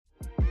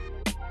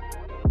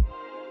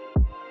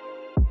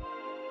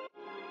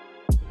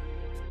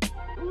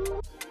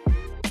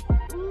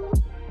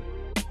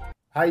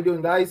How you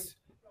doing, guys?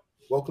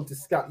 Welcome to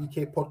Scout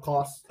UK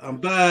podcast. I'm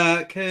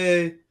back.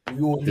 Hey,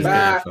 We all This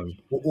back. guy, fam.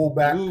 We're all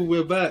back. Ooh,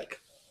 we're back.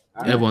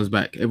 Everyone's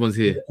back. Everyone's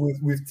here.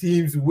 With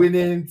teams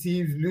winning,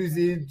 teams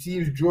losing,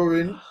 teams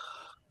drawing.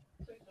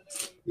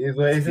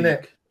 Isn't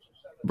it?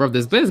 Bro,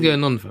 there's bears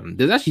going on, fam.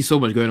 There's actually so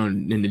much going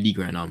on in the league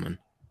right now, man.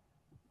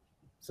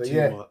 So Too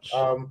yeah, much.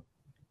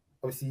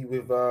 obviously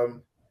with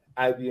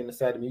Ivy on the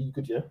side of me, you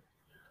good, yeah?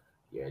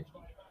 Yeah.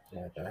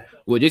 Okay.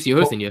 Well, Jason, you're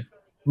hosting, yeah?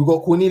 We got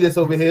Cornelius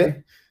over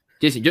here.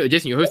 Jason, you're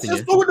hosting, yeah?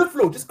 Just go with the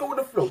flow. Just go with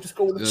the flow. Just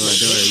go with the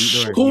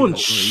Don't flow. worry.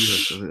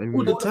 Conch. You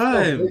All the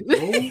time.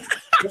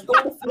 Just go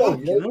with the flow.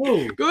 You know?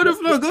 No. Go to the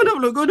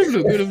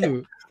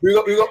flow.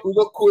 We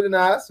got Corn in the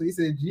house. So he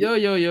said, G.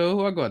 Yo.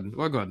 What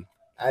gone?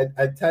 I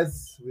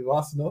Taz with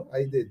Arsenal. How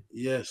you did?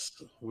 Yes,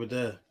 we're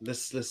there.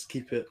 Let's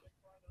keep it.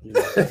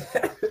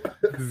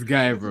 This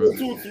guy, bro.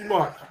 Too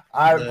much.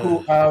 All right, Yeah.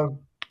 cool.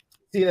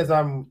 Seeing as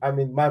I'm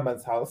in my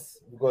man's house,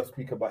 we've got to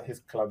speak about his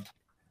club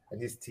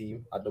and his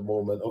team at the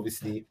moment.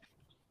 Obviously,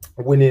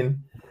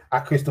 winning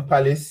at Crystal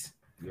Palace,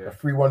 a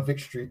 3-1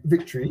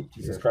 victory.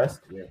 Jesus Christ.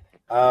 Yeah.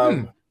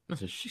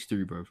 That's a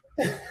history, bro.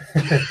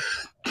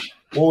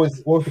 What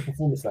was the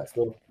performance like?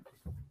 Still,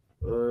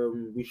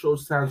 We showed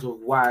signs of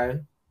why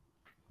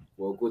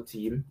we're a good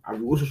team,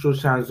 and we also showed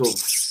signs of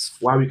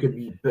why we could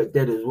be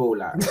dead as well.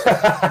 Like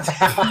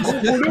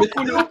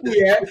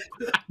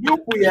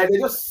Liverpool, they're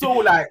just so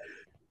like,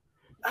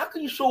 how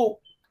can you show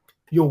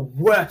your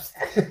worst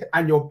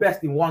and your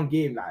best in one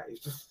game? Like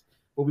it's just,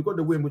 but we got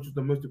the win, which was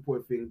the most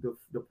important thing.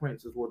 The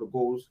points as well, the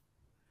goals,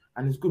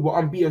 and it's good. We're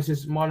unbeaten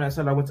since Mane and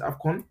Salah went to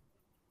AFCON.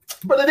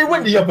 but they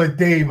went the other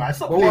day, man.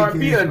 Stop But we're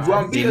playing games, unbeaten. man.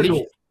 We're unbeaten.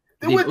 though.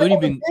 They've only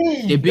been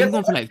they've been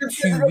gone for like 2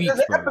 weeks,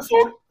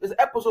 bro. There's an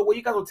episode where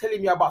you guys were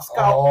telling me about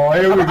Scout. Oh,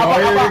 here we go.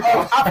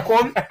 about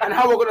AFCON and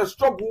how we're gonna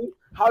struggle,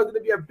 how it's gonna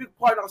be a big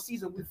part of our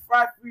season. We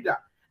thrive through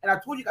that. And I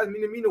told you guys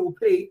Minamino will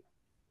play.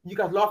 You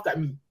guys laughed at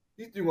me.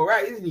 He's doing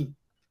alright, isn't he?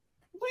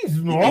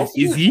 He's not.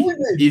 Is he?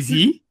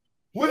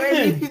 What Yeah,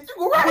 is he's he? doing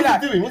alright.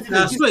 What's he doing? What's he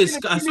I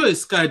doing? saw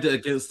his Sky did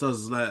against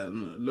us like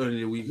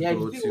only a week Yeah,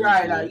 ago. he's doing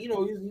alright. Like, you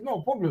know, he's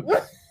no problem.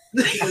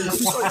 This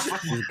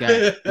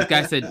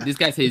guy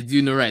said he's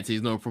doing alright, so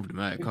he's not a problem.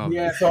 All right, calm.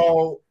 Yeah.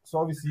 So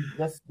obviously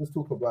let's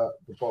talk about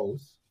the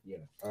goals. Yeah.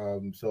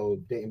 So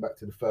dating back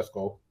to the first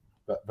goal,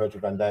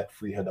 Virgil van Dijk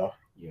free header.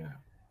 Yeah.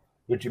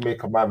 What do you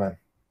make of my man?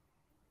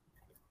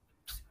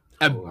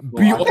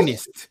 Be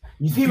honest.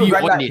 You see, Be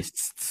Van Dijk,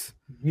 honest.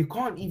 you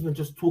can't even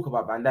just talk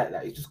about Van Dijk.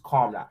 Like, it's just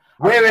calm. Like,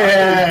 Wait,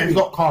 it's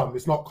not calm.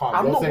 It's not calm.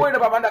 I'm You're not saying- worried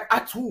about Van Dijk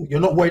at all.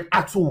 You're not worried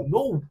at all.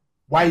 No.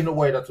 Why are you not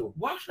worried at all?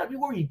 Why should I be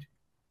worried?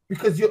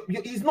 Because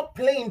he's not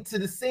playing to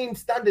the same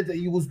standard that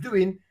he was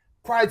doing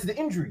prior to the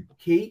injury.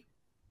 Okay.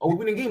 Are we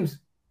winning games?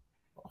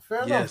 Fair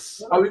enough.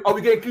 Yes. Are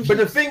we getting clean But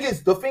the sheets?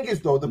 thing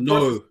is though,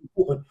 No. process is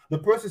important. The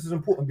process is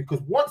important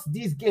because once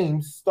these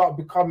games start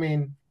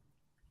becoming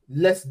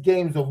less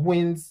games of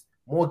wins,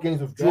 more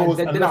games of draws,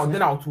 and Then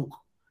less- I'll talk.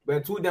 But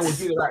until then, we're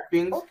doing the right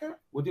things. Okay.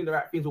 We're doing the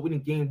right things. We're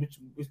winning games,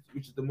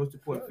 which is the most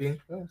important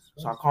thing. Yes.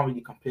 So I can't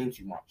really complain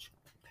too much.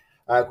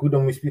 Cool.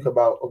 Then we speak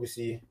about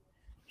obviously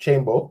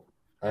Chamber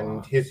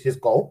and his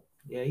goal.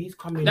 Yeah, he's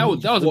coming. That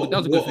was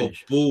a good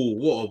finish.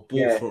 What a ball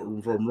Yeah.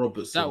 from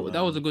Robertson. That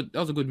was a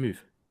good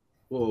move.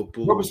 What a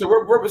ball.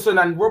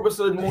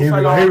 Robertson, Mo Here we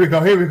Salah. go.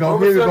 Here we go.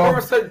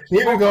 Robertson,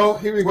 Here we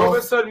go.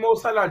 Robertson, Mo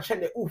Salah, and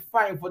Trent, they're all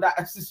fighting for that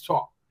assist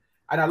chart,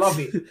 and I love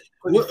it.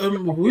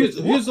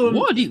 Who's on?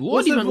 What are these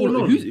what's man everyone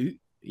all on? who's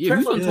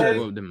Trent's on on top 10.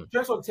 of them?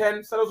 Trent's on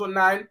 10, Salah's on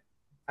 9,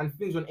 and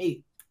Things on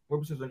 8.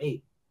 Robertson's on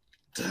 8.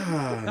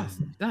 Damn.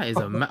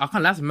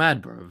 That's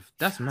mad, bro.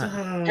 That's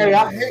mad. Hey,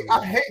 I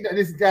hate that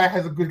this guy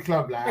has a good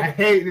club. Like I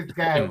hate this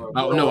guy. Bro.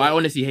 No, I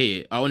honestly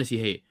hate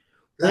it.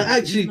 They're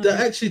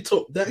actually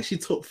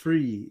top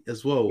 3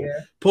 as well. Yeah.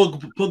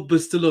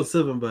 Pogba's still on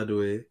 7, by the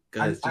way,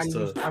 guys.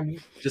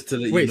 Just to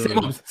let Wait, you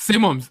know.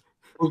 same moms.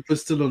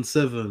 Pogba's still on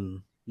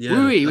 7.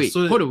 Yeah. Wait.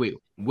 Hold on, wait.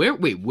 Where?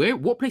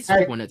 What place is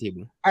Pogba on that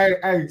table?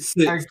 I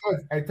Six.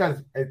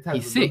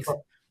 He's 6.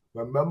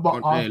 Remember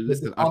Hey,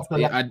 listen, after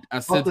I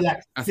said,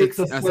 like I 6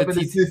 or said 7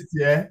 T- assists,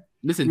 yeah.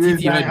 listen, He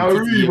was TT like,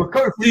 heard me. we're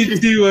coming for you.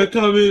 TT were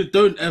coming.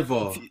 Don't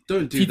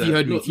do TT that.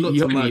 heard me. Not He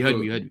to heard my me.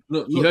 goal.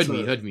 Not He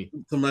heard me.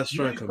 To my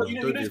striker, man. You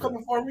know Don't he's do coming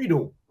that. for a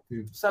Rido.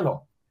 Who?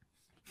 Salah.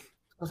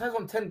 Because he's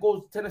on 10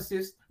 goals, 10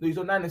 assists. No, he's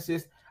on 9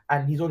 assists,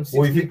 and he's on 6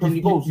 Well, you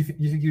Premier goals. think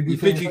You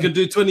think he could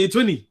do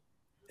 2020?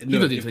 No,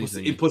 gonna do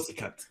 2020. impossible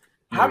cat.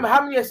 How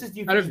many assists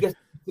do you I think don't- he gets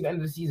to the end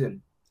of the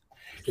season?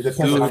 It depends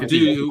He'll on how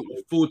do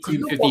 14,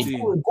 He's not 15.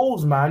 scoring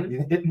goals, man.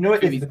 You know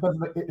what it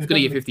depends. He's gonna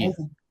get 15.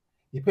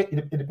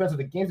 It depends on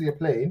the games that you're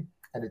playing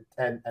and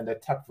the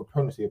type of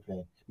opponents you're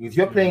playing. If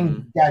you're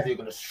playing guys that you're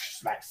gonna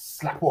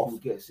slap off, He'll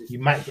get assists. you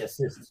might get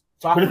assists.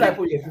 So I But feel the like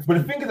for you, But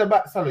the thing is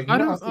about Salah, I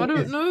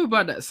don't know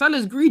about that.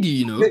 Salah's greedy,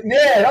 you know.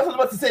 Yeah, that's what I was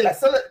about to say. Like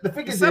Salah, the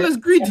thing is, Salah's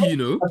greedy, you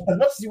know. as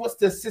much as he wants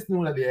to assist and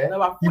all that, yeah, No,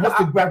 I he feel wants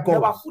to like- grab no, I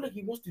goals. feel like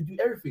he wants to do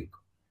everything.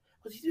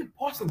 Because he's doing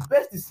passing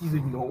best this season,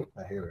 you know.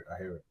 I hear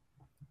it.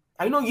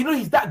 I know,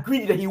 he's that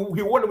greedy that he want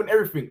to win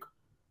everything.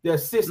 The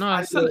assist.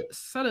 No,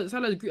 Salah's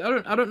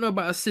I don't know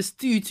about assists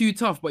too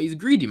tough, but he's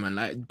greedy, man.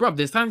 Like, bro,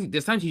 there's times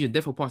he's a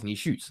default pass and he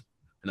shoots.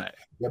 Like,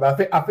 yeah,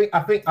 but I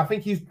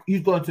think he's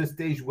going to a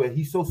stage where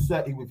he's so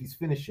certain with his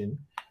finishing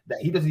that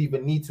he doesn't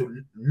even need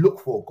to look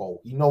for a goal.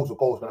 He knows a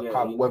goal is going to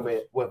come,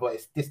 whether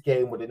it's this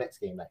game or the next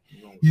game. Like,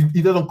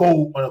 he doesn't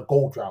go on a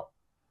goal drought.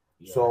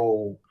 Yeah.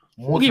 So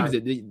what game is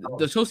it?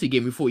 The Chelsea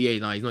game, we thought,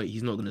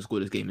 he's not going to score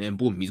this game, and then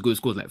boom, he's going to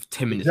score like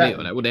 10 minutes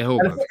later. Like, what the hell?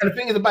 And the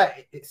thing is about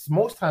it's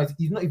most times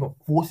he's not even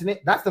forcing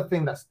it. That's the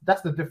thing.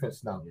 That's the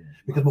difference now. Yeah.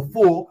 Because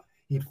before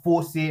he'd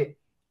force it.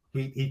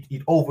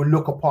 He'd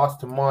overlook a pass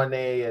to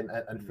Mane and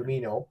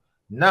Firmino.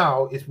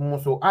 Now it's more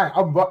so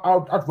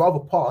I'd rather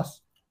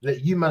pass,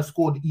 let you man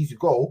score the easy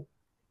goal,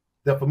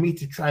 than for me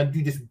to try and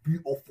do this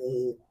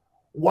beautiful,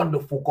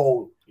 wonderful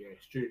goal. Yeah,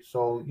 it's true.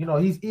 So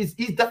he's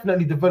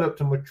definitely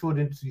developed and matured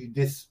into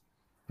this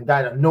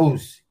guy that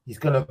knows he's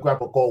gonna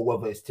grab a goal,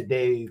 whether it's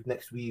today,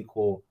 next week,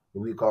 or the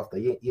week after.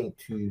 He ain't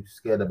too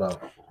scared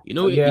about. You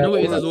know what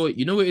it is as well.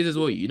 You know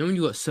when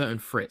you got certain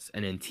threats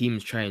and then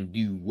teams try and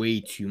do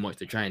way too much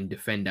to try and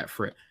defend that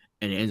threat,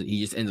 and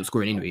he just ends up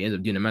scoring anyway. He ends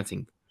up doing a mad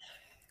thing.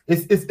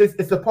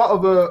 It's a part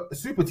of a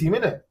super team,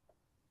 isn't it?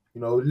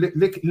 You know,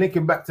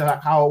 linking back to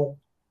like how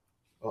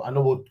I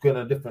know we're going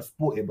on a different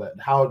sport here, but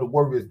how the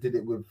Warriors did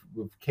it with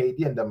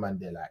KD and them man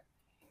there, like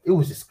it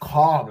was just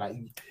calm, like.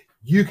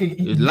 You can.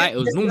 It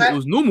was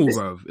normal,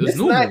 bro. It was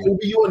normal. Night will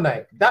be your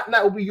night. That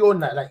night will be your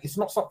night. Like it's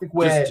not something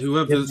where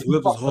whoever's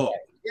hot.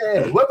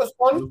 Yeah, whoever's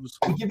on,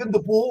 you give him the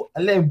ball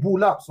and let him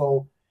ball up.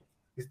 So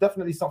it's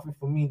definitely something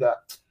for me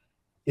that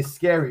is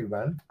scary,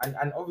 man.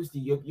 And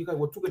obviously, you guys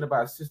were talking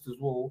about assists as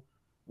well.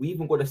 We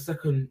even got a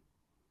second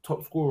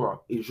top scorer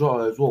in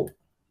Jota as well.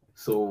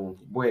 So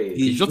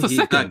he's Jota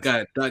second.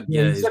 That guy,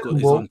 he's got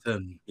his own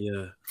 10.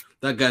 Yeah.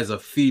 That guy's a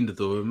fiend,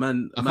 though,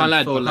 man. I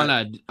can't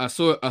lie. I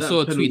saw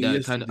a tweet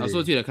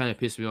that kind of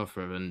pissed me off,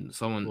 bro. And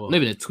someone, not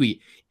even a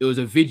tweet, it was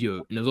a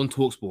video, and it was on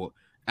TalkSport.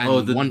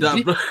 And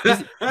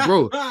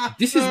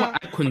this is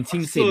what I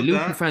continue to say.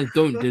 Liverpool fans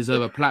don't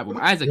deserve a platform.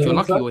 Isaac, you're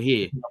lucky you're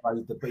here.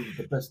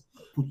 The best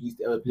he's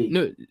ever played.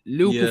 No,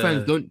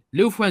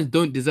 Liverpool fans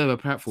don't deserve a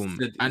platform.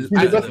 And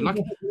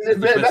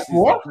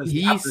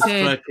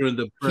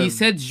he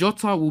said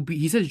Jota will be.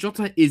 He said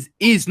Jota is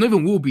not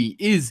even will be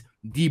is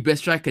the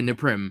best striker in the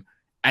Prem,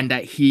 and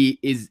that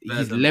he's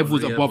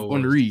levels above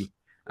Henry.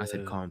 I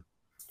said, calm.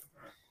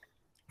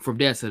 From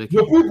there, I said, okay.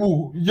 Your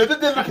people, you're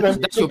looking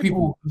at that's your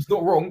people. It's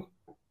not wrong.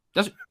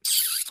 That's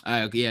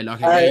thank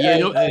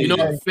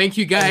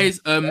you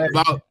guys.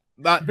 About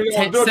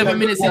 7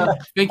 minutes in.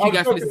 Thank you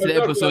guys for listening to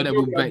the episode. That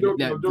we'll be back.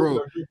 That,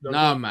 bro.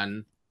 Nah,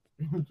 man.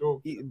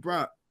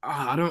 Bro,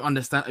 I don't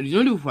understand. I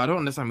don't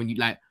understand when you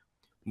like.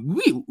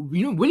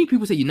 When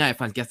people say United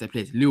fans gas their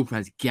players, Liverpool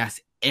fans gas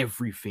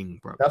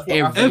everything, bro.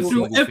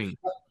 Everything.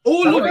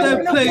 All of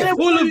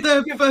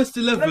their first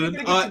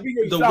 11 are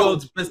the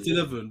world's best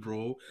 11,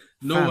 bro.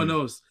 No one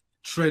else.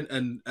 Trent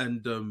and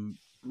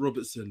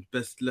Robertson,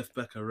 best left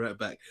back and right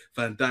back.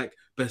 Van Dijk,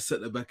 best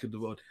centre back in the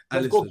world.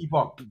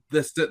 Alisson,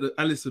 best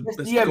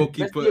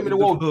goalkeeper in the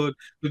world.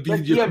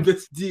 Fabinho,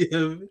 best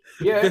DM.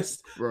 Yeah.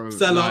 Best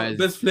Salah,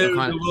 best player in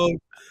the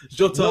world.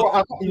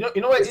 Jota, you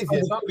know what it is?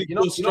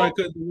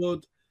 Striker in the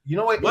world. You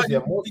know what it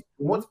is?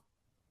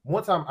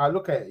 One time I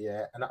look at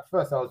it, and at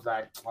first I was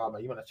like, "Oh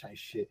man, you want to try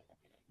shit."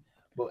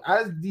 But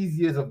as these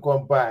years have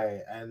gone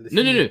by, and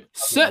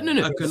certain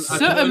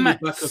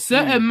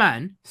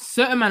man,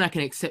 I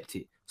can accept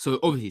it. So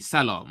obviously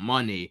Salah,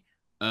 Mane,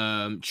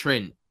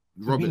 Trent,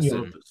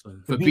 Robertson,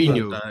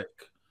 Fabinho,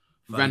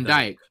 Van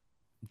Dijk.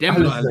 That's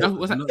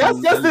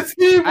the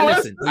team.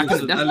 I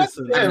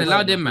can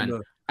allow them,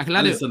 man. I can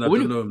allow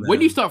them.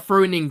 When you start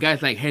throwing in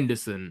guys like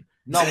Henderson.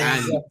 At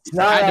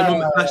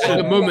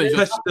the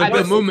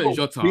moment,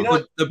 Jota,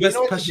 the best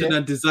passion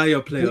and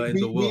desire player in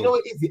the world. You know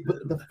what is it?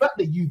 But the fact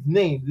that you've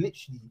named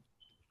literally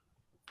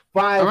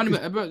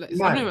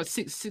about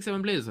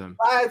 6-7 players,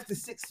 5 to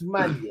 6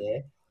 man,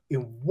 in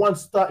one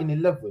starting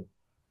 11,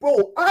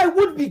 bro. I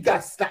would be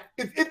gassed. Like,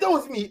 if that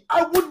was me,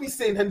 I would be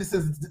saying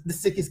Henderson's the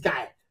sickest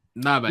guy.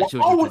 Nah, but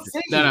you're going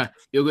too far.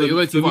 You're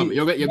going too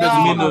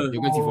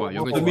far.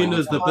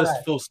 Firmino's the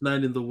best false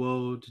 9 in the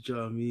world. Do you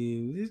know what I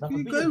mean? You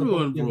got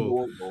everyone,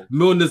 bro.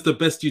 Milner's the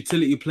best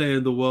utility player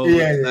in the world. Come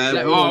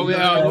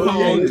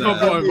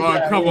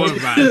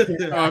on,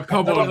 man.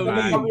 Come on,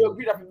 man.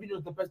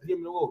 Firmino's the best DM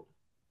in the world.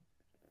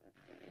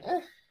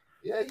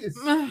 Yeah, he is.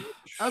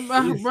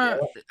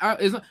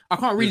 I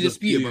can't really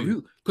dispute it,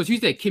 bro. Because who's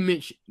there?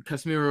 Kimmich,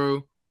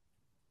 Casemiro.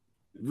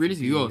 Really,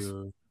 yours?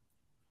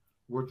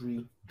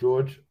 Rodri,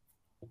 George.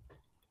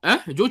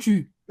 George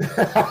who?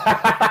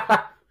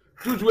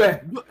 George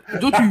where?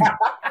 George who?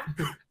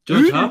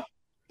 George, huh?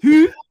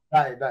 Who?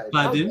 That.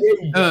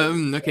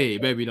 Okay,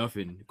 baby,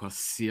 nothing.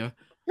 Because yeah.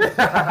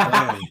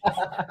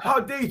 How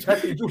dare you try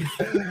to do?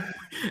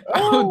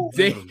 How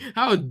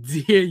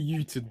dare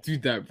you to do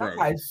that, bro? That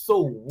guy is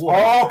so what?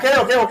 Oh, okay.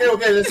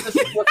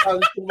 Let's work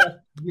out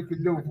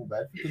Liverpool,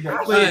 man.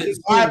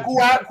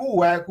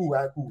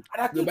 Cool.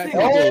 And I keep saying,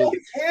 Okay,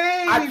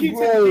 I keep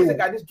bro. saying this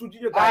guy, this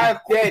Jorginho guy is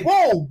dead.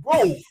 Bro.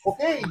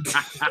 Okay.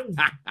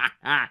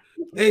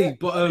 Hey,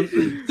 but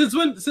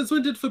since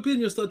when did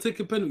Fabinho start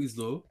taking penalties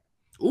though?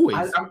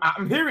 Always.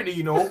 I'm hearing it,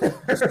 you know.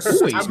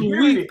 Always. I'm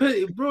hearing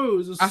it.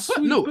 Bro. I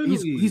swear, no,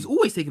 he's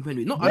always taking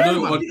penalties. Not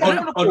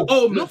on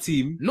ultimate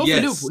team. Not for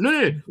Liverpool.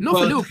 No. Not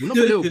for Liverpool. Not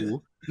for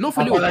Liverpool. Not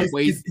for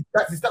Liverpool.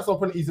 That's not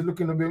funny. He's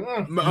looking a bit.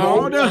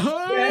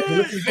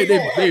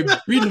 They've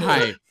been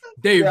high.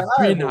 They've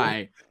been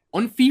high.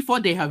 On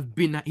FIFA, they have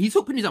been. He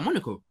took penalties at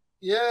Monaco.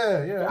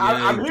 Yeah.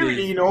 I'm hearing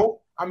it, you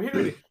know. I'm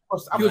hearing it.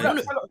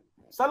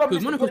 Salah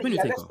missed Monaco's penalty penalty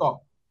at taker. Leicester.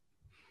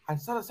 And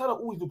Salah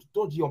always looks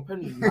dodgy on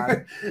penalties,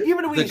 man.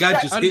 Even the way The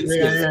guy just hits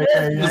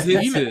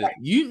it.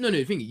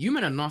 You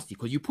men are nasty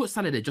because you put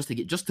Salah there just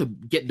to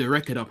get the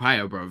record up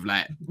higher, bro.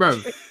 Like, bro,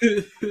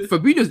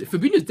 Fabinho's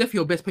definitely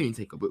your best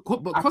penalty taker, but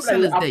because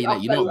Salah's there,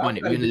 like, you know what,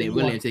 we're gonna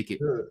let him take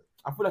it.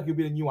 I feel like he'll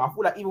be the new one. I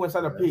feel like even when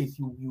Salah plays,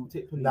 he'll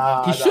take penalties.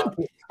 Nah, He should.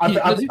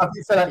 I think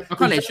Salah. I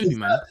can't let it shoot you,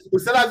 man.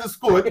 If Salah hasn't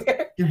scored,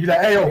 he'll be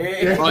like, "Hey, yo."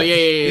 Oh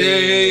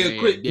yeah,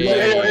 quick.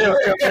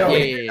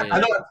 Yeah.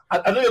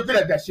 I know you're good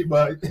at that shit,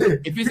 but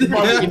If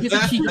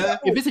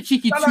it's a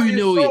cheeky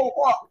 2-0,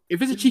 if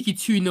it's a cheeky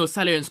 2-0,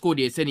 Salah and scored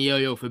it, saying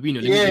yo,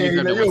 Fabinho, let me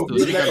grab that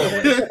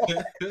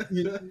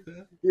one.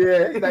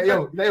 Yeah, like,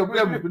 yo, bring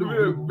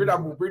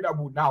that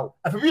ball now.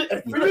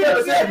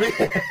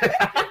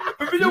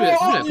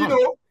 You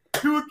know,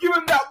 he would give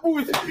him that ball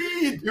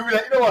speed. He'll be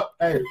like, you know what?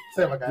 Hey,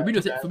 say my guy.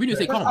 Fabinho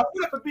say, come I on.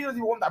 feel like Fabinho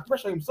doesn't want that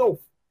pressure himself.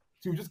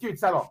 So just give it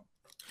Salah.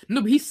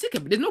 No, but he's sick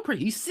of. There's no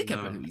pressure. He's sick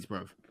of penalties,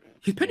 bro.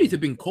 His penalties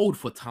have been cold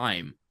for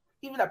time.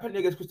 Even that penalty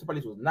against Crystal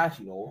Palace was nice,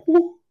 you know.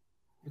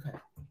 Okay.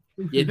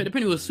 Yeah, but the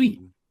penalty was sweet.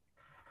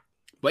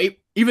 But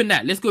even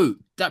that, let's go.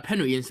 That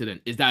penalty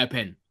incident, is that a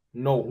pen?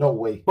 No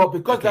way. But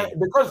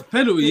because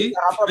penalty,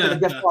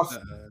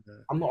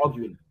 I'm not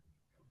arguing.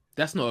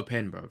 That's not a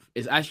pen, bro.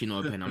 It's actually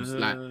not a pen. I'm just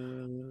like,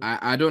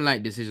 I don't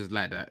like decisions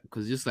like that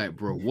because just like,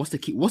 bro, what's the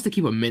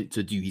keeper meant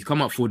to do? He's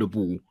come up for the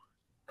ball,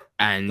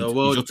 and the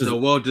world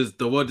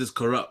is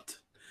corrupt.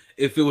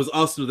 If it was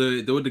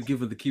Arsenal, they would have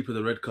given the keeper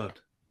the red card.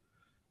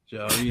 Do you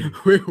know what I mean?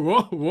 Wait,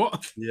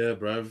 what? Yeah,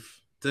 bruv.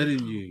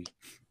 Telling you.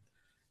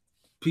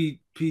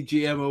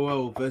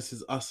 PGMOL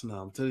versus us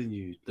now. I'm telling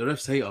you. The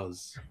refs hate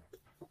us.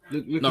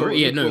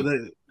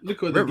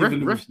 Look what they're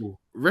giving Liverpool.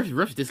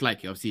 Refs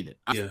dislike it. I've seen it.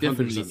 I've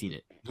definitely 100%. seen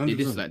it. They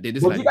dislike. Do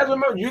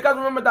you guys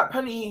remember that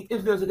penalty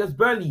incident against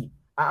Burnley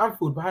at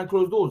Anfield behind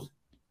closed doors?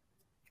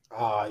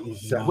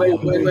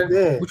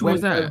 Which one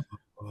was that?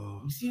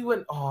 You see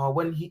when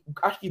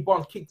Ashley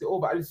Barnes kicked it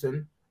over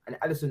Alisson and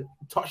Alisson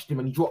touched him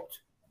and he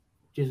dropped.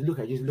 Just look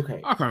at it.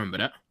 I can't remember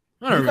that.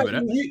 I don't remember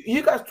that.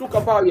 You guys talk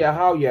about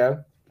how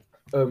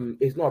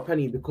it's not a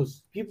penny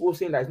because people were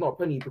saying that it's not a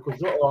penny because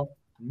Jota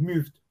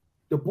moved.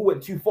 The ball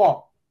went too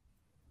far,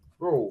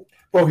 bro.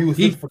 He was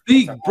he fell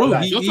into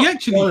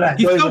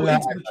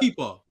the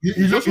keeper.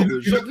 He looked for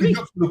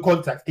the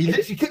contact. He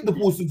literally kicked the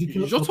ball since he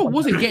kicked. Jota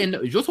wasn't getting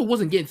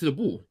to the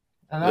ball.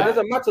 It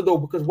doesn't matter though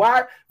because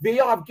why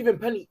VAR have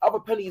given other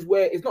pennies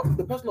where it's not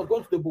the person not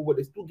going to the ball, but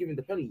they're still giving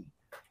the penny.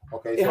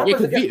 Okay, so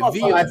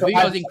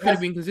VAR is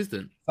incredibly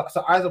inconsistent.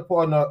 So Isaac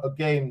put on a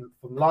game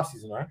from last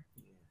season, right?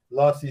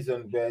 Last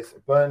season, there's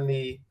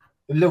Burnley,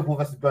 Liverpool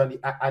versus Burnley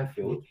at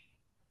Anfield.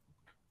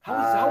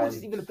 How is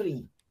this even a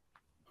penalty?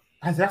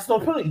 That's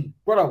not a penalty,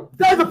 brother.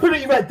 That's a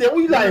penalty right there. What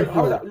are you lying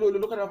for?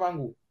 Look at that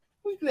angle.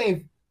 What are you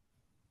playing?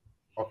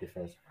 Okay,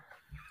 first.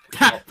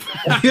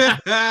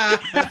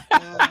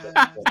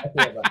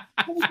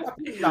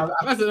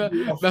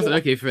 That's an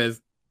okay,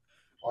 Fez.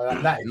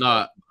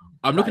 Nah,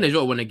 I'm looking at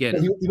Jota one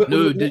again.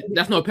 No,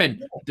 that's not a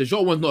pen. The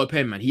Jota one's not a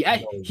pen, man.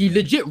 He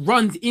legit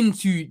runs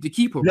into the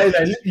keeper.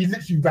 He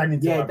literally ran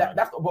into. Yeah,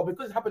 that's but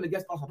because it happened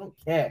against us, I don't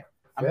care.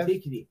 I'm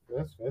taking it.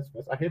 Yes.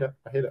 I hear that.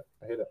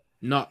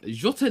 Nah,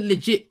 Jota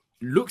legit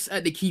looks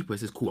at the keeper and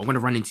says, "Cool, I'm gonna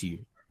run into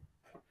you."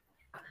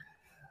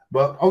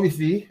 But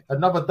obviously,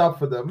 another dub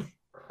for them.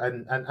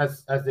 And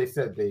as they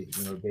said, they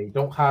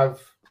don't have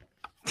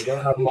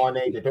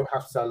Mane, they don't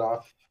have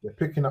Salah. They're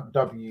picking up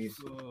W's.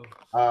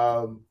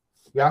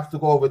 We have to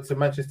go over to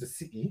Manchester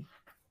City,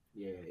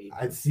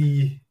 and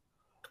see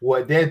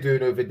what they're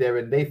doing over there.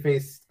 And they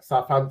face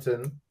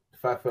Southampton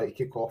 5:30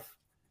 kickoff.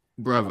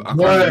 Bro, I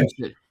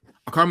can't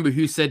remember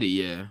who said it.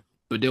 Yeah,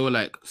 but they were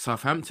like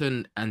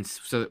Southampton, and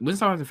so when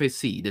Southampton face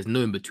City, there's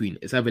no in between.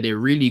 It's either they're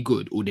really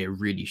good or they're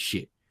really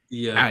shit.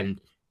 Yeah,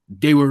 and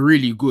they were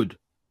really good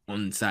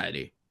on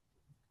Saturday.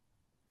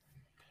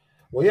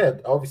 Well, yeah,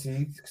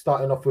 obviously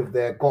starting off with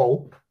their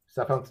goal,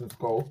 Southampton's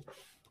goal.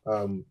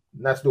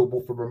 Nice little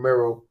ball from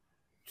Romero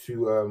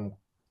to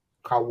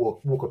Kyle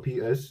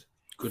Walker-Peters.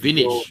 Good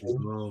finish.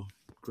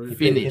 Great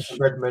finish.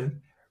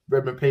 Redmond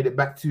played it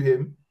back to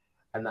him,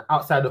 and the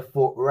outside of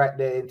foot right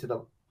there into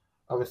the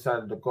other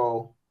side of the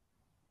goal.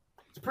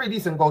 It's a pretty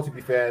decent goal to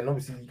be fair. And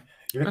obviously,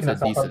 you're looking at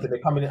Southampton. They're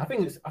coming in. I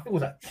think it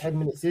was like 10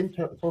 minutes in,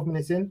 12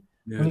 minutes in.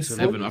 Yeah,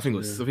 7. I think it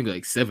was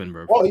like 7,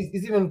 bro. Oh,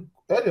 it's even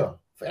earlier.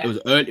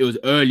 It was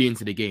early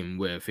into the game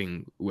where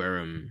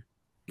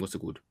what's it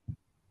called?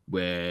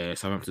 Where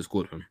Southampton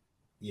scored from.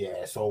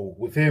 Yeah, so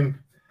with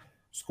him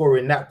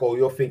scoring that goal,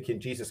 you're thinking,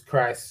 Jesus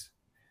Christ,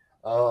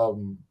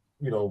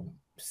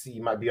 City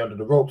might be under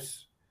the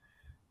ropes.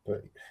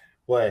 But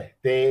boy,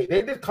 they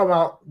did come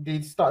out,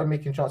 they started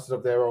making chances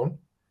of their own.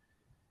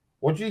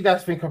 What do you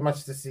guys think of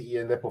Manchester City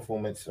and their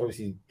performance?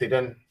 Obviously, they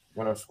then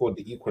went and scored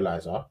the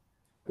equalizer.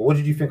 But what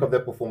did you think of their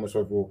performance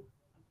overall?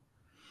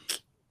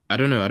 I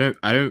don't know.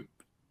 I don't.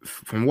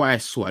 From what I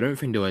saw, I don't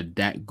think they were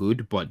that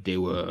good, but they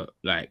were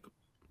like.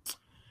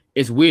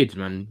 It's weird,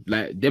 man.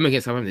 Like them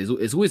against Southampton,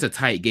 it's always a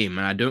tight game,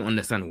 and I don't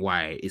understand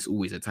why it's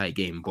always a tight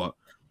game. But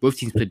both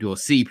teams played well.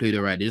 City played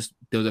alright.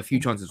 There was a few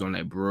chances on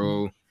like,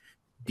 bro,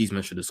 these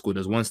men should have scored.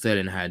 There's one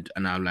Sterling had,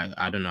 and I'm like,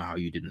 I don't know how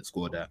you didn't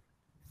score that.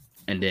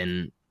 And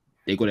then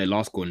they got their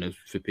last goal in the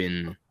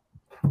flipping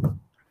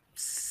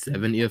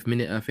 70th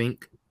minute, I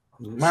think.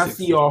 Man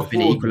City are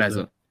fraud.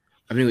 Equalizer.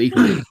 I think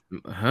equalizer.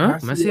 Huh?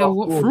 Man City are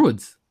what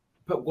frauds?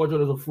 Pep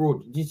Guardiola's a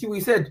fraud. Do you see what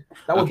he said?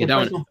 That was okay,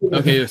 that one.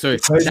 Okay, sorry.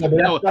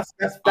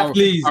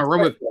 I'll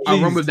run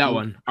with that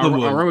one. I'll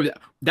run with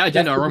that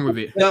agenda. I'll run with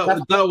it.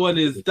 That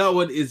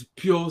one is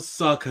pure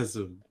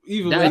sarcasm.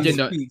 Even that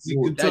agenda.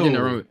 That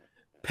agenda. Run with.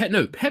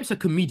 Pep's a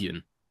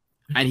comedian,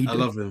 and I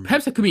love him.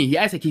 Pep's a comedian. He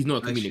acts like he's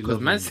not a comedian because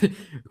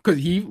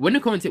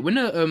when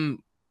the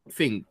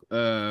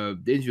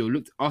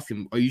interview asked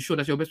him, "Are you sure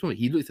that's your best moment?"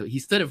 He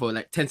stood it for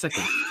like 10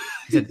 seconds.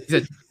 He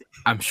said,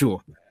 "I'm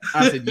sure."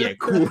 I said, "Yeah,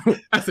 cool."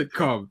 I said,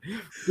 "Calm."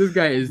 This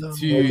guy is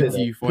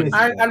too funny.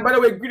 And by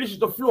the way, Grealish is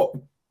the flop.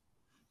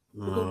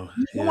 No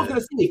one's gonna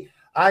see it.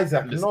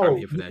 Isaac, no,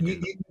 you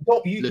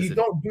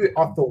don't do it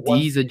after one.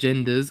 These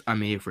agendas,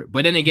 I'm here for it.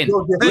 But then again,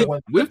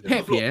 with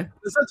Pep, yeah,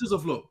 the Sancho's a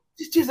flop.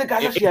 This is a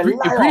guy actually a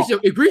liar.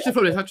 If Grealish the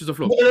flop, then Sancho's a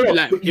flop.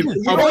 Like, I'll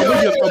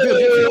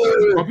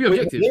be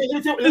objective. Let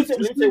me tell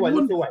you why.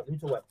 Let me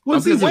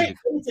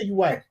tell you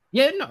why.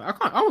 Yeah, no, I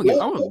can't. I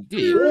won't do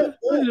it.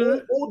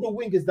 All the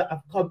wingers that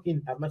have come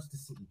in at Manchester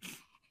City,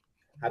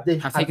 have they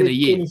taken a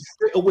year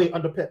straight away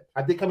under Pep?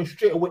 Have they come in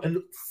straight away and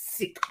looked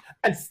sick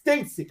and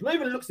stayed sick? Not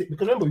even look sick,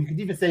 because remember, you could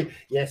even say,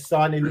 yes,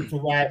 Sane looked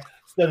alright,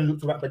 Sterling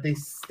looked alright, but they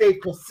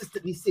stayed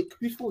consistently sick.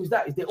 Whose fault is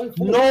that? Is their own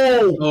fault?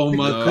 No! Oh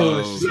my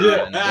gosh.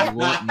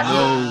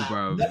 No,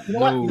 bro. You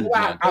know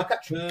what? I'll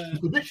catch you.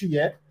 Because literally,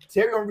 yeah,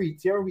 Thierry Henry,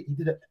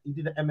 he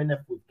did an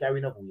MNF with Gary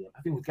Neville, yeah.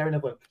 I think it was Gary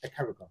Neville and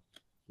Carragher.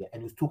 Yeah,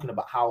 and he was talking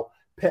about how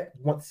Pep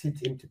wants him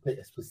to play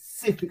a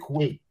specific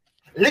way.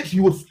 Literally, he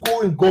was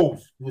scoring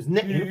goals. He was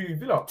netting. Thierry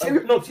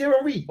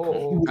Henry.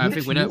 I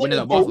think when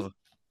that Barca.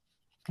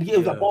 Yeah, it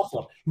was at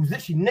Barca. He was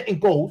literally netting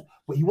goals,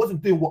 but he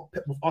wasn't doing what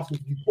Pep was asking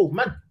him to do. Oh,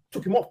 man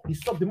took him off. He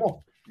subbed him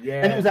off.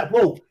 Yeah. And he was like,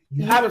 bro,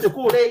 you have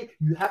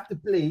to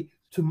play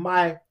to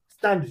my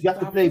standards. You have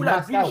to play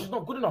my style. He's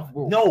not good enough,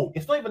 bro. No,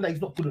 it's not even that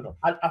he's not good enough.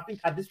 I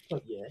think at this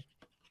point, yeah,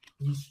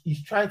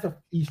 he's trying to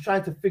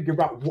figure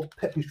out what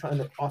Pep is trying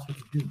to ask him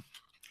to do.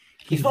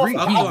 He's learning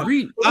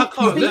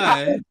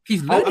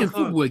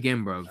football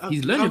again, bro.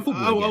 He's learning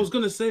football again. I was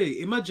gonna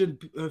say, imagine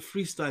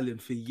freestyling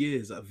for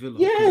years at Villa.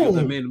 Yeah, you're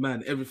the main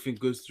man. Everything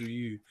goes through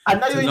you. And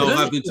now you're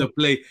having to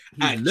play.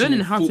 He's learning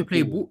how to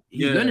play ball.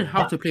 He's learning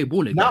how to play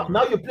ball again.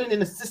 Now you're playing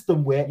in a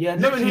system where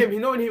knowing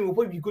him will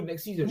probably be good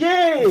next season.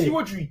 Yeah, see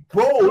what you,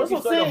 bro. That's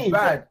what I'm saying.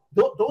 Bad.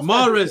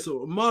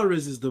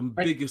 Mahrez is the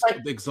biggest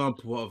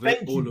example of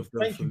all of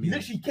them for me. He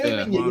literally came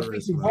in here, you're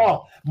facing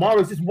hard.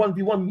 Mahrez is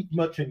 1v1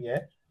 merchant, yeah.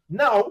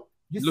 Now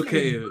look at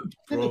it,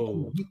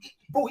 bro.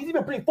 Bro, he's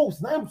even playing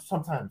false nine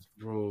sometimes,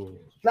 bro.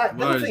 Like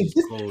the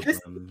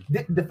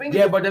thing.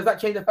 Yeah, but does that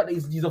change the fact that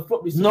he's a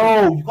flop?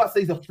 No, you can't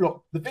say he's a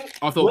flop. The thing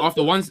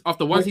after one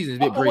season is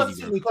a bit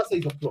crazy. You can't say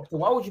he's a flop. So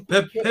why would you?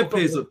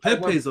 Pepe's a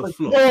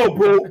flop. No,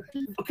 bro.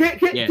 K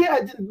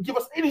didn't give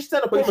us any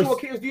stand up. But you see what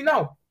K is doing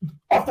now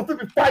after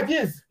flipping 5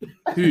 years.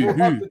 Who?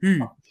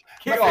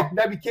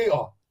 Naby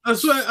Keita. I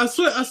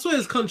swear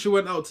his country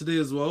went out today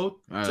as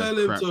well. Tell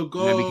him to go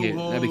home.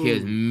 Naby Keita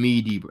is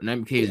meaty, bro.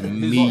 Naby Keita is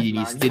meaty.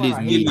 He still is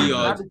meaty,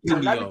 bro.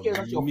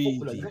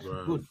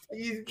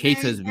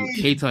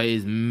 Keita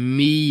is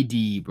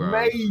meaty, bro.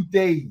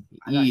 Mayday.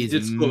 He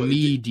is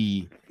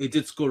meaty. He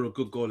did score a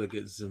good goal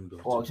against Zimba.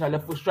 Oh, should I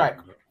left foot strike?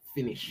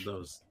 Finish. That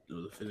was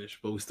a finish,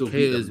 but we still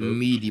Keita is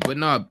meaty. But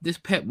nah, this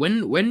Pep,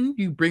 when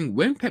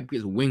Pep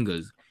gets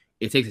wingers,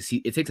 it takes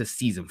a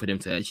season for them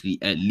to actually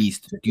at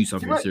least do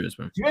something serious,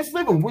 man. Do you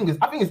know even wingers?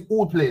 I think it's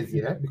all players,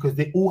 yeah, because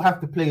they all have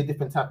to play a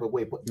different type of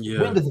way. But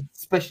wingers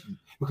especially,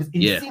 because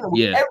you've seen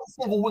every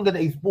single winger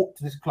that he's brought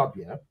to this club,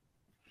 yeah,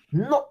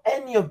 not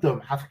any of them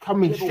have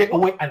come in straight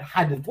away and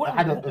had a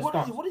start.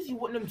 What does he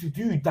want them to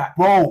do, that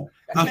bro?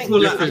 I feel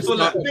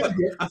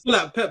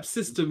like Pep's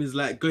system is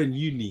like going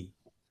uni.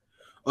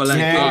 Or like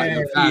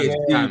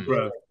PhD,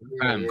 bro.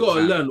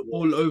 Gotta learn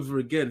all over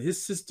again.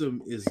 His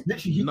system is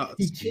literally nuts.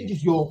 He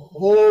changes your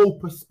whole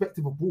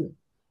perspective of ball.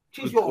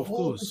 Changes your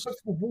whole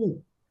perspective of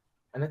ball.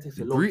 And that takes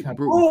a long time.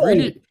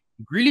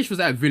 Grealish was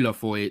at Villa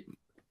for it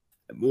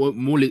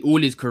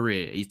all his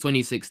career. He's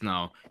 26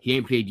 now. He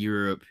ain't played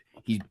Europe.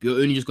 He's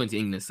only just going to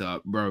England,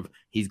 so bro.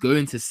 He's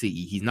going to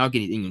City. He's now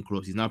getting England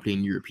close. He's now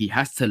playing Europe. He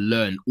has to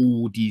learn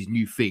all these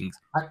new things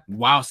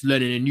whilst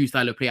learning a new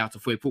style of play out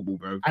of football,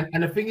 bro.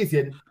 And the thing is,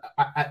 yeah,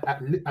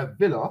 at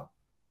Villa,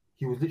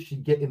 he was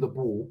literally getting the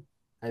ball,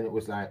 and it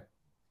was like,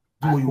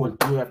 do what you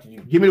want. You have to do.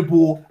 Give me the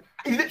ball.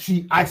 He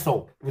literally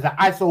ISO. It was an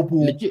ISO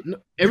ball. Legit,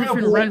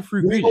 everything ran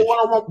through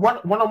Grealish.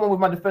 One-on-one with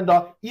my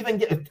defender. Even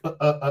get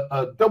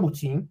a double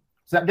team,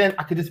 so that then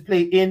I could just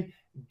play in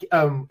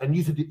and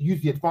use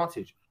the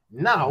advantage.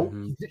 Now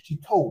he's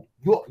literally told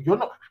you're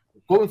not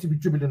going to be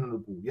dribbling on the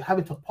ball. You're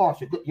having to pass.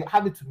 You're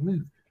having to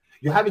move.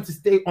 You're having to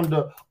stay on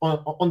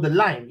the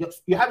line.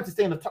 You're having to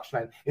stay on the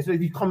touchline instead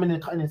of you coming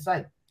and cutting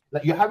inside.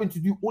 Like you're having to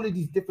do all of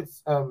these different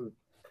things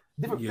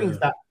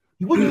that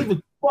he wouldn't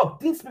even. Well,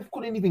 Dean Smith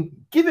couldn't even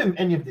give him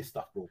any of this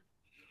stuff, bro.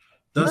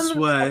 That's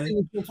why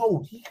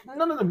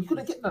none of them. He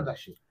couldn't get none of that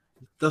shit.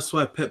 That's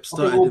why Pep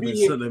started him in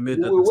centre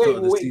mid at the start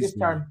of the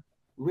season.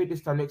 Wait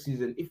this time next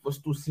season. If we're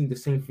still seeing the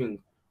same thing,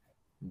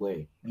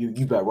 boy, you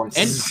better run.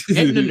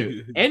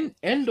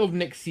 End of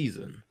next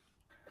season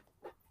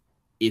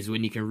is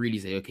when you can really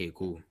say, okay,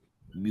 cool.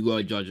 We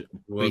gotta judge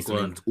based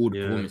on all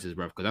the performances,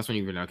 bro. Because that's when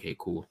you really okay,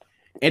 cool.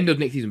 End of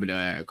next season,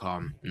 but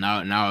calm.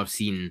 Now I've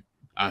seen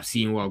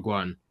what I've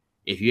gone.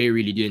 If you ain't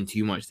really doing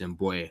too much, then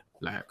boy,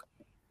 like,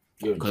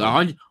 because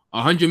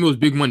 100 mil is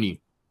big money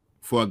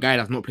for a guy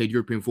that's not played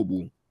European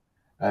football.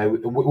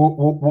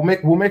 We'll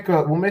make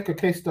a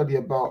case study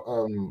about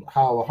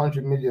how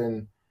 100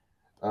 million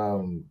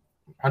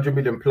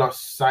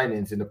plus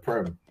signings in the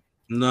Prem.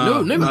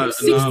 No,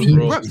 60,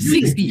 bro.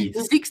 60.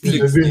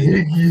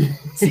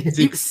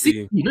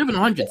 Not even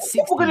 100. 60.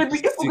 If we're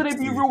gonna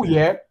be real,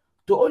 yeah,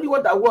 the only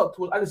one that worked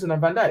was Alisson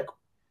and Van Dijk.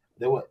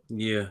 They were,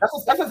 yeah.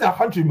 That's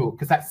 100 mil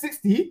because at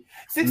 60.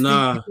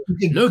 Nah,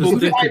 no,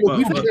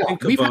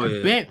 we've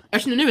had Bear.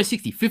 Actually, no,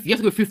 60, 50. You have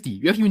to go 50.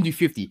 You have to even do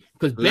 50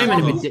 because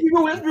Bearman have been dead.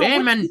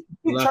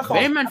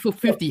 Bearman for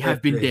 50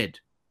 have been dead.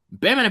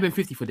 Bearman have been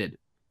 50 for dead.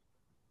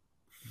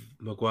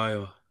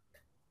 Maguire,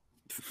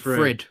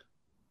 Fred.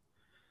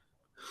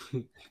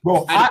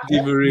 Bro, how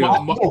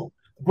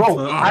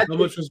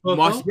much was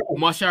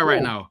Martial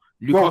right now?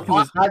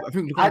 Lukaku I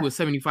think Lukaku was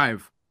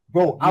 75.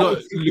 Bro,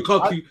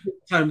 Lukaku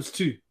times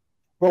 2.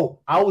 Bro,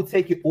 I would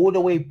take it all the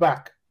way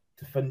back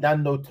to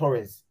Fernando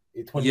Torres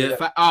in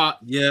 2011.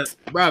 Yeah,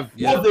 bruv.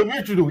 That was the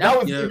original. That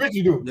was the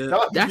original.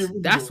 Yeah.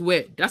 That's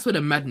where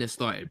the madness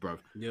started, bruv.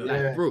 Yeah.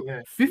 Like, bro,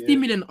 50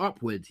 million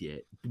upwards, yeah.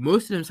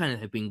 Most of them signings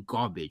have been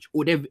garbage,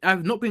 or they've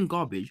not been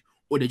garbage,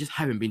 or they just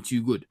haven't been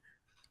too good.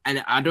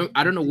 And I don't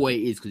know what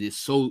it is because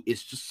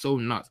it's just so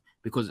nuts.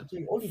 Because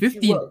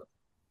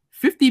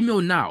 50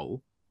 mil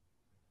now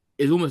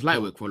is almost light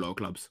work for a lot of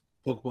clubs.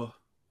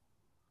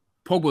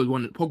 Pogba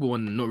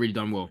won not really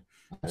done well.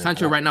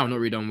 Sancho right now not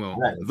really done well.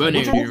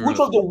 Which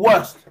was the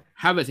worst?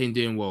 Havertz ain't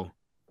doing well.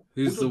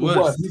 Who's the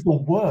worst? Who's the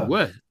worst?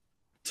 Worst.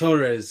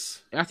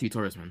 Torres. It has to be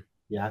Torres, man.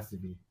 It has to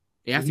be.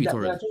 It has to be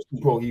Torres.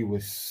 Bro, he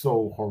was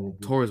so horrible.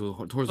 Torres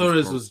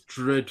was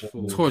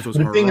dreadful. Torres was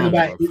the horrible. thing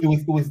about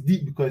it was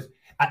deep because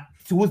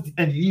towards the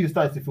end you even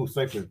started to feel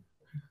sorry for him.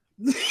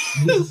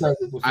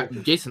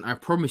 Jason, I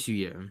promise you,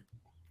 yeah.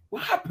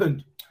 What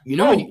happened? We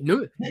told you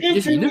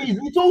this.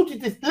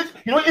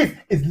 You know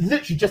it's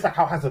literally just like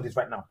how Hazard is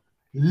right now.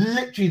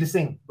 Literally the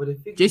same. But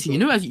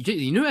Jason, as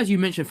you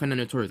mentioned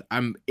Fernando Torres,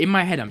 I'm in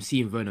my head. I'm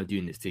seeing Werner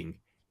doing this thing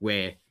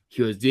where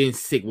he was doing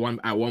sick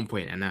at one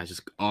point, and now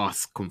just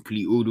ass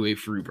complete all the way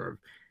through, bro.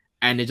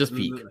 And it just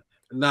peak.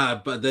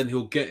 Nah, but then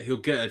he'll get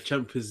a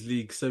Champions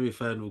League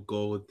semi-final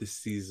goal this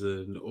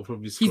season, or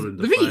probably score in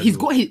the final. He's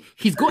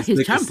got his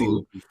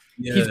Champo.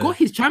 Yeah. He's got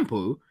his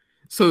Champo,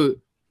 so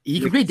he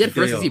can play dead for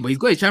the rest of the season. But he's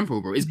got his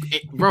Champo, bro.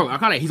 Bro, I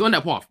can't. He's on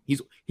that path.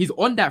 He's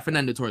on that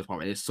Fernando Torres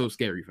path. It's so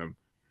scary for him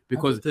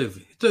because he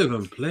don't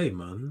even play,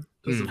 man.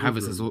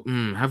 Havertz as well.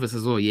 Havertz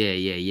as well.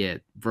 Yeah,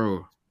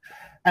 bro.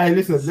 Hey,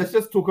 listen. Let's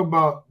just talk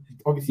about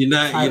obviously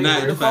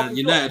United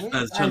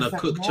fans trying to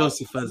cook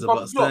Chelsea fans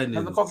about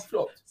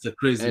signings. It's a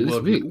crazy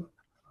world.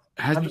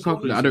 Has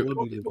Lukaku? I don't.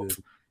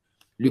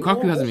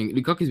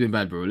 Lukaku's been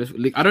bad, bro.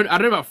 I don't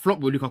know about flop,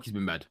 but Lukaku's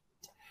been bad.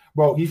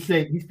 Bro, he's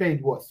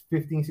played what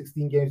 15,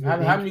 16 games. How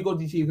many goals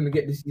do you think he's gonna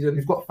get this season?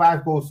 He's got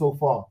 5 goals so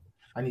far,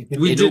 and he's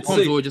been.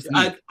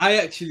 I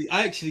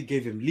actually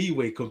gave him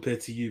leeway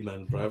compared to you,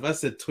 man, bro. If I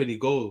said 20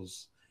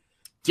 goals.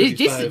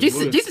 Jason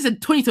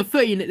said 20 to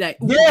 30 in it, like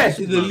bro.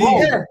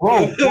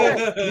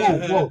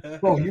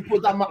 You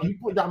put that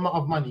amount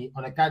of money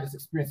on a guy that's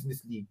experienced in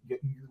this league. You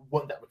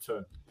want that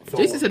return. So,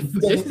 Jason said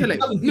like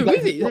no,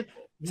 really?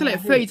 It's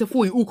like 30 to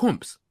 40 all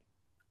comps.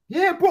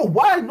 Yeah, bro.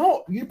 Why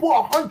not? You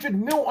bought 100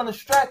 mil on a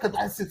striker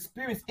that's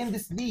experienced in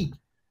this league.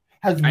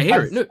 I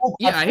hear it.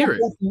 I hear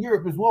it. In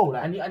Europe as well,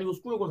 like, and he was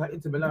scoring goals like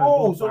Inter Milan.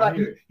 Oh, so like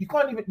you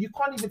can't even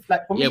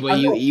like. Yeah, but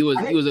he was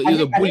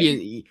a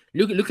bullying.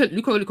 Look at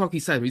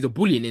Lukaku's size. He's a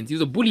bullying. He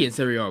was a bully in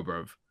Serie A,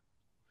 bro.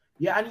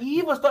 Yeah, and he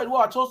even started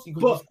well at Chelsea.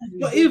 But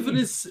even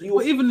in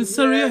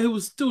Serie A, he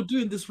was still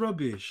doing this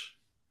rubbish.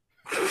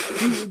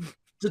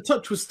 the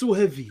touch was still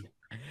heavy.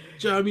 Do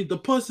you know what I mean? The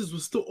passes were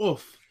still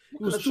off. It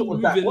was still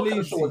moving lazy. What kind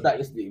of show was that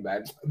yesterday,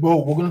 man?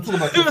 Bro, we're gonna talk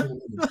about this.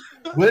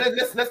 Well,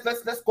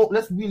 let's go.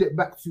 Let's wheel it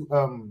back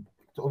to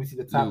obviously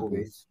the title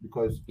race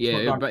because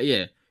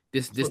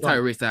this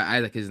title race that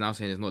Isaac is now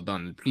saying is not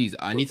done. Please,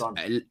 I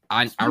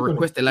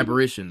request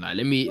elaboration. Like,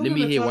 let me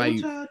hear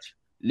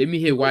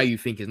why you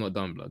think it's not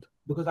done, blood.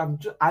 Because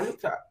I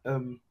looked at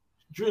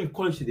during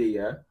college today,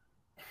 yeah,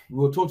 we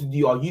were told to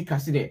do our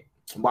UCAS in it,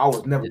 but I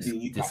was never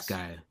doing UCAS. This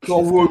guy. So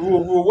we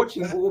were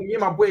watching. Me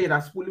and my boy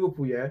that sport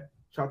Liverpool, yeah.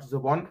 Shout out to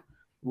Zabon.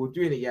 We were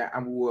doing it, yeah,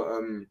 and we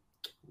were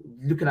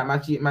looking at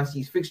Man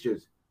City's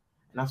fixtures,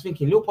 and I was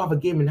thinking Liverpool have a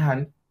game in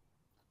hand,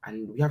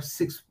 and we're going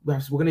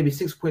to be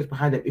 6 points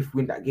behind them if we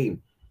win that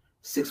game.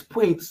 6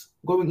 points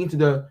going into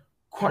the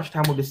crunch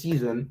time of the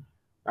season,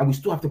 and we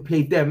still have to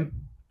play them.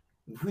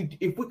 If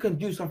we can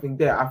do something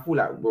there, I feel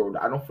like, bro,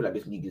 I don't feel like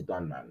this league is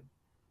done, man.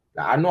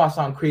 Like, I know I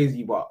sound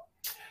crazy, but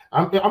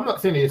I'm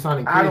not saying it's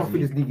sounding crazy. I don't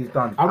think this league is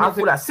done. I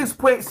feel like 6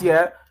 points,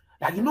 yeah.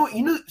 Like, you know,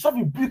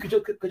 something big could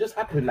just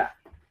happen. Like,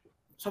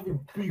 something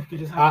big could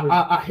just happen.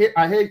 I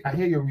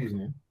hear your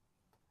reasoning,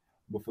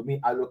 but for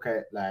me, I look at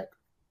it like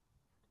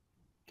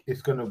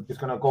it's gonna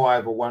go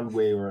either one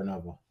way or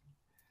another.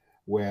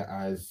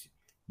 Whereas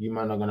you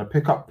man are gonna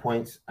pick up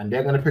points, and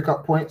they're gonna pick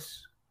up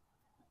points,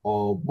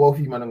 or both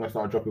of you man are gonna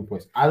start dropping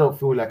points. I don't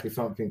feel like it's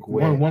something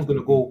where one's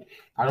gonna go.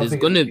 There's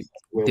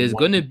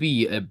gonna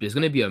be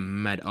a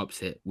mad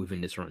upset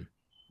within this run.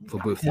 For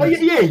both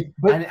teams.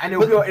 But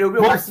it'll be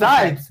both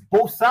sides.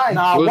 Both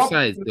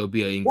sides. There'll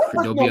be a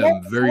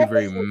very,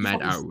 very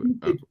mad outward.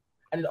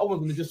 And the other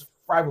one's gonna just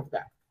thrive with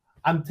that.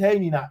 I'm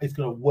telling you that it's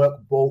gonna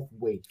work both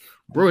ways.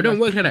 Bro, it don't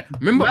work like that.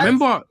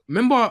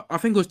 Remember, I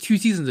think it was 2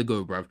 seasons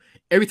ago, bruv.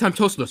 Every time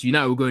Chelsea lost,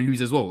 United were going to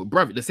lose as well.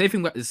 Bruv, the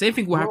same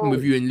thing will happen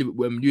with you and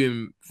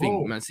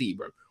Man City,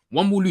 bro.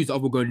 One will lose, the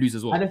other will go and lose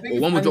as well. Or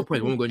one will drop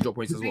points, one will go and drop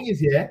points as well. The thing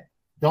is, yeah,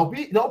 there'll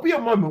be a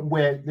moment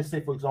where, let's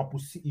say, for example,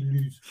 City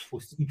lose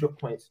or City drop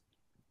points,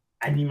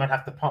 and you might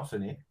have to pounce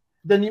on it.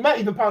 Then you might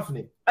even pounce on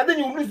it, and then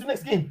you'll lose the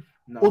next game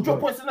or drop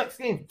points the next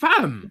game.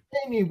 Fam,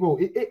 bro,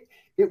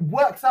 it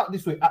works out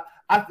this way.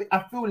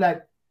 I feel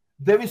like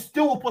there is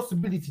still a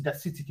possibility that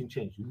City can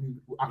change.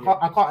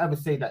 I can't ever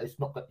say that it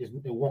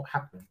won't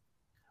happen.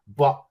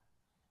 But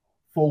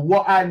for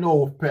what I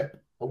know of Pep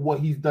and what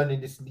he's done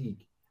in this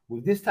league,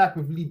 with this type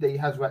of lead that he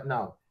has right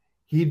now,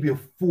 he'd be a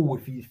fool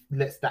if he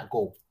lets that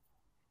go.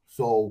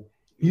 So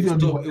it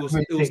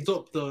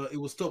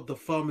will stop the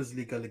Farmers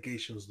League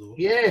allegations, though.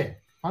 Yeah,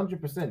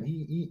 100%.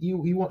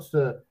 He wants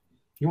to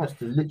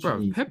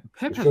literally. Bro,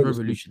 Pep has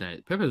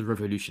revolutionized. Pep has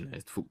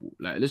revolutionized football.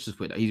 Like, let's just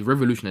put that he's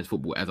revolutionized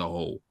football as a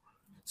whole.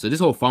 So this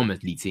whole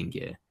Farmers League thing,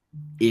 yeah,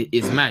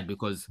 it's mad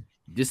because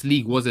this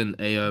league wasn't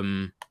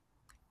a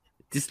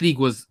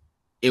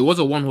it was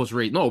a one-horse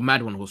race, not a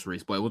mad one-horse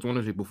race, but it was one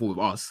horse race before with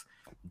us.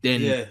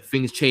 Then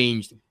things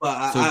changed. But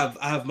I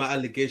have my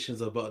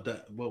allegations about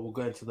that, but we'll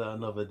go into that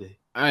another day.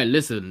 All right,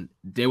 listen.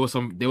 There was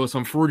some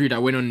fraudery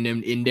that went on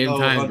in them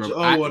times,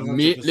 bro.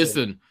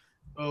 Listen.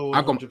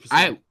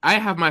 I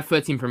have my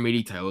 13 Premier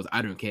League titles.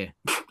 I don't care.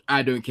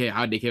 I don't care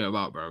how they came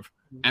about, bro.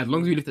 As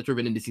long as we lift the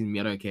trophy in this season,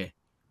 I don't care.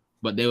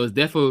 But there was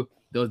definitely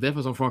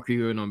some fraudery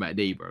going on back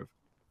there, bro.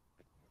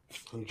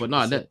 100%. But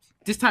no,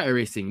 this title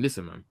racing,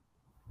 listen, man,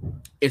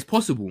 it's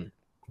possible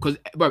because,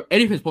 bro,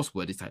 anything's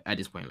possible at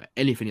this point. Like,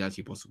 anything is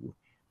actually possible.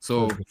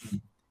 So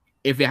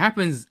if it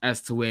happens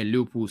as to where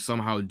Liverpool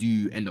somehow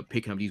do end up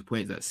picking up these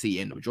points that City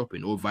end up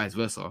dropping, or vice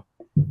versa,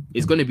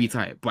 it's gonna be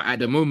tight. But at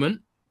the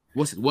moment,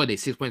 what are they?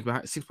 6 points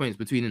behind, 6 points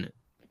between, isn't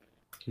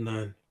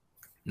it?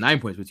 9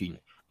 points between.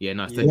 Yeah,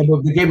 no. Yeah,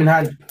 but the game in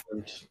hand.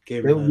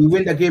 We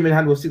win the game in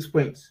hand with 6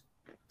 points.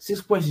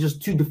 6 points is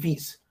just 2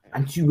 defeats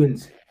and 2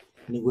 wins,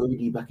 and we're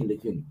already back in the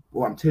thing.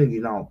 Well, I'm telling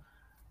you now,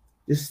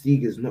 this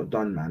league is not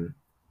done, man.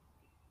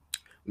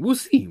 We'll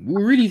see.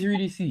 We'll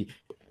really see.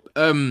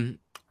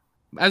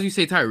 As you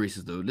say, title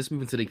races though. Let's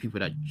move into the people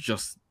that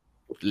just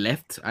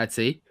left. I'd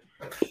say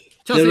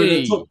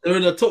Chelsea. They're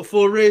in the top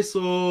 4 race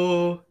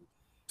or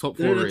top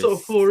 4 race. Top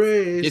 4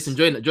 race. Jason,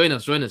 join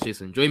us,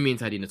 Jason. Join me and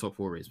Taddy in the top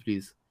 4 race,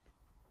 please.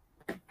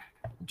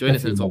 Join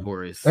us in the top 4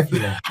 race.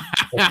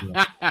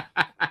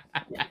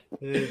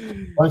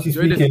 Honestly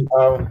speaking,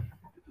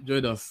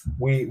 join us.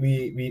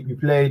 We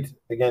played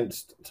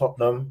against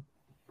Tottenham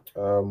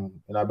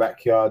in our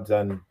backyards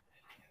and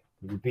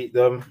we beat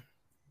them.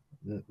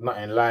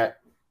 Nothing light.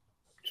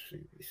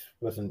 It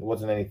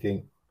wasn't anything.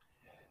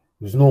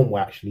 It was normal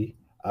actually.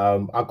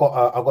 I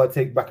got to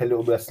take back a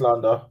little bit of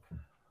slander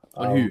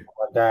on who?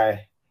 My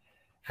guy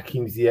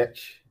Hakim Ziyech.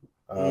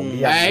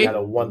 He actually had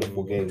a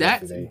wonderful game.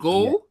 That yesterday.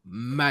 goal,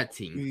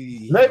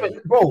 matting. No,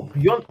 but bro,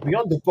 beyond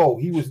the goal,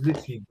 he was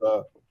literally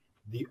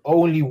the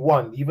only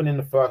one, even in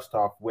the first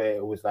half, where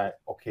it was like,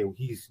 okay,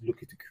 he's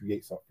looking to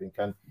create something.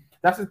 And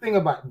that's the thing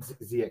about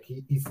Ziyech.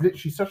 He's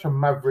literally such a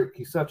maverick.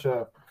 He's such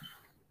a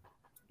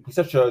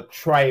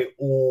try it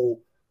all,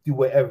 do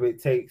whatever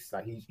it takes.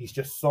 Like he's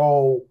just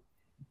so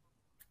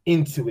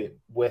into it,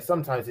 where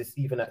sometimes it's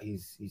even at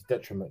his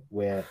detriment,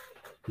 where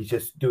he's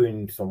just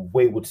doing some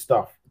wayward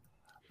stuff.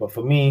 But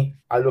for me,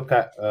 I look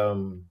at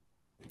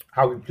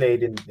how we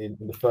played in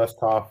the first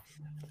half.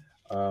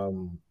 We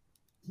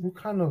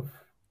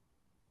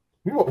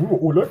were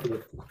all over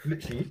it,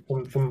 literally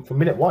from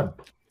minute one.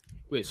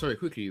 Wait, sorry,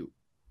 quickly.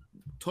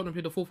 Tottenham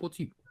played a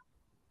 4-4-2.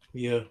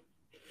 Yeah.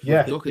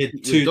 Yeah, They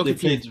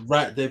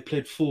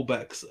played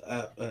fullbacks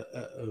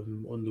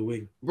on the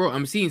wing. Bro,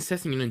 I'm seeing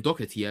Sessegnon and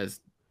Doherty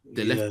as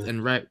the left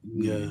and right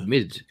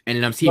mid, and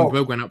then I'm seeing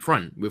Bergwijn up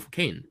front with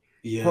Kane.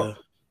 Yeah.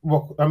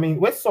 Well, I mean,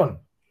 where's Son?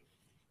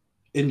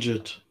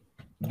 Injured.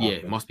 Yeah,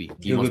 it must be.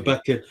 He'll be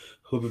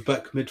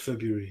back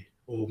mid-February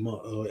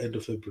or end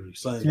of February.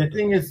 The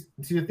thing is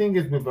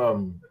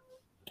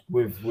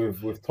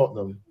with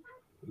Tottenham,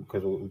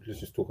 because let's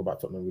just talk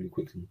about Tottenham really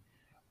quickly.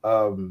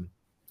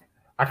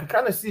 I can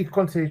kind of see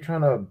Conte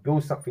trying to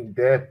build something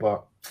there,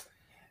 but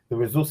the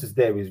resources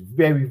there is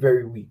very,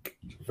 very weak.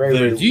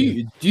 Very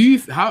weak.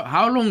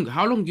 How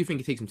long do you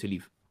think it takes him to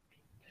leave?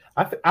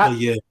 I'll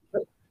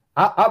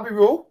be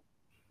real,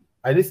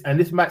 and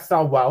this might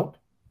sound wild,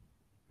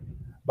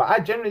 but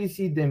I generally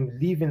see them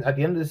leaving at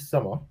the end of the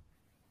summer.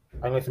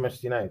 I'm going to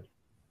Manchester United.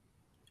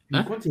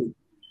 Huh?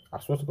 I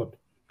swear to God.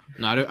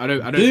 No, I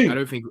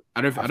don't think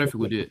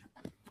we'll do it.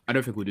 I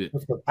don't think we'll do it.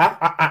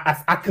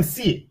 I can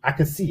see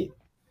it.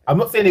 I'm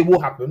not saying it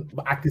will happen,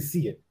 but I can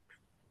see it.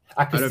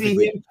 I can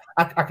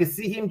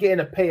see him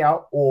getting a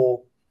payout,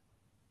 or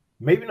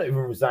maybe not even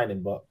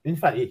resigning. But in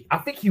fact, I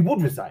think he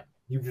would resign.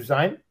 He'd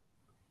resign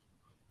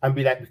and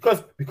be like,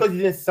 because he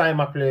didn't sign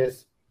my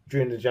players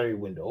during the January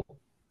window,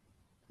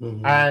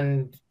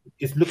 and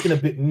it's looking a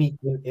bit meek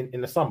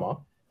in the summer.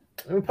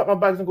 Let me pack my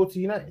bags and go to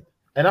United.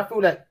 And I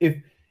feel like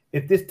if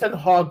this Ten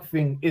Hag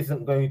thing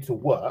isn't going to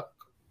work,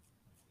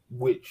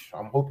 which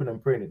I'm hoping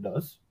and praying it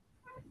does,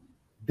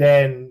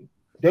 then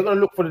they're going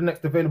to look for the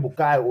next available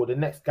guy or the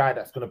next guy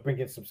that's going to bring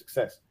in some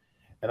success.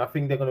 And I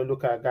think they're going to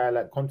look at a guy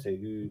like Conte,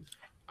 who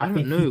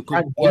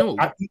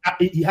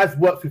he has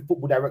worked with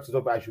football directors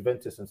over at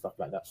Juventus and stuff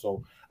like that.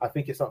 So I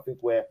think it's something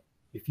where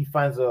if he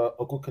finds a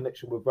good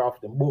connection with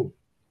Ralph, then boom.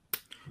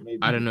 Maybe.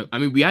 I don't know. I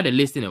mean, we had a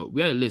list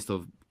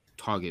of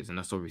targets, and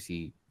that's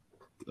obviously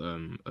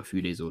a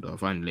few days old. I'll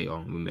find later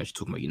on when we actually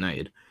talk about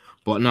United.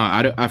 But no,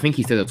 I think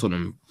he said at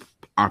Tottenham,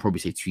 I'll probably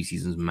say 2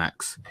 seasons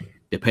max,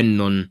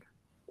 depending on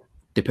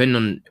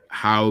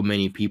how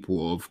many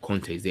people of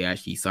Conte's they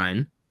actually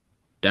sign.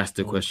 That's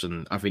the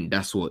question. I think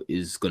that's what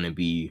is going to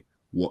be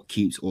what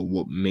keeps or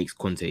what makes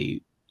Conte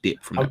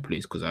dip from that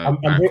place. Because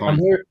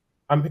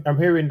I'm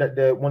hearing that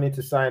they're wanting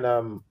to sign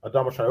Adama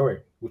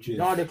Traore, which is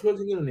they're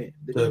closing in on it.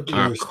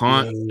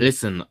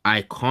 Listen.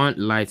 I can't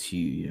lie to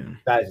you. Yeah.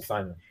 That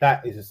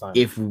is a sign.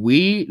 If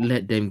we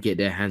let them get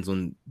their hands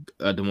on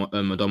Adama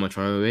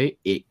Traore,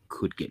 it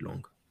could get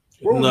long.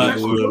 Bro,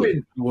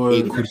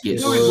 it could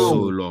get so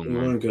long,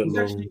 man.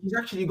 He's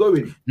actually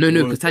going. No,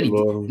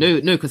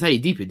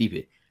 Kasadi,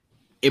 deeper.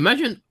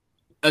 Imagine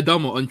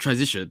Adama on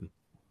transition.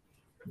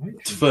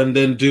 And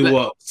then do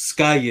what?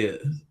 Sky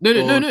it. No.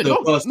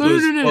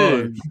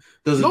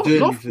 Doesn't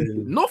do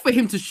anything. Not for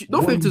him to shoot,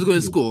 not for him to go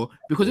and score,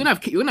 because you're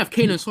gonna have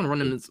Kane and Son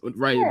running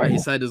right by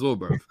his side as well,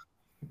 bro.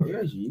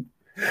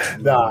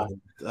 Nah,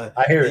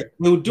 I hear it.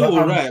 He'll do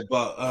all right,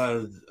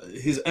 but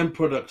his end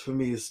product for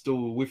me is still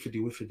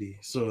whiffity.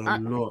 So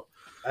I'm not.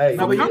 Hey,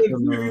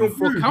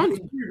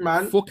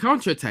 for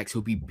counter attacks,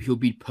 he'll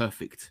be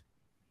perfect.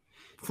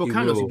 For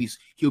counters,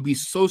 he'll be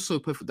so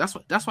perfect. That's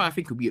why I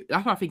think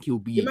he'll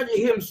be. Imagine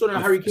him, Son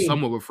and Harry Kane.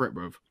 Somewhat of a threat,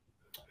 bro.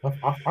 I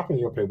think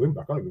he'll play wing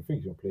back. I don't even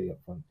think he'll play up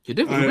front. He'll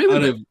play wing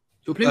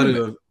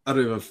back. I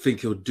don't even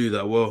think he'll do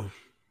that well.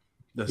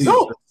 That's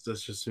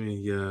just me.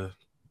 Yeah.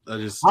 I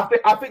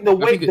think the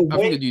way he'll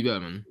do better,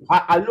 man.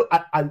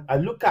 I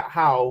look at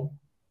how,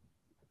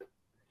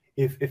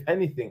 if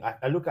anything,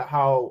 I look at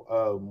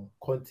how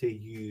Conte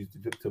used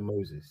Victor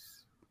Moses.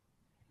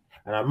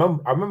 And I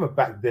remember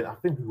back then, I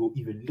think we were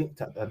even linked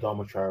at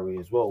Adama Traore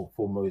as well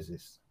for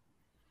Moses.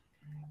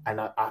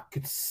 And I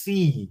could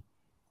see,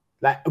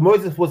 like,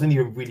 Moses wasn't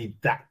even really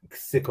that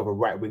sick of a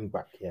right wing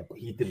back here, but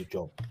he did a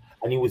job.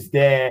 And he was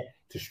there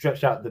to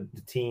stretch out the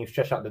team,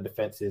 stretch out the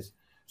defenses.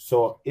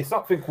 So it's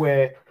something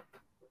where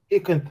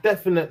it can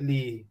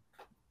definitely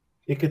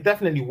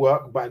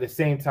work, but at the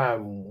same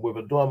time, with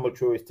Adama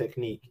Traore's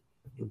technique,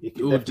 it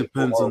all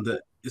depends on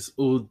the. It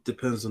all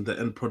depends on the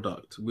end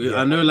product.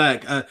 I know,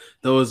 like,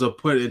 there was a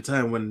point in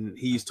time when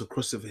he used to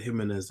cross it for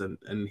Jimenez,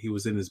 and he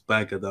was in his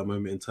bag at that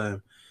moment in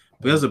time.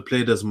 But he hasn't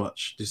played as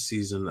much this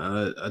season.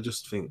 And I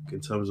just think,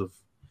 in terms of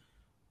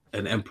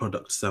an end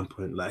product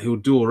standpoint, like, he'll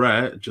do all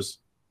right.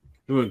 Just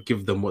he won't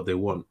give them what they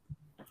want.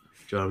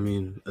 Do you know what I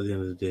mean? At the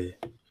end of the day,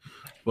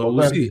 but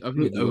we'll see.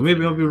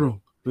 Maybe I'll be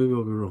wrong.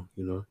 You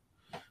know,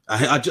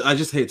 I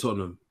just hate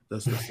Tottenham.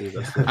 That's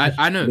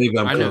I know. Maybe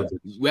I'm clouded.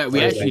 We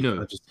actually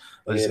know.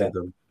 I just hate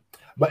them.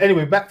 But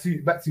anyway, back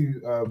to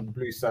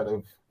blue side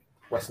of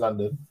West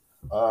London.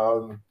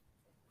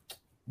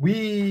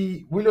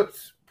 We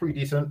looked pretty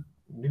decent.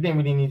 We didn't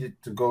really need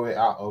to go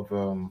out of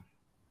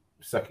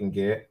second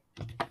gear.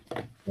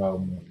 We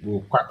were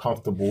quite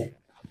comfortable,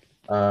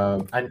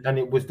 and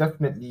it was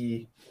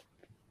definitely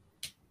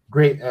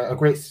a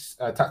great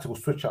tactical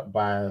switch up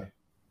by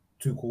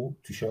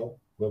Tuchel,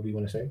 whatever you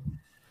want to say.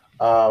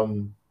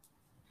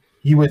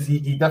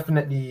 He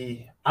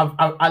definitely.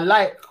 I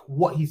like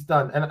what he's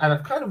done, and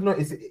I've kind of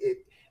noticed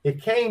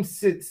it came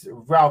since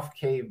Ralph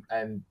came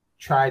and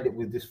tried it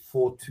with this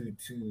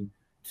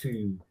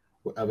 4-2-2-2,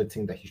 whatever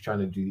thing that he's trying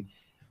to do.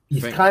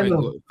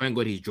 Thank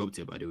God he's dropped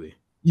it, by the way.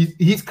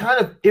 He's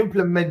kind of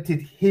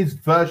implemented his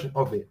version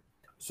of it.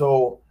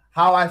 So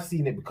how I've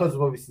seen it, because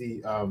of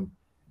obviously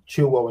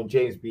Chilwell and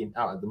James being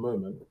out at the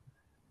moment,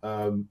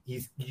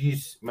 he's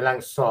used Malang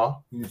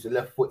Sarr, who's a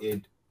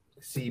left-footed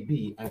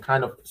CB, and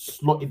kind of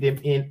slotted him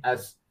in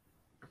as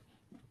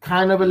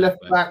kind of a left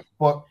back,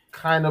 but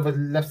kind of a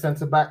left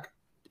centre back.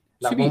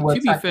 Like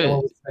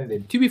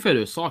to be fair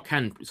though,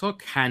 Sarr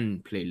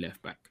can play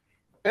left back.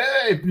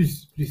 Hey,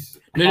 please.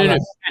 No.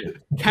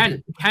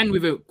 Can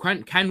with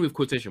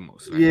quotation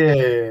marks. Like,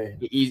 yeah.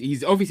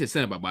 He's obviously a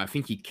centre back, but I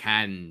think he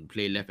can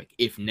play left back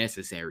if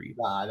necessary.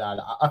 Nah.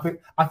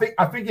 I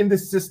think in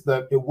this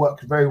system it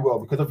works very well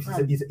because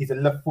obviously he's a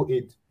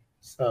left-footed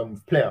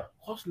player.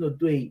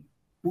 Hudson-Odoi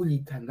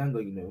bullied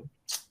Tanganga, you know.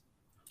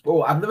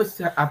 Bro, I've never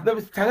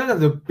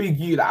Tanganga's a big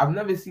you. Like, I've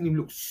never seen him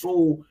look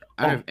so.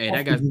 That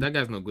guy's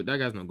not good. That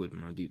guy's not good,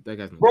 man. That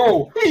guy's not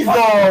bro, good. He's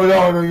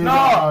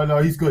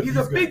no, he's good. He's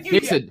a big you.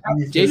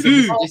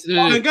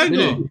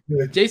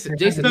 Jason,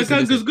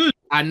 Tanganga's good.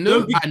 I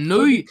know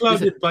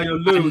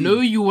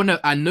you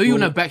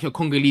wanna back your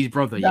Congolese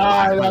brother.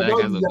 That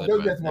guy's not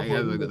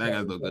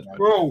good.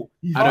 Bro,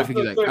 I don't think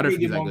he's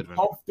that good.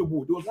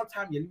 Comfortable. There was one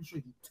time,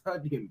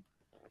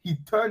 he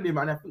turned him,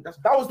 and I think that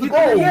was the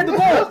goal. Yeah,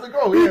 the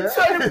goal. Yeah. He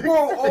turned him,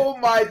 bro. Oh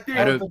my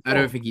God. I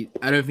don't think he's.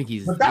 I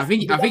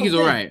think he's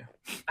all right.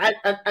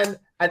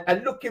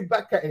 And looking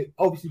back at it,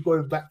 obviously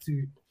going back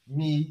to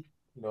me,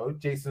 you know,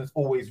 Jason's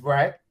always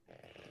right.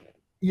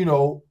 You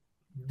know,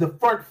 the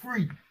front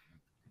three.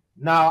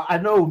 Now I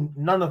know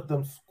none of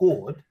them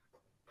scored,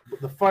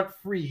 but the front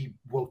three,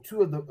 well,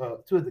 two of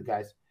the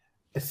guys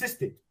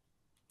assisted.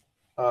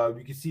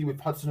 You can see with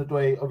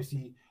Hudson-Odoi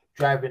obviously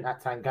driving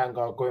at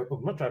Tanganga,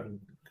 not driving.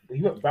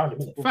 He went round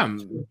him.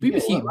 Fam,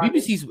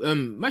 BBC's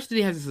match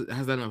today has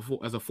that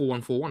as a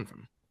 4-1-4-1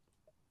 fam.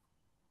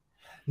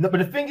 No, but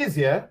the thing is,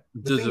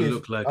 doesn't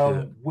look like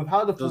with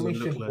how the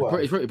formation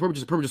works. It's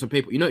probably just on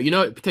paper. When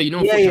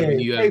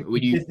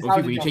you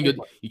change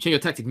your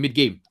tactic mid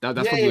game.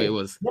 That's probably what it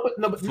was.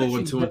 No, but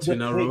 4-1-2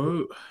 in a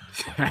row.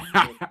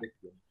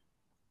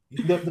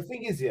 The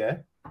thing is,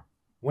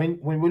 when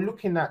we're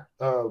looking at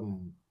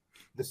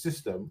the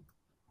system,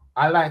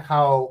 I like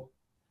how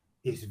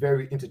it's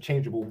very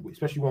interchangeable,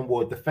 especially when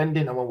we're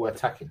defending and when we're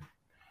attacking.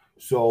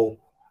 So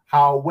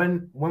how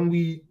when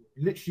we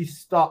literally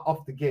start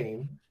off the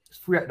game, it's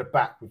three at the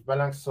back with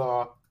Malang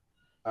Sarr,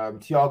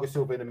 Thiago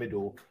Silva in the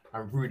middle,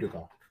 and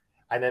Rudiger.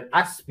 And then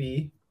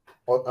Aspie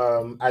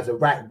as a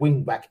right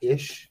wing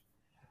back-ish.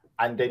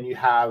 And then you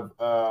have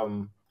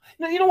you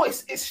know what?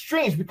 It's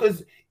strange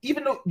because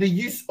even though the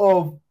use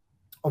of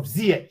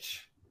Ziyech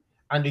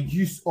and the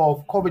use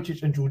of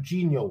Kovacic and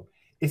Jorginho,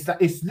 it's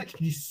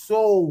literally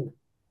so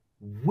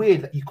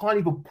weird that you can't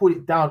even put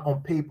it down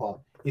on paper.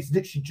 It's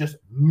literally just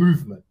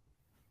movement.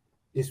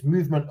 It's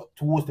movement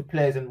towards the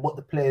players and what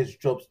the players'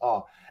 jobs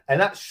are. And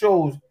that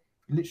shows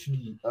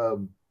literally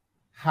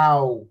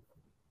how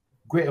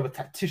great of a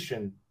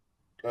tactician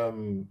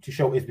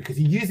Tuchel is, because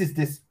he uses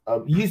this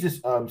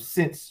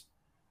since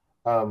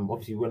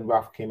obviously when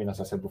Ralph came in,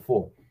 as I said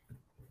before.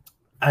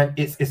 And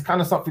it's kind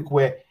of something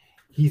where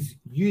he's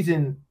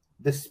using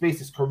the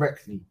spaces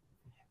correctly.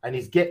 And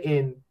he's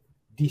getting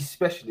these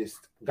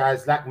specialist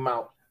guys like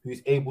Mount,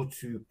 who's able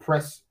to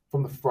press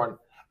from the front,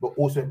 but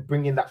also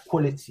bring in that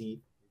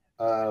quality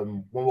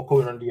when we're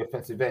going on the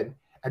offensive end.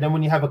 And then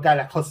when you have a guy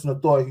like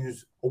Hudson-Odoi,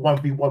 who's a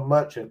 1v1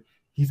 merchant,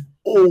 he's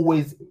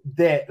always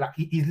there. Like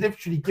he's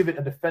literally giving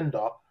a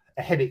defender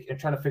a headache and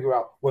trying to figure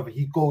out whether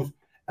he goes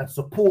and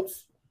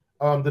supports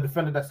the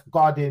defender that's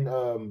guarding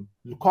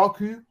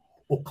Lukaku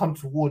or come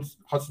towards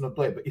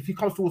Hudson-Odoi. But if he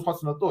comes towards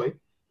Hudson-Odoi,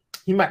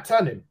 he might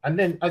turn him. And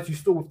then, as you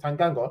saw with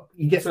Tanganga,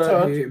 he gets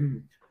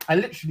turned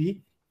and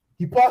literally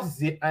he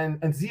passes it, and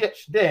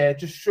Ziyech there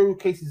just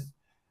showcases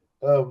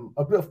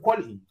a bit of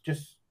quality.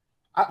 Just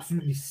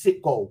absolutely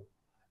sick goal.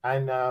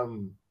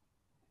 And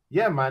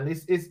yeah, man,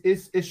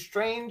 it's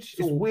strange.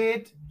 It's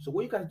weird. So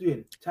what are you guys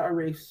doing? Title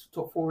race,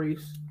 top 4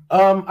 race?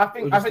 I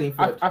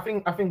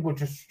think we're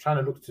just trying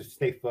to look to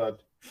stay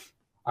third.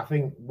 I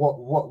think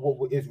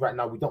what is right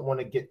now, we don't want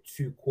to get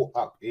too caught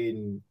up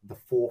in the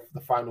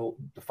final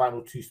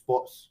 2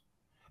 spots,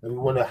 and we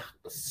want to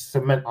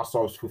cement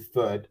ourselves for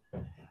third.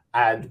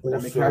 And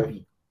also,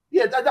 that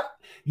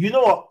you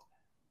know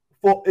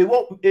what?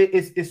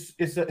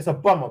 It's a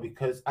bummer,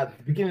 because at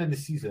the beginning of the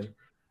season,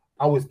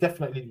 I was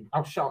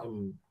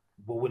shouting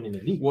we're winning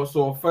the league. What,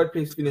 so third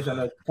place finish and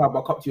a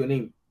Carabao Cup to your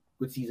name?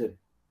 Good season.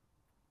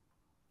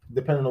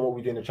 Depending on what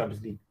we do in the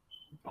Champions League.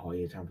 Oh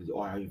yeah, Champions League.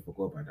 Oh, how you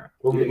forgot about that?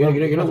 Well,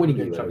 you're not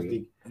winning the Champions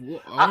League.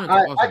 Why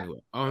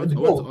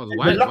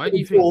do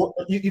you think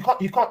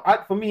you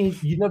can't? For me,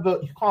 you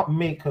can't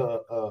make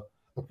a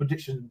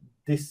prediction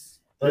this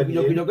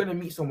You're going to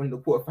meet someone in the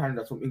quarterfinals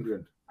that's from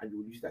England, and you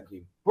will lose that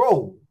game,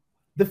 bro.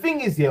 The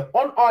thing is,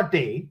 on our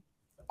day,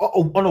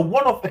 on a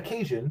one-off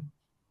occasion,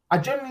 I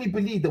genuinely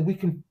believe that we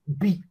can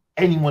beat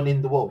anyone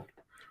in the world.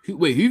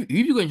 Who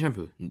you got in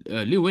champion?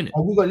 Lille, innit?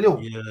 Oh, we got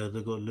Lille. Yeah,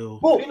 they got Lille.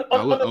 Bro,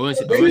 I won't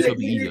say it'll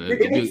be easy.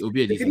 It'll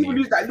be a they decent can even game.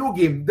 lose that Lille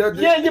game.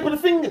 Yeah, but the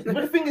thing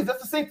is,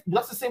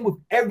 that's the same with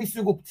every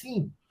single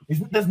team.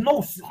 There's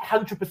no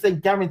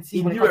 100% guarantee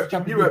In when Europe, it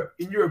comes to Champions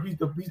League. in Europe,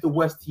 he's the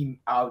worst team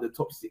out of the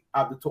top 6,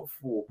 out of the top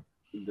 4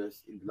 in the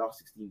last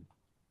 16.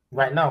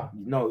 Right now.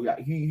 No, like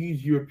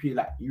he's European.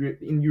 Like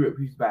in Europe,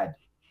 who's bad?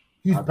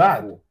 Who's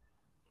bad?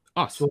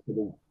 Us.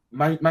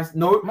 Man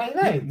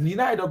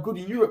United are good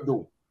in Europe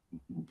though.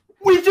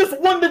 We just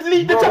won the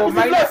league, the Champions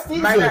League last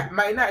season.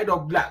 Man United are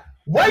black.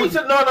 Why you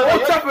said no?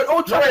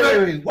 Old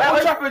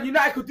Trafford,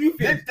 United could do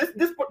things.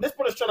 This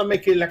one is trying to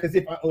make it like as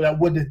if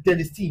we're the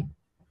deadest team.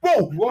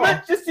 Bro,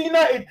 Manchester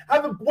United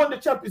haven't won the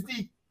Champions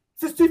League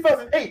since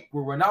 2008.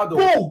 Bro, Ronaldo.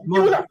 Bro,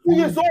 you were like 4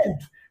 years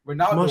old.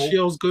 Ronaldo.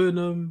 Martial's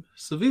going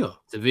Sevilla.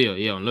 Sevilla,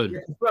 yeah, on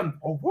loan.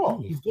 Oh,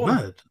 what? He's gone.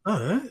 Mad. All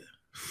right.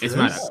 It's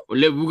mad.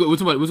 We'll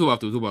talk about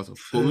after.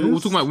 We'll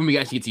talk about when we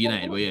actually get to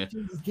United. But yeah.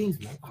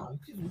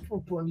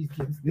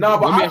 No,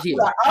 but I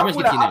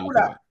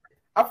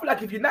I feel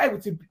like if United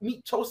were to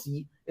meet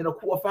Chelsea in a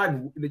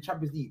quarterfinal in the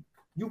Champions League,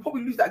 you'll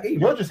probably lose that game.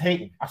 You're just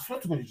hating. I swear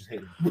to God, you're just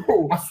hating.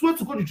 Bro, I swear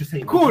to God, you're just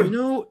hating. Cool.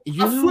 You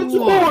I swear to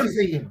God, you're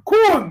just hating.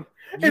 Cool.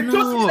 If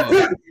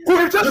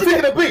Chelsea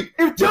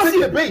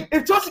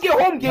get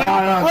home game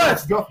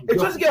first, if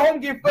Chelsea get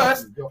home game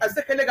first and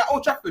second leg at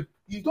Old Trafford,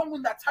 you don't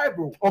win that tie,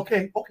 bro.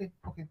 Okay.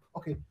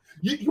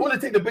 You want to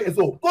take the bit as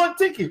well? Go on,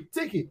 take it.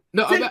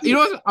 No, you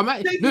know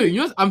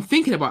what? I'm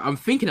thinking about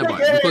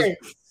it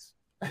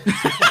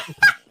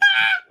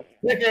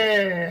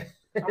because.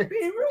 I'm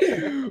being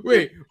real.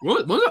 Wait,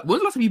 when's the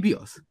last time you beat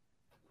us?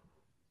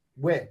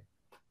 Where?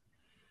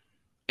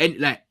 And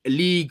like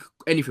league,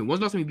 anything. When's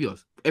the last time you beat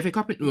us? FA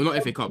Cup? No,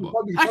 not FA Cup. But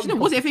actually, no.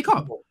 Was it FA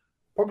Cup?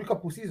 Probably a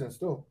couple seasons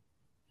still.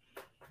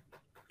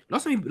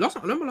 Last time I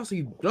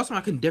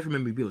can definitely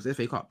remember you beat us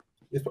FA Cup.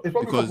 It's probably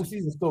a couple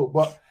seasons still.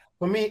 But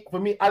for me,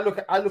 I look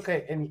at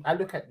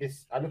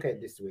this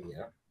way.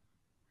 Yeah.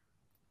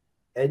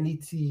 Any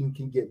team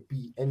can get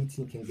beat. Any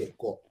team can get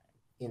got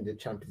in the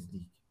Champions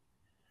League.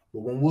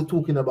 But when we're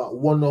talking about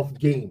one-off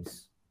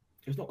games,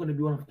 it's not going to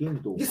be one-off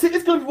games, though. You see,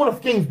 it's going to be one-off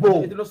games,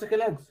 bro. It's not second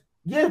legs.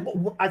 Yeah, but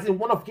as in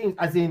one-off games,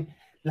 as in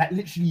like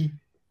literally,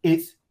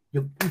 if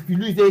you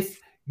lose this,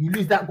 you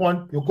lose that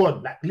one, you're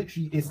gone. Like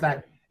literally, it's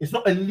like it's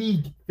not a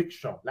league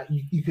fixture. Like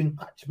you can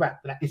catch back.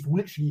 Like it's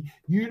literally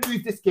you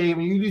lose this game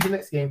and you lose the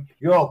next game,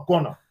 you're a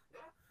goner,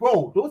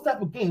 bro. Those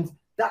type of games,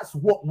 that's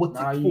what we're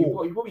for.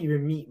 You probably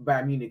even meet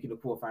Bayern Munich in the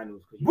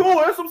quarterfinals,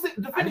 bro. That's what I'm saying.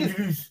 The thing is,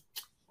 you lose.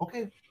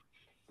 Okay,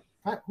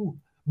 right, cool.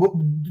 But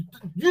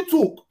you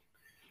talk.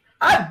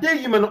 I dare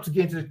you, man, not to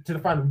get into the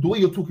final. The way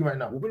you're talking right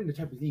now, we're winning the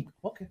Champions League.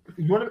 Okay,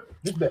 you want to?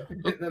 Let's bet.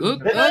 No,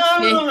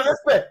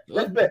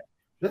 Let's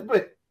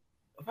bet.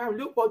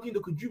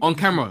 On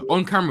camera,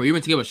 you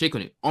went to give a shake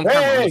on it. On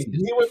camera. Hey,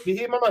 you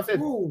hear my man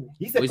said?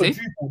 He said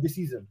quadruple this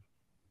season.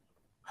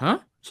 Huh?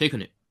 Shake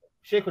on it.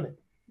 Isaac,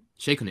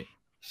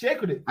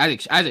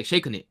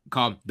 shake on it.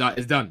 Calm.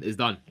 It's done.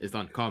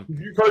 Calm.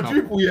 You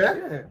quadruple,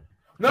 yeah?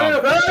 No, I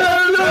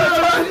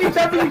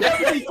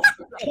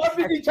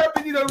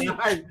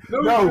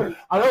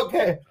don't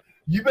care.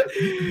 You bet.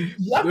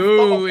 You have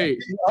to wait.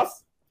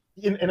 Us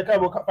in the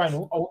Carabao Cup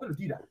final. Oh, we're gonna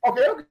do that.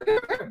 Okay,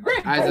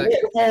 great.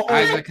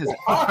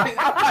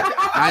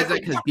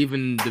 Isaac has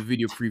given the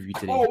video preview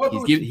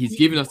today. He's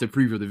giving us the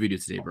preview of the video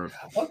today, bro.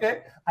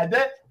 Okay, and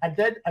then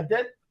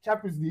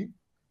Champions League,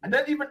 and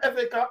then even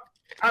FA Cup,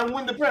 and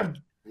win the Prem.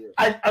 Yeah.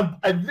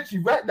 I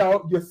literally right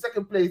now you're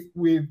second place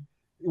with.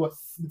 What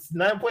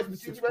 9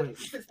 points? 6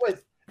 points.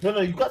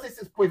 No, you can't say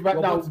 6 points right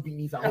now.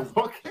 Okay.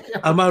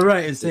 Am I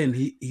right in saying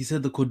he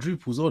said the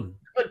quadruple's on?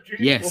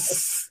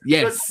 Yes.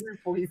 That's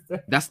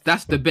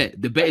the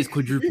bet. The bet is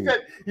quadruple.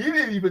 He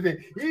didn't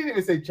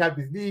even say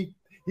Champions League.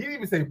 He didn't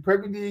even say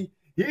Premier League.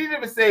 He didn't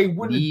even say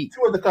winning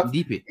 2 of the cups.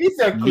 Deep it. He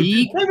said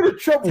League.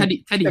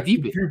 Teddy,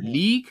 deep it.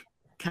 League,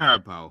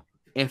 Carabao,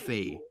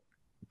 FA.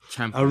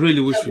 Champions. I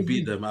really wish we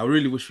beat them.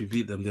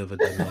 The other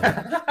day,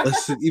 man.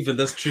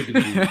 That's triggered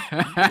me.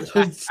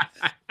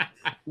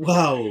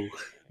 Wow.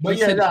 But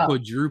yeah,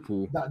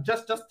 quadruple.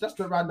 Just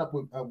to round up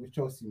with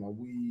Chelsea, man.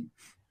 We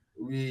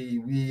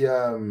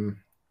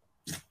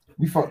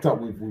fucked up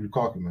with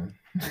Lukaku, man.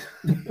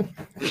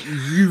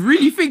 You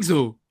really think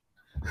so?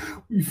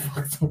 We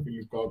fucked up with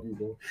Lukaku,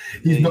 bro.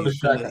 He's not the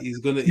striker.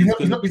 He's not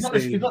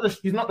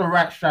the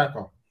right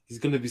striker. He's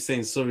gonna be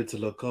saying sorry to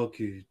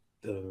Lukaku.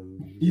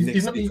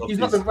 He's not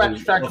the right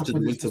striker after the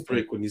winter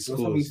break when he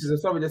scores.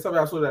 There's something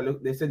I saw that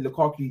they said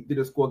Lukaku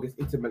didn't score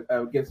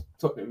against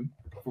Tottenham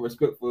for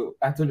respect for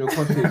Antonio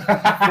Conte.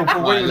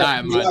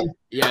 Lie, man.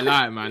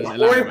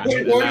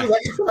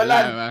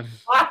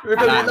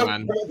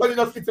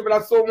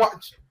 So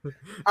much.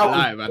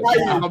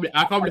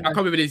 I can't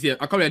believe I didn't see it.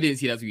 I didn't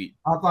see that tweet.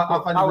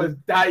 I was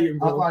dying,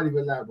 bro. I can't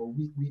even lie, bro.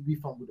 We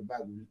fumbled the bag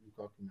with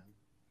Lukaku, man.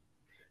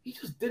 He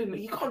just didn't.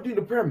 He can't do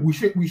the Prem. We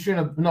shouldn't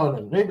have.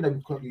 No. Maybe that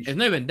we can't. It's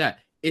not even that.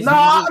 It's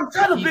I'm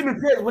trying to blame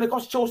players when it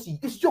comes to Chelsea.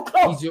 It's your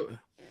club.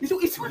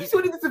 It's what he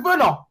did to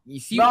Werner. You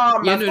see? No.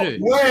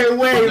 Wait.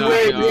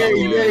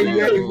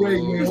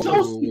 It's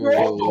Chelsea,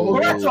 bro.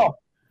 Morata,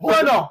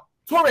 Werner,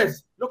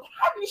 Torres. Look,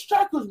 how many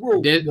strikers,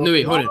 bro?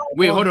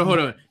 Hold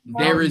on.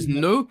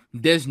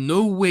 There's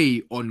no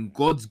way on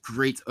God's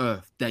great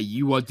earth that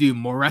you are doing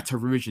Morata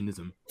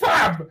revisionism.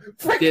 Fam,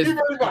 thank you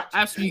very much.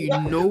 Absolutely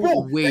no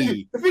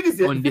way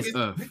on this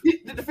earth.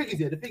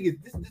 The thing is,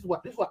 this is why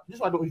I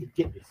don't even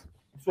get this.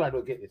 This is why I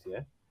don't get this.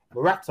 Yeah,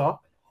 Morata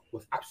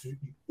was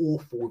absolutely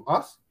awful with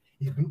us.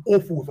 He's been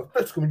awful with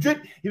Atletico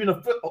Madrid. He's been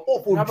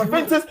awful with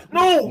Juventus.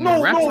 No.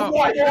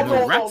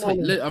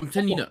 I'm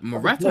telling you that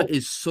Morata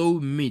is so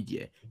mid.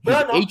 Yeah,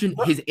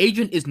 his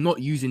agent is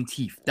not using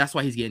teeth. That's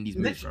why he's getting these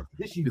moves, bro.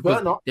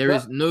 Because there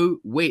is no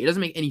way. It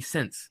doesn't make any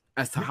sense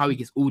as to how he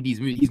gets all these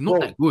moves. He's not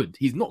that good.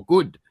 He's not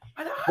good.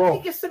 Bro,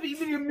 he gets 70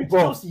 million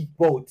Chelsea.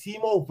 Bro,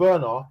 Timo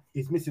Werner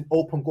is missing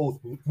open goals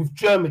with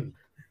Germany.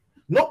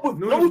 Not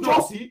with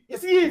Chelsea.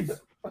 Yes, he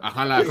is. I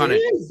can't lie.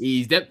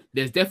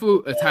 There's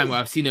definitely a time where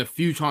I've seen a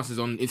few chances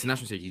on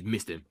international stage. He's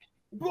missed him.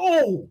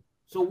 Bro,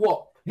 so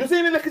what? You're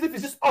saying it like as if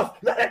it's just us.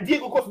 Like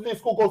Diego Costa didn't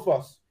score goals for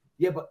us.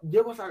 Yeah, but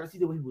Diego Costa, I see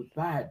the way he was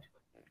bad.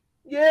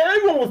 Yeah,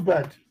 everyone was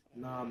bad.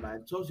 Nah,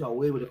 man, Chelsea are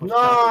away with it. No,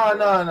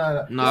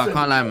 I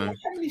can't lie, man.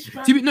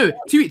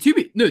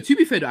 To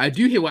be fair, though, I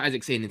do hear what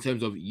Isaac's saying in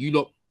terms of you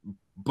lot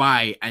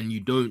buy and you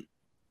don't.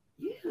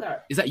 Yeah,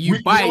 is that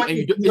you buy and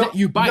you don't? Is that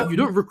you buy? You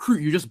don't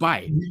recruit. You just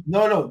buy.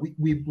 No.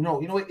 We you know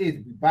what it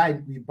is.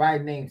 We buy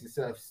names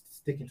instead of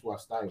sticking to our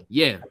style.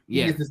 Yeah.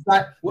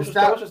 What's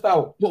your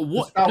style?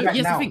 What?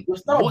 Here's the thing.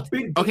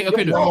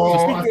 Okay.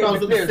 No,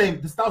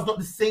 the style's not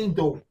the same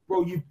though,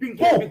 bro. You've been.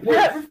 You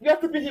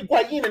have to be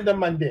Higuain and the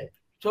man there.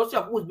 Chelsea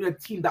have always been a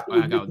team that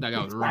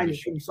was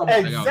rubbish.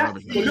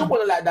 Exactly. We don't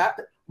want it like that.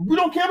 We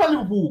don't care about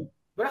Liverpool.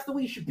 But that's the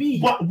way you should be.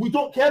 But we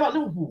don't care about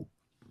Liverpool.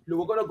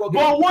 Look, we're gonna go.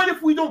 But what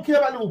if we don't care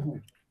about Liverpool?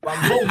 But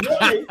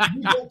what if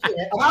we don't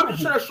care? I'm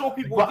trying to show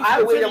people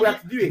the way that we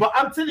have to do it. But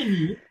I'm telling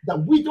you that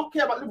we don't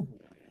care about Liverpool.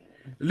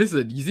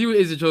 Listen, you see what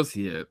it is in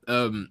Chelsea here.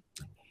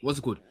 What's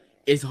it called?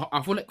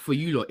 I feel like for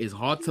you lot, it's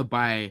hard to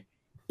buy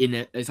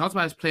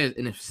as players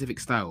in a specific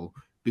style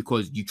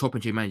because you chop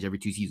and change manage every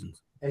 2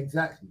 seasons.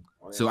 Exactly.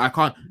 So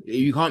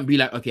you can't be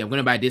like, okay, I'm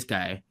gonna buy this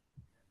guy,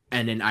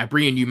 and then I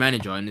bring a new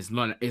manager, and it's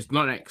not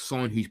like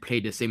someone who's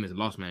played the same as the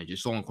last manager.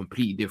 It's someone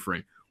completely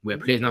different, where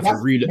players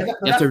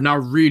have to now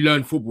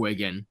relearn football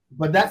again.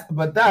 But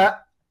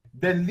that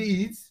then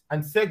leads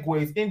and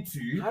segues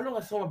into. How long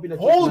has someone been?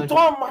 Hold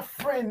on, my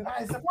friend.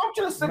 I'm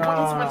trying to segue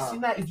into Manchester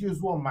United you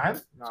as well, man.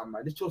 Nah,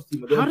 man, this Chelsea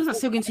team. How does that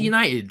segue into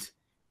United?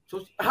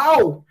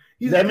 How?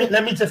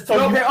 Let me just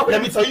tell you. Okay.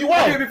 Let me tell you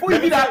why. Okay, before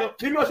you do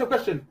that, let me ask you a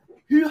question.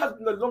 Who has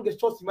been the longest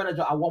Chelsea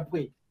manager at one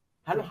point?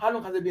 How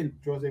long has it been?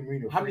 Jose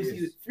Mourinho. How many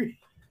seasons? 3.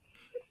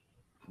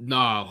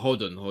 Nah,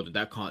 hold on.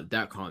 That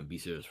can't be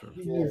serious, bro.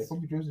 Yeah,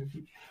 probably Jose.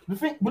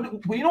 But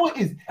you know what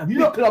it is?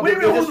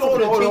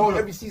 Hold on.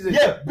 Every season.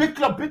 Yeah, big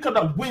club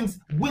that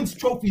wins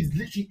trophies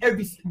literally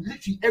every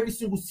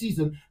single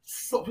season.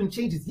 Swaps and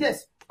changes.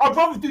 Yes, I'd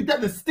rather do that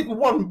than stick with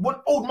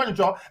one old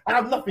manager and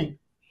have nothing.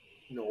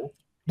 No.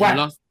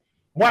 Why?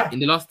 In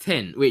the last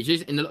 10. Wait,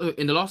 just in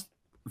the last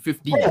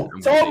 15. Bro,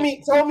 tell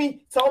me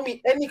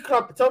any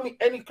club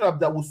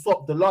that will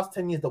swap the last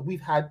 10 years that we've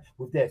had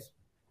with theirs.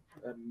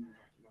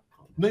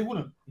 No, you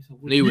wouldn't.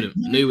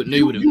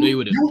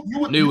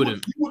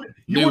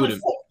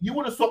 You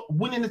wouldn't swap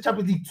winning the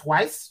Champions League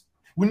twice,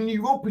 winning the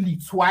Europa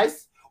League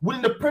twice,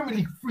 winning the Premier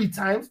League 3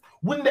 times,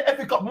 winning the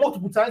FA Cup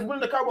multiple times,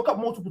 winning the Carabao Cup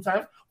multiple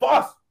times. For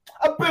us,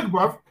 I beg,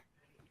 bruv.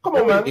 Come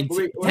on, man. 10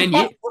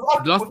 years.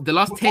 The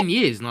last 10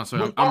 years. No,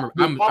 sorry. I'm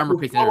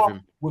replacing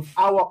everything. With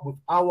our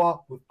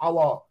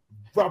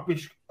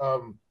rubbish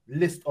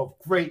list of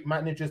great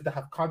managers that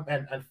have come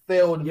and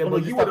failed. Yeah,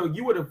 but you would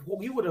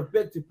have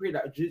begged to pray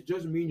that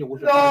Jose Mourinho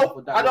was.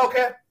 No, I don't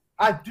care.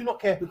 I do not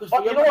care. Because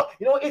you know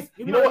what it is.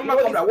 You know what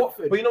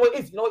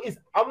it is.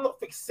 I'm not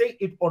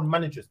fixated on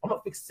managers. I'm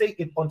not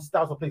fixated on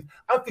styles of play.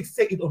 I'm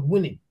fixated on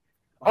winning.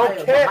 I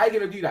don't care. How are you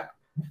gonna do that?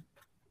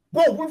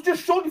 Bro, we've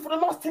just shown you for the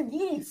last 10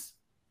 years.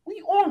 We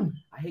on.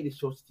 I hate this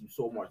Chelsea team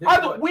so much.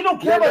 We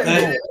don't care about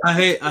it. I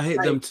hate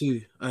them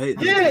too. I hate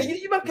them. Yeah,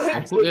 you might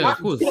hate. Yeah, of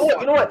course. You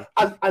know what?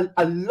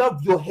 I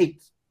love your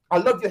hate. I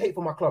love your hate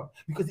for my club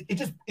because it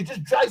just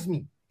drives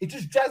me. It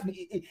just drives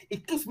me.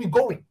 It keeps me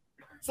going.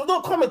 So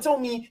don't come and tell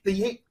me that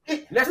you hate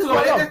it. Let's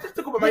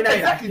talk about my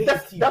exactly.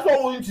 That's what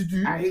I wanted to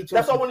do.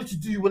 That's what I wanted to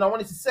do when I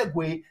wanted to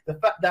segue the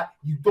fact that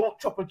you don't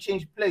chop and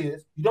change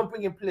players. You don't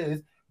bring in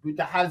players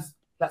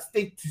that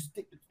stay.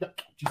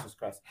 Jesus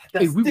Christ.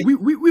 Hey,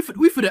 we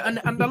for the and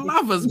the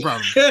lovers, bro.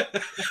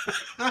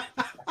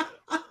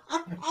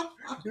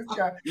 This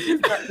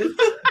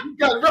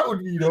guy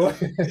rattled me, though.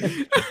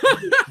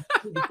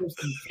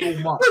 So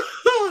much.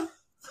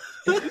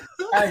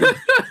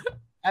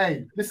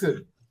 Hey,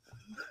 listen.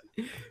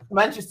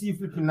 Manchester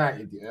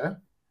United, yeah.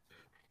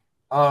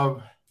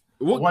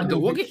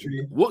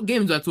 What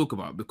games do I talk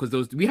about? Because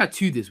we had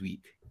 2 this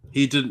week.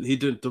 He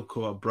didn't talk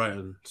about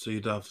Brighton, so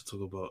you'd have to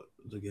talk about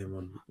the game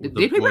on.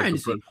 They play Brighton.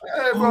 Hey,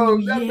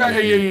 bro, that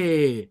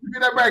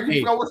back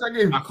again. What's that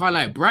game? I can't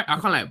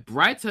like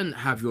Brighton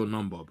have your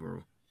number,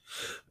 bro.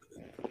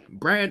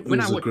 Brighton,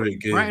 when I watch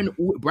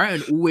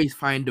Brighton always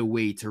find a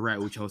way to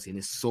rattle Chelsea, and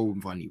it's so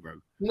funny, bro.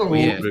 No,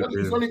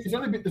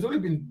 it's only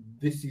been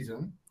this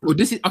season. Well,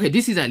 this is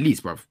at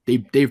least, bro.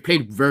 They've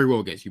played very well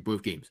against you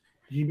both games.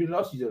 You've been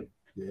last season,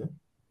 yeah.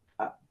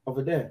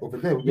 Over there.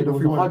 Yeah, it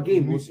was a hard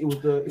game.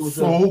 It was.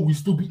 So we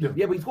still beat them.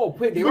 Yeah, but he's got a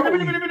point.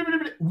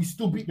 We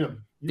still beat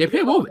them. They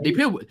play well. They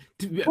play well.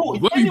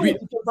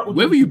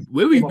 Whether you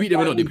beat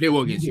them or not, they play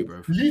well against you,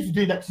 bro. Leeds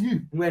did that to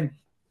you. When?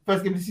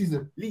 First game of the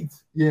season.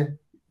 Leeds. Yeah.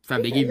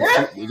 Fam, they gave you a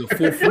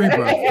 4-3,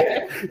 bro.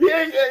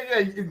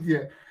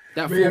 Yeah.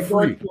 That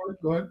 4-3.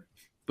 Go on.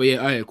 But yeah,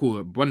 all right,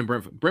 cool.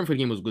 Brentford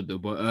game was good though.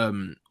 But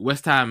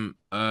West Ham,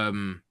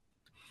 bro,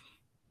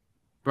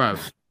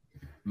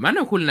 man,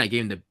 I'm calling that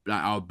game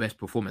our best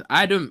performance.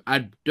 I don't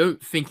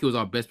think it was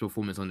our best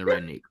performance on the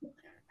Red Nick,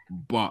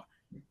 but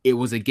it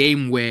was a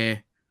game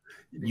where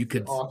you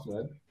could.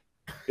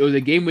 It was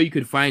a game where you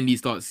could finally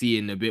start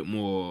seeing a bit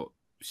more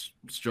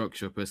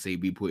structure per se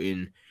be put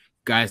in.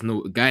 Guys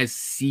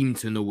seem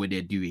to know what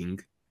they're doing.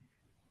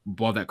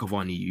 But that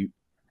Cavani,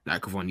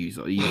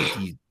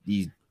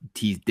 he's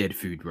dead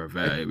food, bro.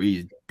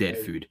 He's dead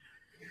food.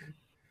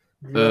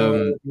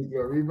 That's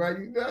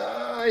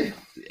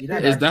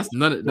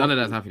none of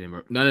that's happening,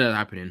 bro. None of that's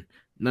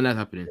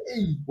happening.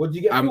 Hey, what did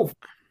you get? Fourth?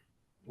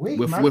 Wait,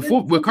 we're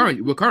fourth. We're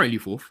currently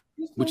fourth,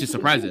 which is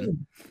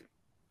surprising.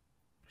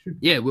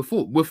 Yeah, we're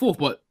fourth,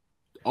 but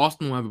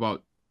Arsenal have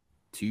about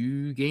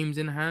 2 games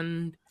in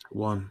hand.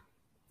 One.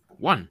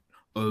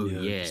 Oh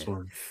yeah.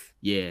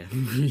 Yeah.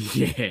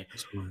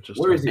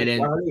 Where is it? And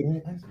then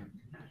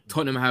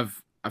Tottenham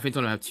have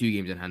 2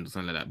 games in hand or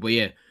something like that. But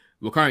yeah,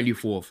 we're currently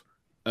fourth.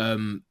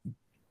 That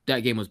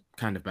game was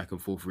kind of back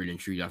and forth, really and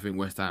truly. I think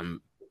West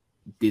Ham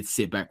did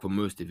sit back for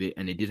most of it,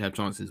 and they did have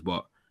chances,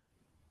 but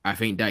I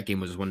think that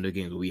game was just one of the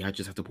games where we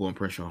just have to put on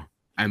pressure,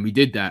 and we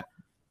did that.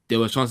 There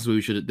was more chances where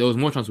we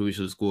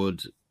should have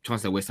scored.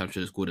 Chance that West Ham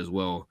should have scored as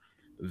well.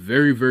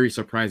 Very, very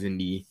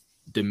surprisingly,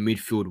 the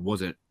midfield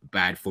wasn't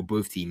bad for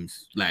both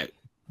teams. Like,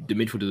 the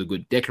midfielders are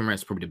good. Declan Rice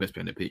is probably the best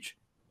player on the pitch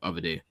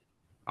other day.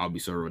 I'll be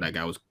sorry, that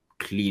guy was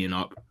cleaning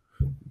up.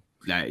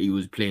 Like, he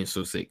was playing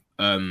so sick.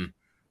 I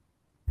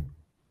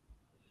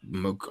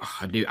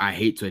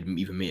hate to even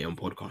admit it on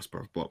podcast,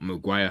 bro, but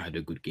Maguire had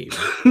a good game.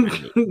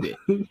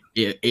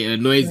 it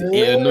annoys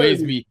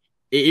me.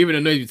 It even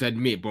annoys me to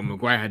admit, but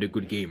Maguire had a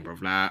good game, bro.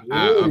 Like,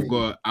 I've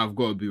got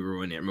to be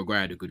real in it.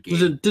 Maguire had a good game.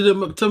 Didn't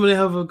McTominay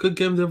have a good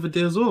game the other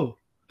day as well?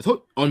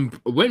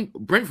 When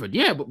Brentford,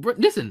 yeah, but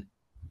listen,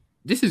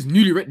 this is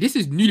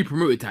newly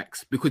promoted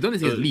tax because don't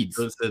say it's Leeds.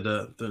 Don't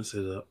say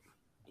that.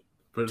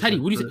 Taddy,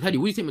 what do you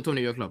think McTominay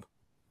at your club?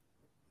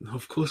 No,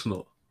 of course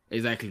not.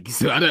 Exactly.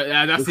 So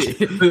that's it.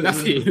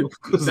 That's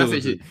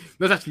it.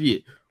 That's actually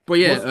it. But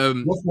yeah,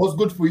 what's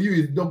good for you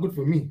is not good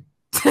for me.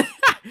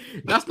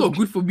 That's not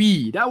good for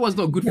me. That was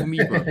not good for me,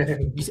 bro.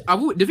 You see,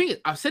 the thing is,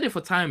 I've said it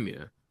for time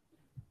here.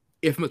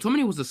 If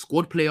McTominay was a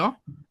squad player,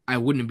 I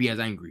wouldn't be as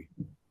angry.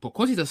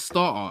 Because he's a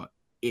starter,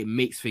 it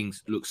makes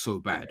things look so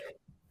bad.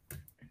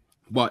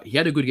 But he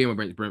had a good game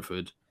against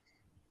Brentford.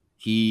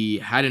 He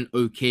had an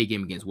okay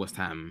game against West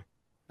Ham.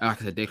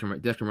 Like I said,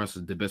 Declan Rice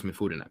was the best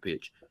midfielder in that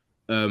pitch.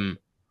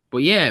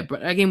 But yeah,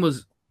 but that game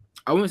was,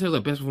 I wouldn't say it was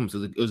the best performance.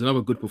 It was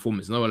another good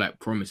performance, another like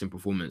promising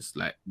performance.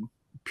 Like,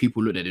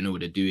 people look at it, they know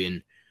what they're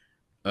doing.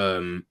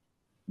 The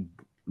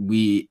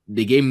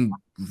game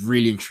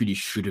really and truly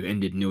should have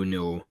ended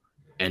 0-0,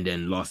 and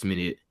then last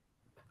minute,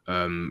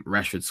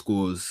 Rashford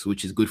scores,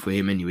 which is good for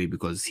him anyway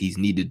because he's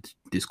needed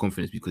this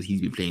confidence because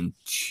he's been playing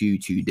too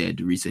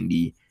dead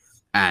recently,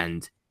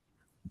 and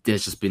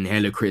there's just been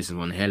hella criticism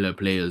on hella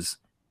players,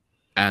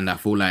 and I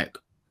feel like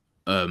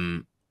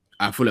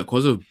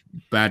because of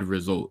bad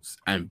results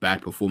and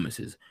bad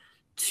performances,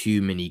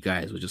 too many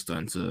guys were just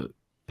starting to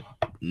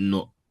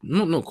not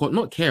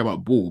care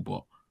about ball,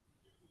 but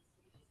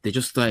they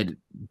just started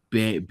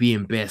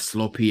being bare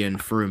sloppy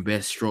and throwing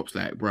bare strops.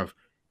 Like, bruv,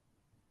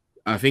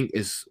 I think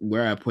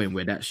we're at a point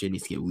where that shit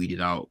needs to get weeded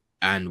out,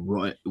 and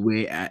we're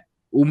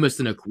almost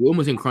in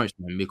crunch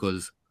time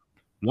because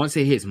once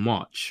it hits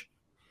March,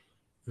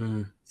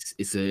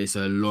 it's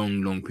a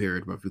long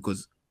period, bruv.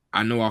 Because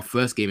I know our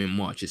first game in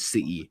March is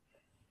City,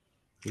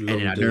 and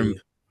then I don't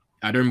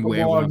remember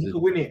where everyone's. You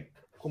can win it.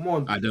 Come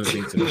on. I don't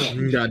think so.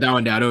 that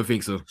one there, I don't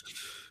think so.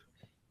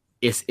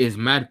 It's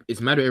mad. It's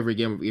mad with every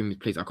game is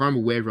placed. I can't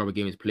remember where every other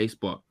game is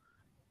placed, but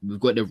we've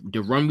got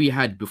the run we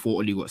had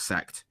before Oli got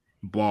sacked,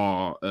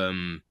 bar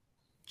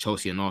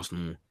Chelsea and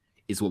Arsenal,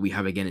 is what we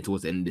have again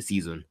towards the end of the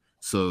season.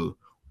 So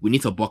we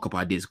need to buck up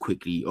our ideas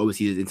quickly.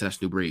 Obviously, there's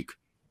international break.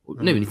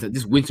 No,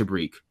 this winter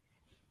break,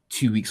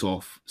 2 weeks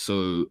off.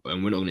 So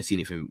we're not going to see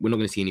anything. We're not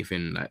going to see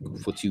anything like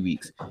for 2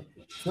 weeks.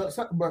 But I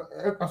saw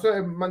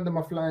Mandem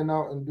are flying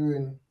out and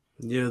doing.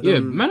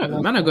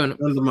 Man are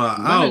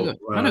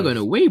going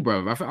away,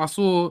 bro. I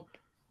saw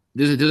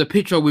There's a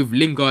picture with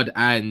Lingard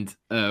and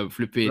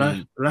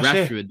flipping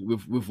Rashford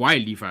with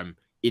Wiley fam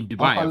in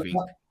Dubai. I think.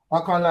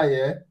 I can't lie,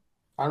 yeah.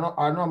 I know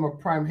I'm a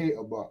prime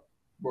hater, but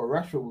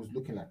Rashford was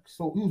looking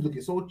so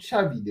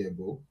chavvy there,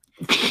 bro.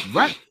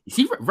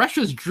 See,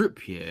 Rashford's drip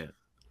here,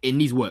 it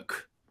needs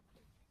work.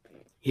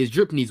 His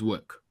drip needs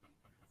work.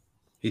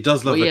 He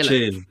does love a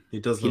chain. He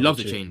loves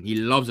a chain. He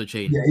loves a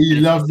chain. Yeah, he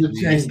loves the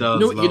chain.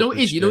 You know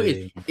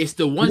it's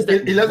the ones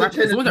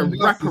that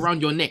wrap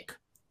around your neck.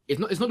 It's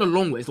not the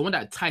long one. It's the one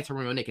that ties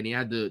around your neck, and he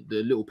had the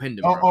little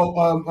pendant.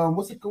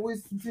 What's it called?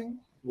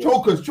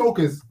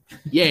 Chokers.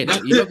 Yeah,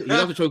 he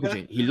loves a choker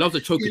chain. He loves a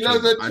choker chain.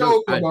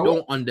 I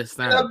don't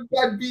understand.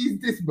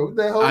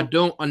 I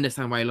don't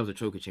understand why he loves a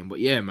choker chain. But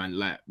yeah, man,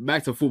 like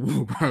back to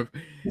football, bro.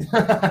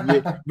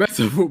 Back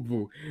to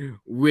football.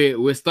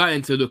 We're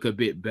starting to look a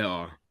bit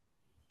better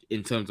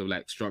in terms of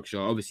like structure.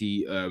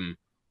 Obviously,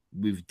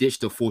 we've ditched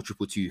the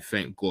 4-2-2,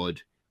 thank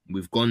God.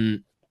 We've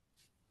gone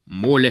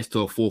more or less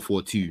to a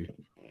 4-4-2.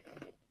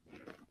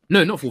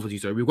 No, not 4-4-2,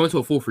 sorry. We've gone to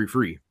a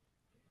 4-3-3.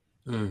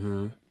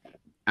 Mm-hmm.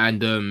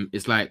 And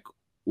it's like,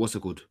 what's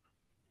it called?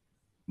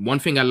 One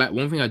thing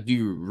I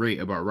do rate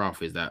about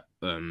Ralph is that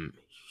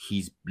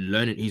he's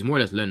more or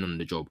less learning on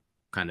the job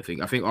kind of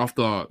thing. I think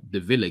after the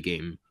Villa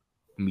game,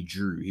 when we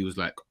drew, he was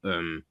like,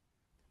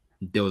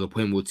 there was a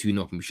point we'll 2-0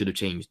 and we should have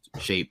changed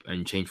shape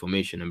and changed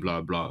formation and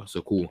blah blah.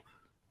 So cool.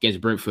 Against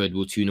Brentford,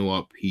 we'll 2-0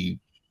 up. He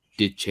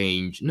did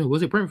change. No,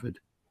 was it Brentford?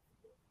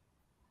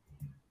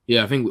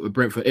 Yeah, I think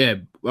Brentford. Yeah,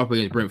 up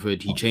against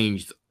Brentford, he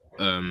changed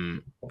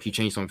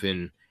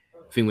something. I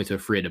think went to a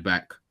 3 at the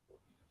back,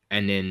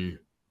 and then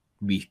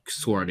we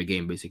saw the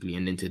game basically.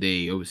 And then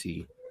today,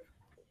 obviously,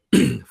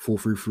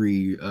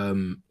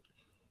 4-3-3.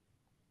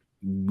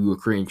 We were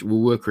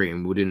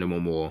creating within the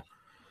more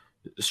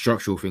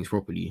structural things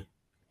properly.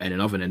 And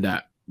then other than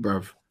that,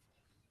 bruv,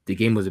 the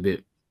game was a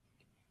bit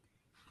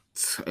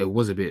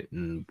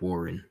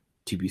boring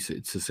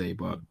to say.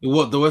 But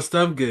what, the West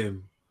Ham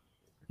game?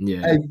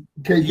 Yeah,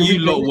 you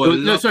lot were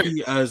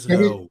lucky as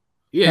hell.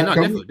 Yeah, no,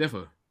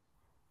 definitely.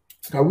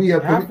 Can we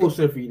wait, Isaac,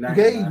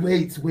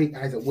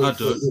 wait.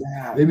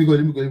 Let me go.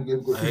 Let me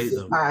go through.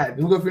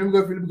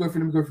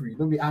 You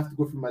know me, I have to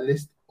go through my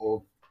list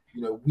of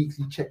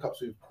weekly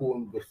checkups with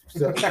Corn with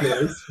certain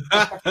players.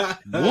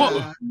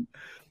 What?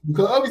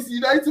 Because obviously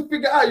you need to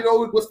figure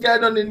out what's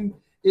going on in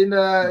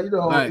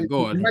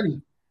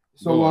money.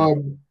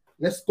 So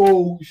let's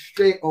go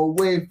straight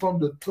away from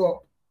the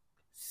top.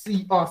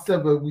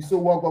 CR7. We saw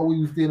what we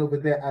was doing over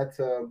there at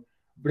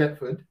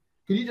Brentford.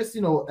 Could you just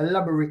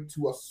elaborate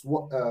to us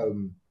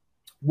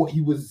what he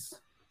was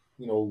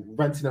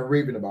ranting and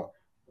raving about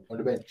on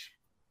the bench?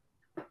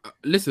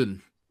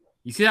 Listen,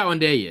 you see that one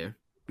there, yeah?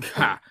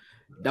 That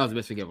was the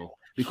best thing ever,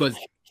 because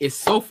it's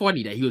so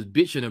funny that he was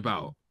bitching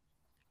about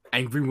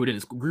and Greenwood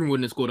didn't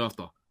scored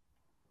after.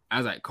 I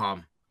was like,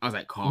 calm.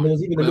 There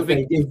was even a look that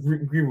he gave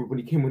Greenwood when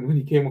he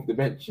came off the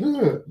bench.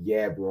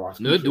 Yeah, bro.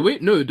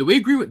 The way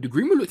Greenwood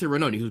looked at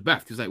Ronaldo, he was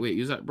baffed. He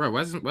was like, bro,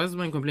 why is this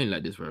man complaining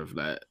like this, bro?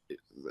 Like,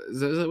 why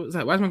is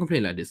man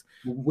complaining like this?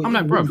 I'm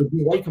like, bro,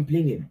 why are you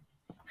complaining?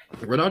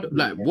 Ronaldo,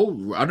 like,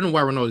 what? I don't know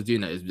why Ronaldo's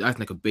doing that. He's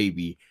acting like a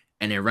baby.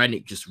 And then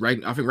Rangnick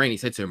I think Rangnick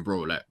said to him,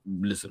 bro, like,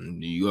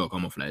 listen, you gotta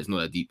come off, like, it's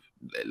not that deep.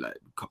 Like,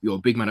 you're a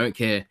big man. I don't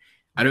care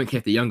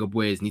if the younger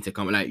boys need to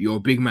come. Like, you're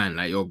a big man.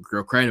 Like, you're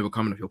crying over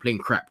coming up. You're playing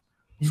crap.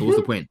 So what's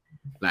the point?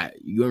 Like,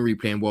 you weren't really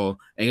playing well.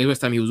 And the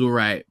first time he was all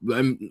right.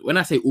 When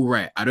I say all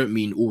right, I don't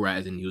mean all right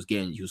as in he was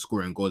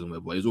scoring goals and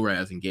whatever. He was all right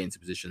as in getting into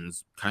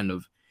positions. Kind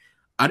of.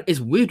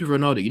 It's weird with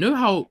Ronaldo. You know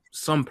how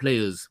some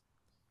players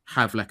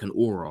have like an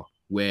aura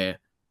where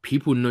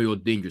people know you're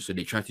dangerous, so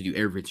they try to do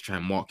everything to try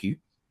and mark you,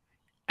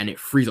 and it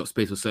frees up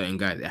space for certain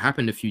guys. It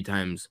happened a few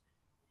times.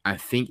 I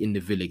think in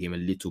the Villa game a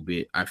little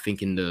bit. I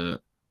think in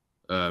the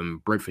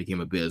Brentford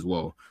game a bit as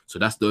well. So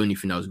that's the only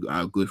thing that was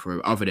good for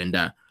him. Other than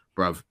that,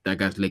 bruv, that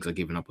guy's legs are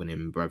giving up on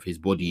him, bruv. His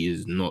body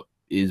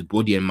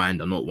and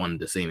mind are not one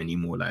the same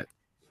anymore. Like,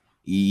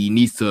 he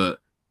needs to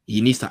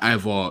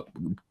either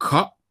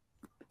cut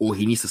or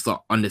he needs to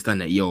start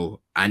understanding that, yo,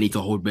 I need to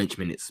hold bench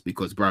minutes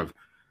because, bruv,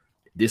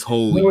 this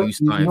whole thing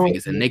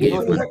is a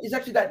negative. It's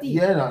actually that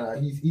deep. Yeah,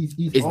 no. He's it's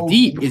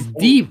deep. It's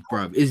deep,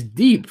 bruv. It's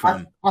deep.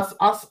 I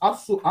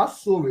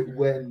saw it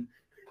when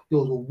there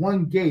was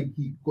one game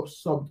he got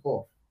subbed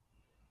off,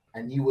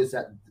 and he was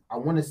at, I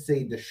want to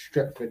say, the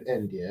Stretford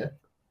end, yeah.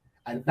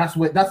 And that's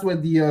where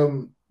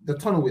the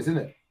tunnel is, isn't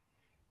it?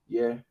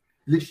 Yeah.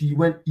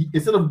 Literally,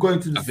 instead of going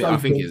to the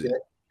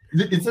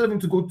instead of him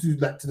to go to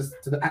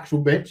the actual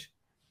bench,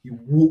 he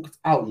walked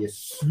out here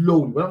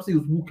slowly. When I'm saying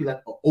he was walking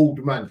like an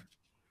old man,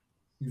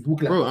 he was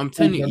walking. Bro, I'm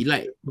telling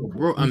you,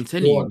 bro,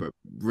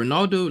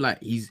 Ronaldo,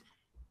 like, his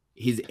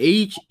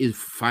age is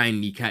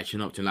finally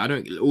catching up to him. Like, I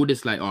don't all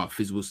this like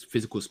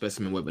physical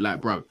specimen, whatever.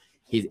 Like, bro,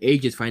 his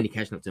age is finally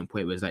catching up to a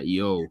point where it's like,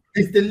 yo,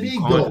 it's the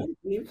league, though.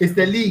 It's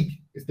the league.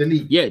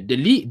 Yeah, the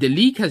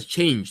league has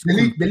changed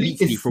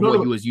completely from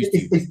what he was used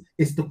to.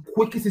 It's the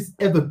quickest it's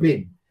ever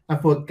been,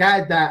 and for a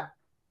guy that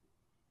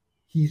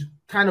he's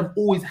kind of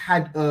always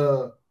had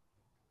a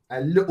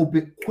a little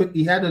bit quick.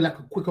 He had a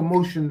quicker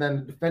motion than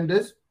the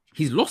defenders.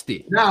 He's lost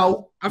it.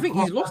 Now I think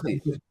he's lost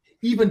it.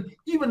 Even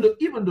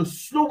the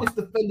slowest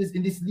defenders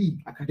in this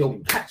league, they'll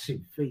catch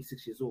him.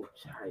 36 years old.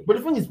 But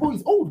the thing is, bro,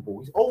 he's old, bro.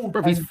 He's old.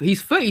 Bro,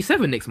 he's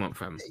 37 next month,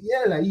 fam.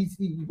 Yeah, like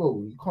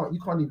bro, you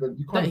can't even.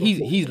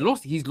 He's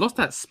lost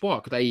that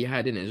spark that he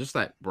had in it. It's just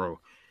like, bro,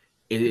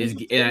 it's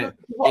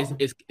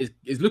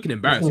looking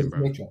embarrassing,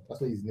 bro. That's not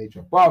his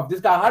nature. Wow,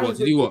 this guy, how do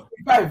you what?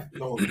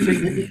 No,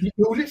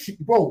 literally,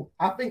 bro.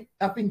 I think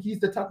he's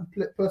the type of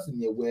person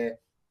here where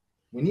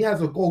when he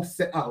has a goal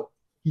set out,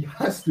 he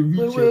has to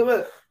reach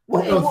it.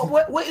 Wait.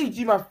 What age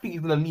do you think he's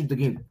gonna leave the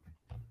game?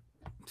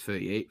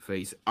 38,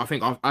 30. I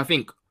think World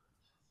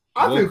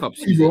Cup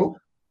season.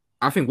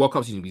 I think World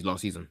Cup season will be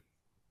last season.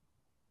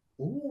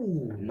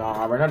 Ooh.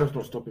 Nah, Ronaldo's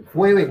not stopping.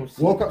 Wait.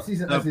 World Cup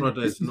season. That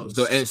brother is not.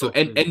 So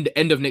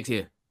end of next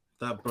year.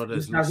 That brother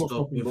is not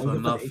stopping for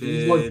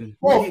nothing.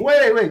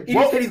 Wait. He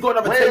said he's got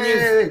another 10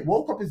 years. Wait.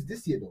 World Cup is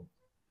this year though.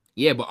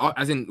 Yeah, but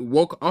as in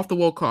after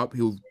World Cup,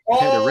 he'll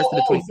play the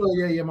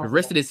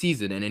rest of the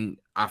season, and then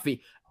I don't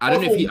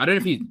know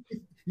if he.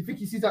 You think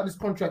he sees out this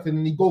contract and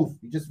then he goes?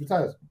 He just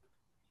retires?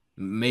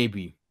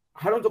 Maybe.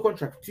 How long's the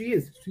contract? 2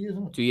 years. 2 years.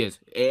 2 years.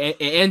 It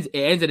ends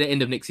at the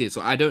end of next year.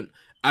 So I don't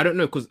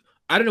know because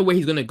I don't know where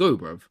he's gonna go,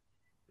 bro.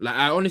 Like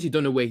I honestly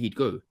don't know where he'd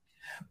go.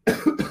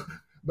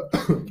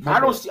 I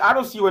don't see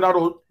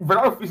Ronaldo.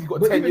 Ronaldo thinks he's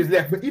got 10 years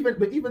left. But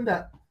even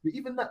that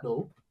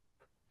though,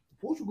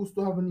 Portugal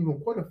still haven't even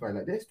qualified.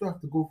 Like they still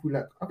have to go through.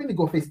 Like I think they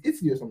go face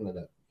Italy or something like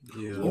that.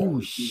 Yeah.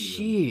 Oh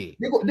shit!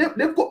 They've got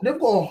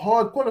a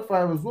hard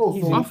qualifier as well.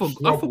 So I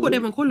forgot they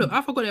haven't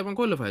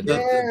qualified.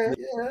 Yeah.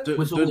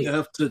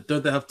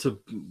 Don't they have to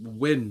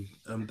win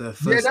their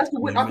first? Yeah, that's the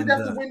win. I think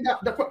that's the win.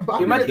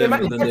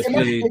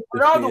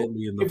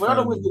 If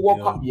Ronaldo wins the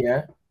World Cup,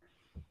 yeah,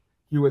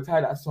 he will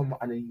retire that summer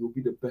and then he'll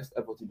be the best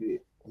ever to do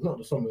it. Not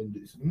the summer in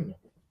this.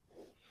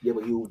 Yeah,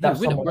 but if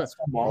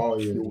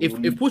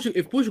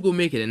Portugal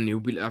make it, then he'll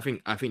be. I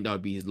think that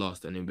would be his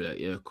last, and he'll be like,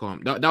 yeah,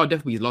 calm. That would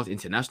definitely be his last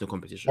international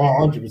competition.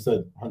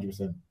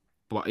 100%.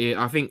 But yeah,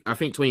 I think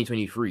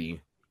 2023,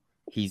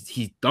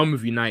 he's done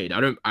with United.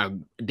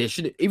 There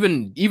should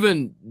even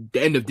the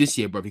end of this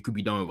year, bro. He could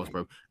be done with us,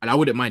 bro. And I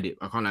wouldn't mind it.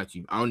 I can't lie to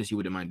you. I honestly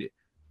wouldn't mind it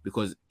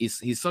because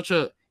he's such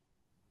a.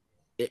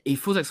 It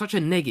feels like such a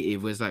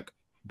negative. Where it's like,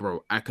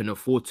 bro, I can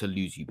afford to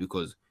lose you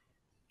because.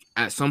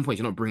 At some point,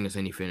 you're not bringing us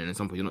anything, and at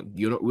some point,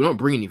 we're not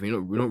bringing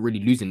anything. We're not really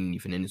losing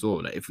anything, and it's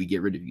all like if we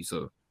get rid of you.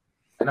 So,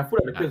 and I feel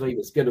like the players are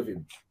even scared of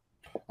him.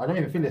 I don't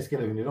even think they're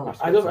scared of him.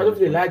 I don't think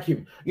they like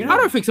him. I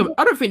don't think some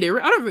of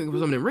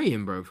them rate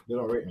him, bro. They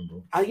don't rate him,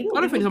 bro. I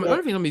don't think some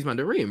of these men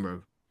don't rate him,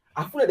 bro.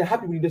 I feel like they're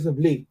happy when he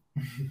doesn't play.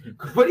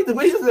 But the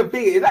way he doesn't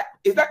play,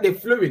 is that they're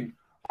flowing.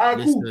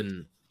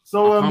 Listen,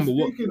 so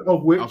speaking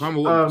of which, I can't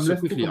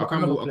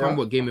remember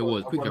what game it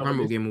was. Quickly, I can't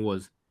remember what game it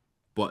was.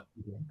 But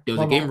there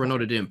was a game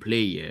Ronaldo didn't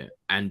play yet,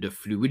 and the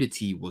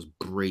fluidity was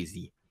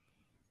brazy.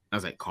 I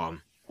was like,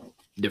 calm.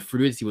 The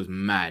fluidity was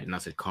mad, and I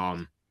said,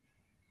 calm.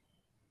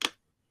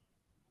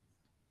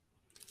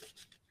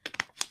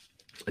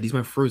 Are these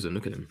men frozen?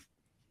 Look at them.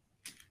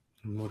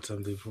 More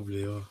time they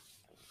probably are.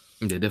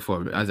 Yeah,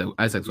 therefore,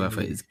 Isaac's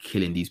Wi-Fi is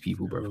killing these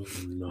people, bro. Oh,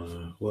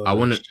 no.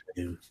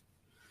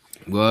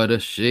 What a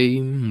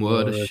shame.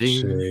 What a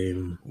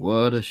shame.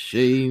 What a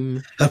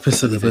shame. Happens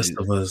to the best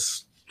of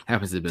us.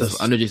 Happens to the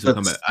best. I know Jason will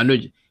come back. I'm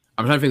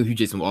trying to think of who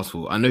Jason will ask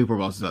for. I know he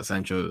probably asked about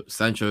Sancho.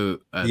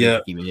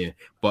 Even here.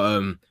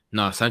 But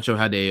Sancho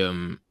had a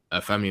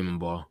family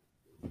member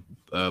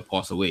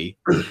pass away.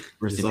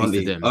 Rest in peace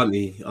to them.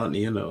 Auntie,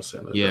 you know.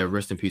 Yeah,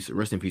 rest in peace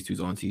to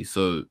his auntie.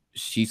 So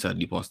she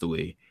sadly passed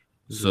away.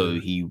 So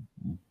he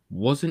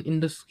wasn't in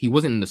the.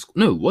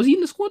 No, was he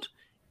in the squad?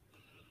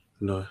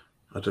 No,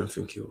 I don't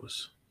think he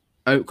was.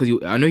 Because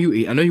I know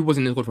he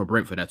wasn't in the squad for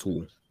Brentford at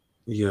all.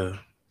 Yeah.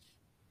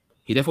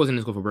 He definitely wasn't in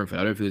the squad for Brentford.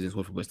 I don't think he was in the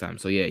squad for West Ham.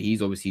 So yeah,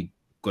 he's obviously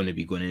going to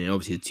be going in.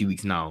 Obviously, 2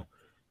 weeks now,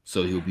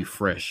 so he'll be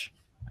fresh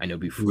and he'll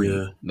be free.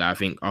 Yeah. Like, I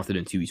think after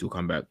the 2 weeks, he'll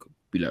come back,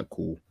 be like,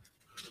 cool,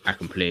 I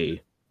can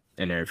play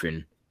and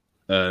everything.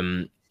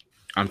 I'm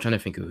trying to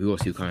think of who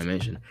else he'll come and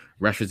mention.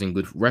 Rashford's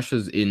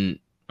in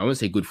I won't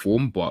say good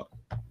form, but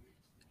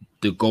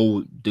the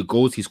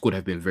goals he scored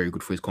have been very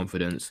good for his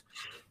confidence.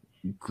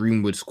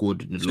 Greenwood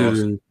scored in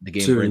the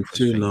game.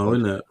 2-2 now,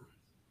 isn't it?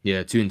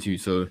 Yeah, 2-2.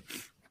 So.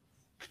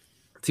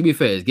 To be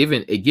fair,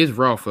 it gives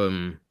Ralph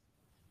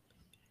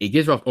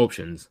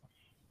options.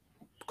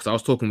 Because I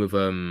was talking with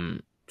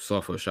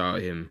Safo, shout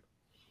out him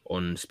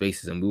on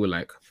Spaces, and we were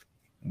like,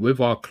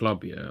 with our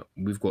club, yeah,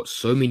 we've got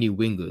so many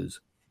wingers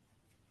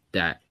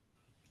that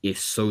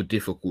it's so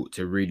difficult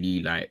to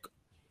really like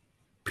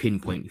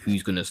pinpoint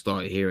who's gonna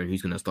start here and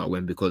who's gonna start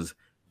when, because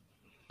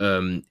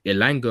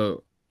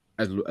Elanga,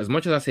 as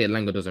much as I say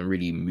Elanga doesn't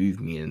really move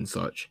me and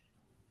such.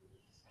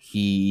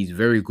 He's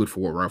very good for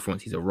what Ralph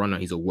wants. He's a runner.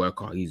 He's a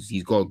worker.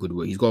 He's got a good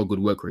work. He's got a good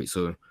work rate.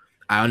 So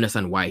I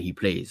understand why he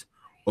plays.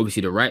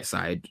 Obviously, the right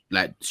side,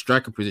 like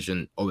striker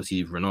position,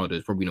 obviously Ronaldo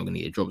is probably not going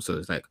to get a job. So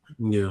it's like,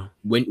 yeah,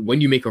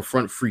 when you make a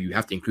front three, you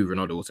have to include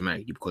Ronaldo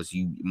automatically because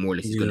you more or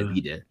less is going to be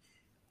there.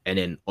 And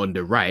then on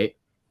the right,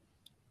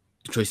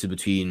 the choices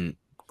between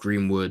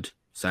Greenwood,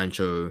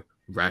 Sancho,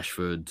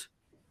 Rashford,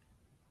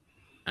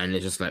 and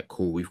it's just like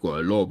cool. We've got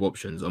a lot of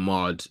options.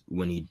 Ahmad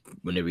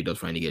whenever he does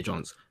finally get a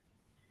chance,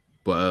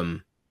 but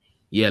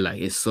yeah, like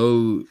there's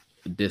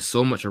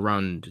so much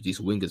around these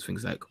wingers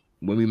things. Like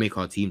when we make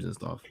our teams and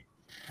stuff,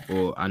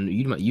 and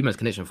you man's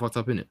connection fucked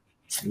up in it.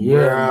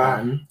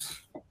 Yeah, man.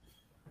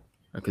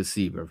 I could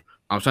see, bro.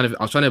 I was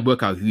trying to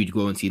work out who you'd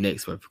go and see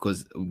next, bro,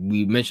 because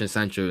we mentioned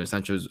Sancho and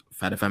Sancho's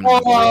had a family. No.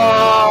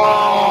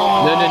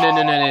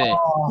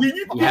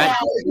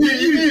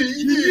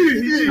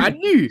 I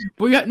knew,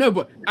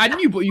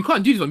 but you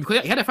can't do this one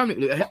because he had a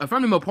family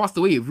member passed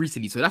away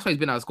recently, so that's why he's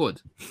been out of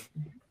squad.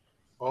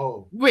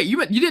 Oh, wait,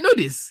 you didn't know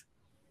this?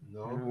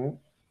 no.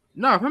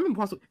 No, family member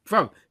passed away,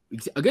 bro,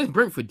 against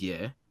Brentford.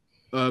 Yeah,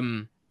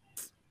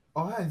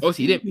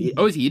 obviously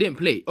he didn't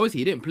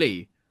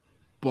play.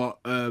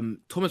 But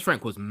Thomas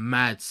Frank was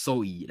mad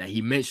salty that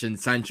he mentioned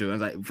Sancho. I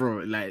was like, bro,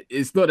 like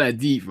it's not that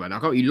deep, man.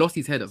 He lost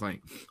his head or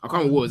something. I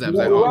can't remember what was that.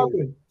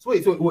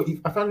 So what?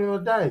 A family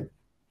member died.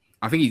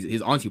 I think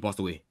his auntie passed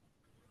away.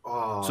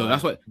 Oh, So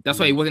that's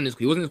why he wasn't in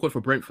the squad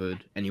for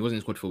Brentford and he wasn't in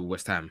the squad for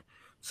West Ham.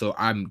 So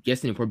I'm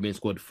guessing he'll probably be in the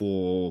squad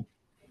for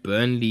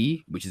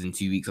Burnley, which is in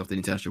 2 weeks after the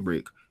international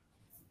break.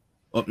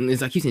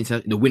 It's like he's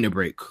in the winter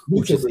break,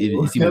 which is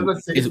it's weird.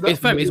 It's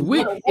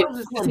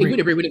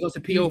winter break when it comes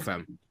to PO,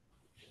 fam.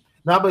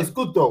 Nah, but it's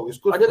good though. It's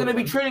good. Are they going to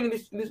be training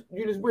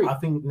during this break? I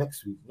think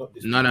next week, not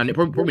this. No,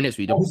 probably next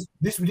week.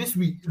 This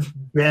week,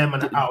 bare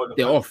man out.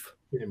 They're off.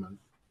 Man.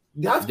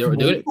 They've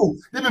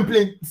been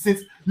playing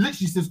since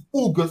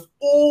August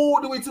all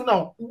the way till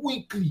now,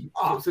 weekly.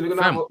 So they're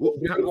gonna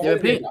they're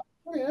playing.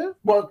 Yeah,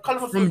 but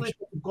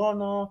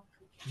Ghana.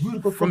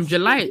 From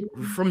July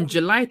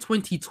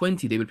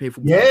 2020, they would play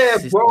football. Yeah,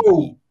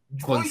 bro.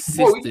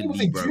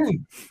 Consistently, bro.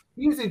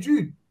 He was in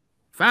June.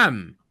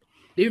 Fam,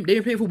 they've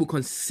been playing football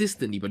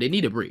consistently, but they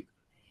need a break.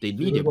 They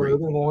need a break.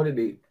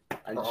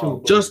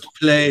 Just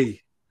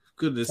play.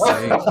 Goodness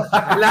sake.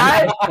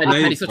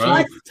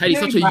 Teddy's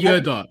such a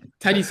yerder.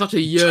 Teddy's such a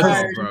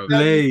yerder, bro.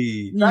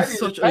 Play. He's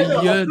such a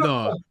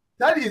yerder.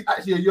 Teddy is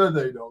actually a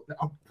yerder, you know.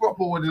 A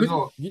proper one as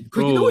well.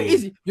 Because you know what it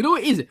is? You know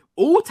what it is?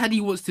 All Teddy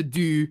wants to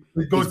do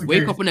is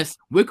wake up on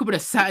a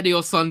Saturday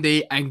or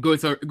Sunday and go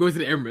to the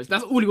Emirates.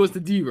 That's all he wants to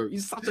do, bro.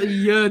 He's such a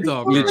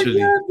yerder, bro.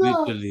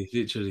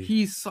 Literally.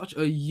 He's such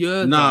a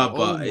yerder. Nah,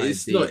 but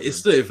it's not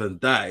even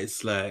that.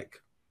 It's like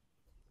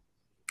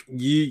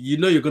you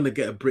know you're gonna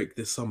get a break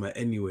this summer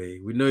anyway.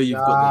 We know you've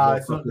got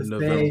the World Cup in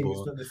November.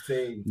 It's not the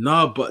same.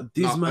 Nah, but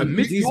some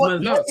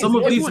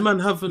of these men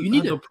haven't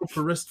had a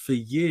proper rest for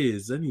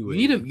years anyway.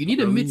 You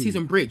need a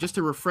mid-season break just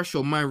to refresh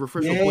your mind,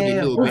 refresh your body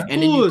a little bit,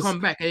 and then you come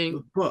back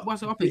and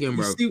what's up again,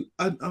 bro? See,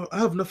 I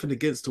have nothing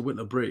against a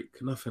winter break,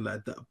 nothing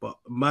like that. But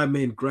my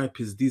main gripe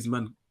is these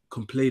men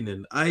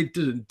complaining. I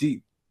didn't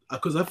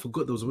because I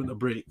forgot there was a winter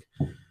break.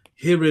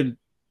 Hearing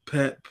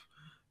Pep,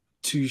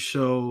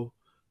 Tuchel,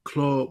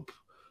 Klopp,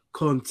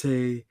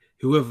 Conte,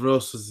 whoever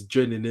else was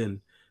joining in,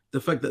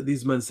 the fact that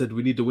these men said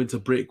we need a winter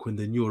break when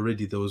they knew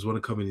already there was one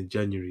coming in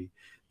January,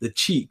 the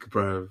cheek,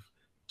 bruv.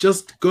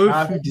 Just go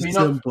through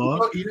December.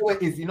 You know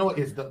what it is? You know what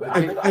it is? The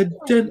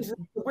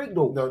break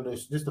though. No,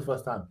 it's just the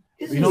first time.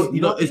 It's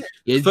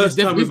the first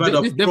time we've had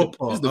a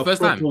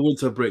proper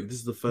winter break. This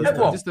is the first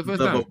time. This is the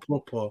first time.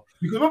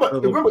 Because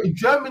remember in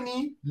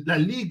Germany, La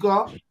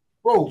Liga,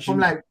 bro, from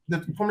like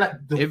the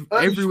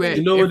everywhere,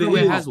 you know what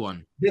everywhere it has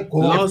one.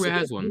 Everywhere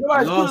has one.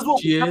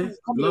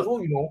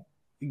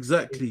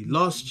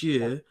 Last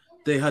year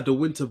they had a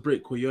winter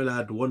break where you only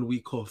had 1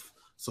 week off,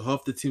 so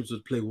half the teams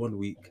would play 1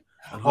 week.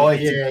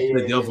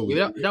 The other week.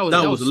 That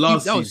was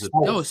last season.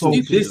 That was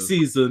stupid. This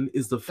season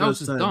is the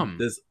first time. Dumb.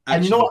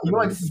 And you know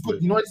what? This is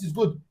good. You know what? This is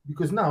good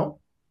because now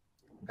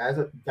guys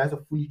are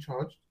fully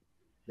charged.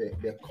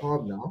 They're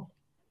calm now.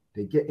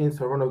 They get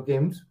into a run of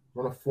games,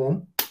 run of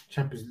form.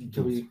 Champions League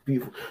will be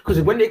beautiful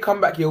because when they come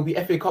back, it'll be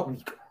FA Cup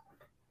week.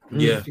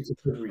 Yeah.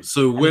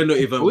 So we're not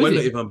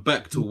even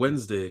back till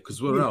Wednesday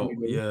because we're out.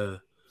 Yeah.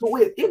 So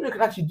wait, if they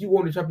can actually do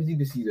one in the Champions League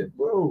this season,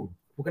 bro,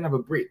 we're gonna have a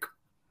break.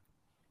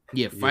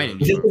 Yeah, finally.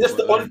 Just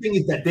the only thing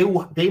is that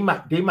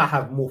they might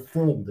have more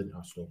form than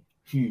us. So.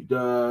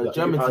 The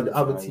German team, the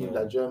other team,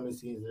 like German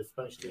team, the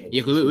French team.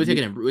 Yeah, because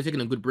we're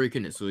taking a good break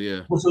in it. So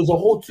yeah. So it's a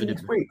whole 2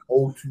 weeks break.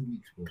 Whole 2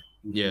 weeks, bro.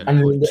 Yeah.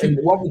 And when we did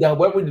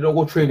not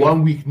go training,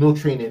 1 week no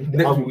training.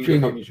 Next week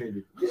training.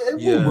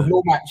 Yeah. With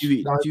no match.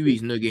 2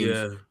 weeks, no games.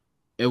 Yeah.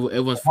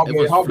 Everyone's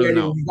flown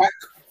out.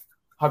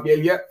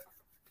 Javier yet?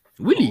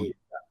 Really?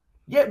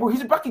 Yeah, bro,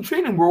 he's back in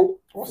training, bro.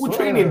 We're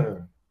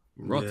training.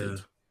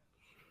 Rotted.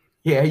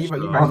 Yeah, I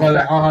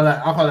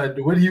can't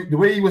the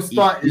way he was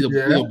starting. He's a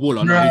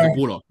baller.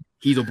 No,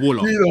 he's a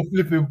baller. He's a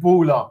flipping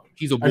baller.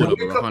 He's a baller,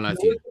 bro. I can't lie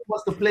to you.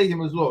 Wants to play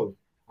him as well.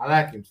 I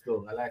like him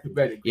still. I like him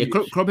better. Yeah,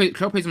 Klopp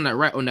plays on that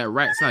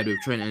right side with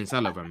Trent and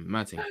Salah,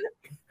 Matting.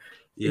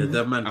 Yeah,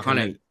 that man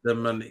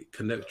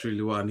connect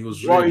really well, and he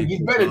was really.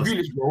 He's better than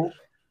Grealish, bro.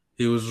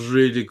 He was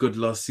really good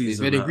last season. He's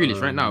better than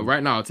Grealish right now.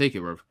 Right now, I'll take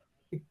it, bro.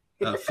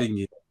 That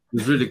thingy.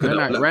 He's really good.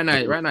 Right now,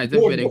 he's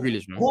better than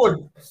Grealish, man.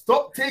 God,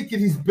 stop taking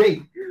his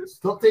bait.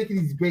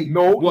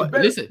 No, what?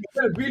 Listen,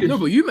 no,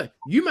 but you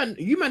man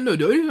know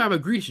the only reason I have a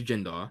Grealish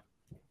agenda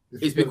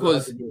is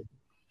because of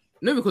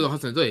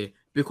Hudson-Odoi.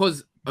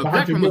 Because a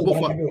black man was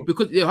bought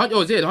because the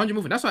 100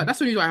 movement. That's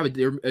the reason why I have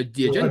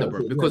the agenda,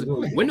 bro. Because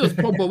when it was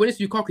Pogba, when it's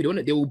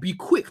Lukaku, they will be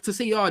quick to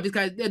say, "Oh, this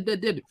guy's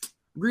dead."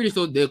 Grealish,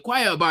 so they're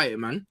quiet about it,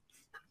 man.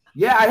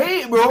 Yeah, I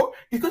hate it, bro.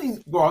 Because he's.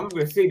 Bro, I'm not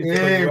gonna say this.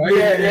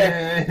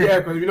 Yeah.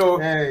 Because you know.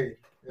 Hey.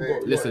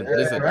 Listen.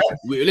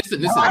 We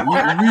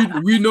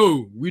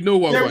know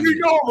what. Yeah, we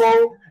know,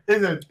 bro.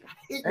 Listen,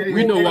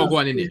 we know what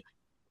going in there.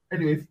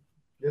 Anyways,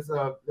 this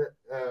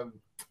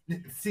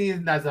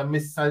seeing as I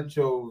miss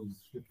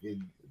Sancho's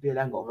flipping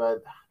Delango,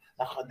 man.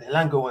 The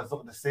Delango one's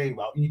not the same,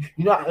 bro. You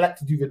know I like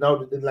to do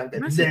Ronaldo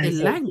Delango.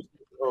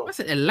 I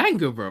said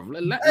Elanga, bro.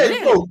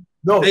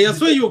 No. Hey, I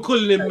swear you were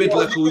calling him mid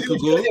like a week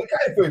ago.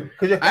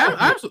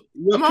 I'm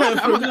not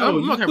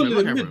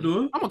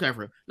caring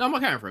for him. No, I'm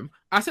not caring for him.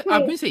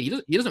 I've been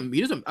saying he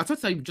doesn't. I tried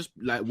to say just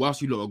like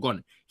whilst you lot are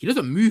gone, he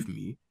doesn't move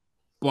me.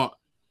 But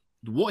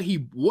what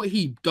he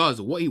does,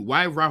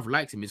 why Ralph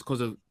likes him is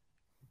because of.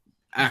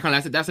 I can't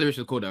lie. That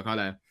celebration was cold. I can't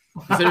lie.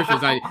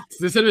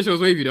 The celebration was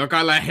wavy. Though. I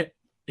can't lie.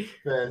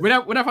 When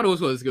I thought it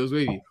was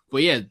wavy.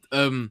 But yeah,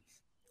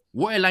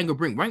 what Elanga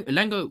bring?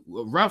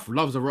 Ralph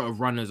loves a lot of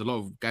runners, a lot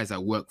of guys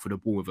that work for the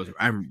ball with us,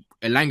 and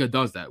Elanga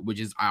does that, which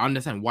is I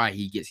understand why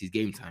he gets his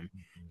game time,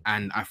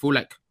 and I feel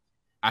like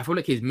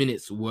his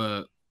minutes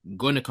were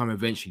gonna come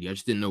eventually. I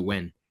just didn't know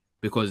when,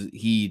 because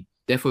he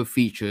definitely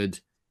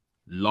featured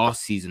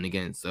last season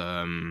against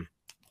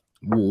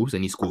Wolves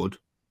and he scored.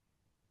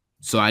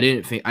 So I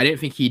didn't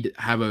think he'd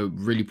have a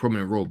really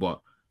prominent role,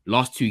 but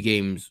last 3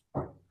 games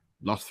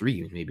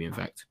maybe, in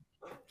fact,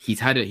 he's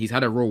had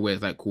a role where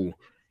it's like cool.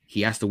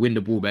 He has to win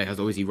the ball back, has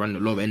obviously run a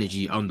lot of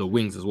energy on the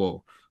wings as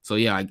well. So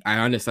yeah, I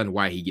understand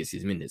why he gets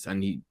his minutes.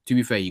 And to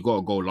be fair, he got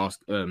a goal not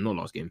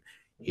last game.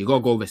 He got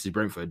a goal versus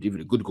Brentford, even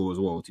a good goal as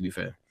well, to be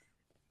fair.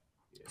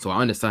 So I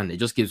understand. It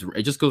just gives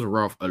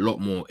Ralph a lot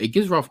more. It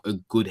gives Ralph a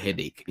good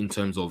headache in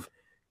terms of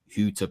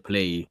who to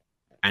play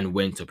and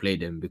when to play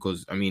them.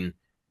 Because I mean,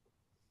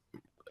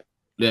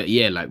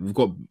 yeah, like we've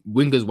got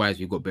wingers wise,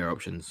 we've got better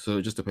options. So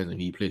it just depends on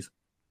who he plays.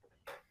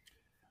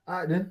 All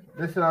right then,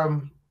 let's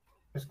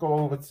go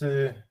over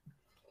to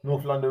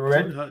North London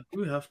Red.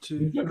 We have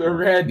to. The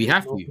Red. We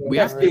have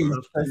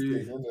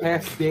to.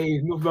 Past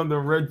days, North London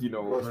Red. You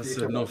know. I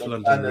said North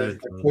London Red.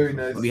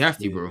 We have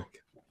to, bro.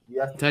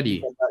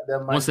 Teddy,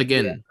 once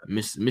again,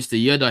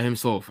 Mr. Yerda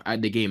himself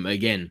at the game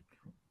again.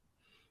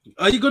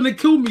 Are you gonna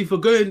kill me for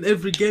going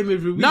every game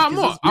every week? No, I'm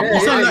not. You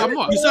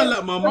sound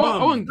like my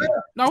mom. Every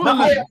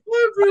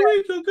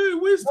week I'm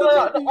going. Where's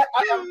the?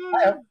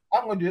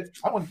 I'm gonna do it.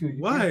 I'm gonna kill you.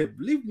 Why?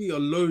 Leave me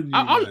alone,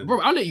 bro.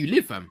 I'll let you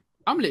live, fam.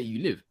 I'm letting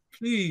you live.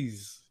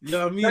 Please. You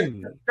know what I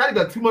mean? Daddy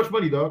got too much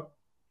money, dog.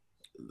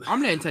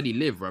 I'm letting Teddy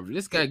live, bro.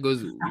 This guy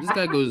goes.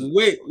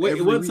 Wait.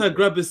 Once I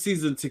grab a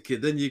season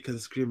ticket, then you can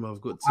scream, I've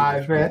got too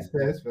much money.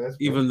 Fair.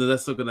 Even though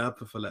that's not gonna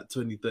happen for like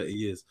 20, 30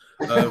 years.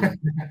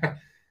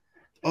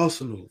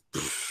 Arsenal.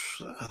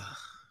 I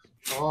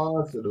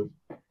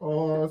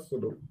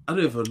don't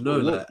even know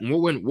what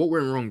went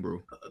wrong,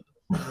 bro.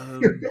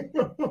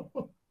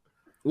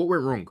 What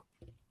went wrong?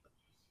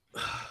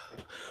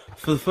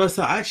 For the first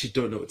time, I actually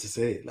don't know what to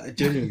say. Like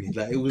genuinely,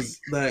 like it was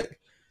like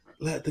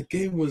the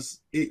game was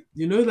it.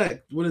 You know,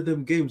 like one of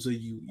them games where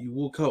you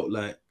walk out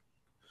like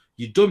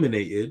you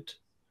dominated,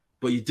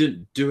 but you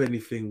didn't do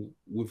anything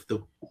with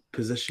the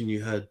possession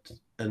you had,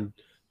 and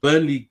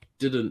Burnley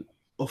didn't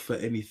offer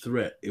any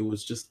threat. It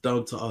was just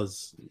down to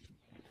us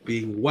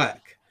being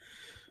whack.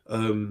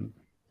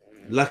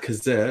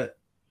 Lacazette,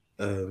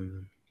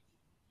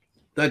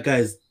 that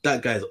guy's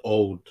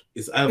old.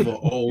 It's either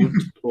old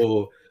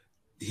or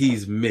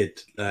he's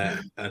mid. Like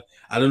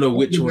I don't know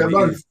which one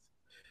it is.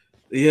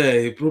 Yeah,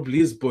 it probably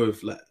is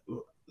both. Like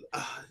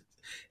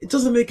it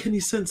doesn't make any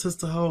sense as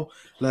to how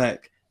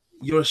like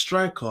you're a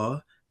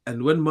striker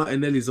and when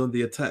Martinelli's on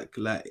the attack,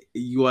 like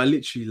you are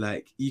literally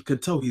like you can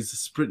tell he's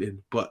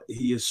sprinting, but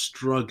he is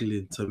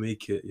struggling to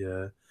make it.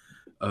 Yeah.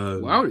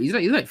 Wow, he's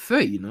like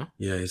 30, you know.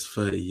 Yeah, he's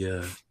 30.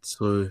 Yeah.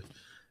 So,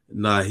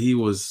 nah, he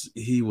was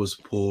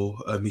poor.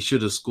 He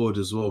should have scored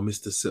as well,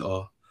 Mr.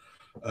 Sitter.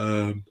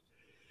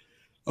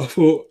 I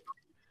thought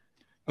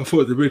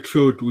the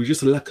midfield, we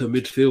just lack a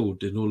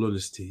midfield. In all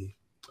honesty,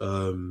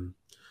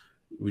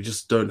 we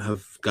just don't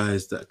have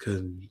guys that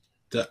can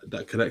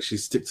actually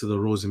stick to the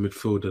roles in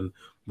midfield, and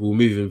we're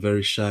moving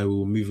very shy.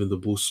 We're moving the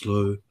ball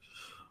slow.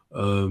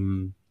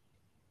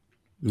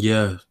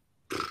 Yeah.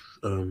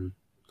 I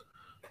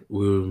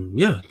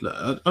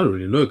don't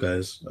really know,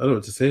 guys. I don't know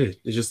what to say.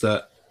 It's just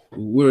that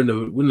we're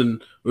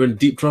in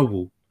deep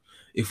trouble.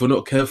 If we're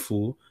not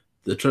careful,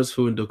 the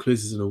transfer window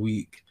closes in a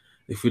week.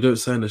 If we don't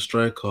sign a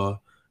striker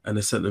and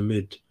a centre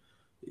mid,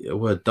 yeah,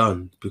 we're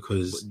done.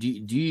 Because do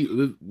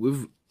you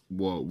with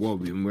what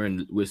we're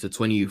in? It's the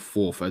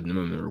 24th at the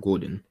moment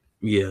recording.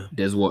 Yeah,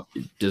 there's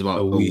about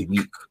a week,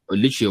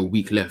 literally a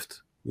week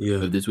left.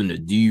 Yeah, of this window.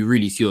 Do you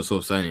really see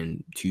yourself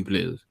signing 2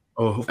 players?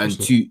 and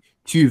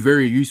two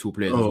very useful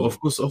players. Oh, of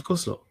course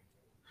not.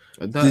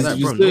 It's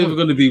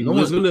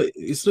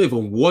not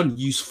even one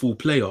useful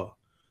player.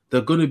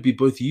 They're gonna be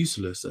both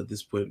useless at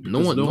this point. No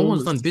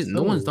one's done business.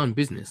 No one's done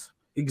business.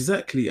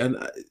 Exactly, and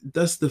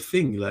that's the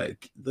thing.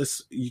 Like,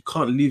 you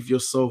can't leave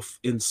yourself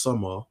in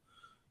summer,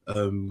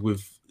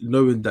 with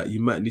knowing that you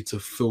might need to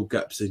fill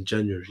gaps in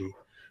January.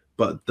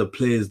 But the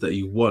players that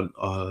you want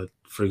are,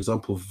 for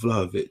example,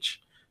 Vlahovic.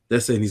 They're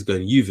saying he's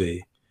going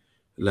Juve,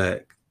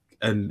 like,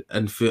 and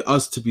for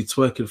us to be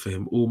twerking for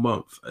him all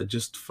month, and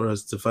just for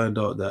us to find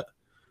out that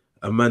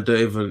a man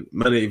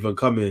ain't even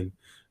coming.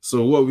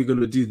 So what are we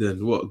gonna do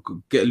then? What,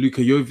 get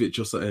Luka Jovic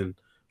or something?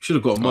 Should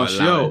have got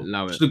Martial.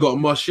 Should have got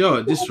Martial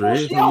at this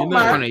rate.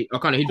 I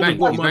can't. He'd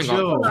bang at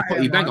Arsenal.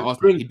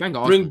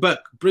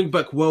 Bring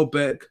back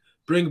Welbeck.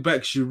 Bring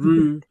back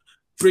Giroud.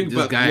 Bring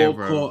back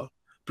Walcott.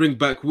 Bring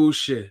back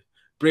Wilshere.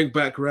 Bring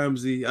back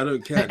Ramsey. I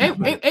don't care. It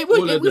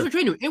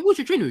was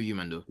your trainer with you,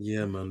 man. Though.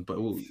 Yeah, man. But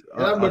you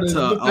weren't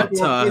saying. I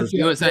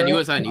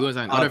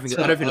don't think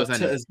that's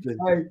saying.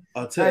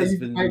 Arteta's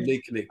been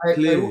making it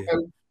clear.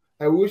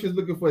 I wish he's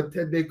looking for a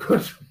 10-day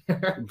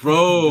contract.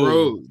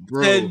 Bro.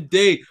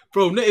 10-day.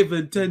 Bro, not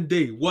even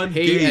 10-day. One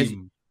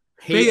game.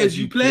 Pay as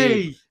you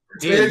play.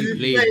 Pay as you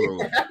play, bro.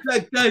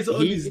 That guy's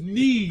on his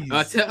knees.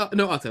 I'll tell.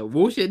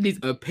 Wilshere needs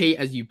a pay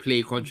as you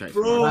play contract,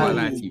 bro. I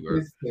lie to you,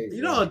 bro.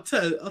 You know,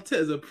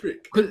 Arteta's a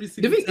prick. The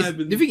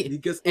thing he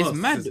gets it's asked,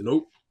 mad. Says,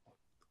 nope.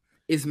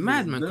 It's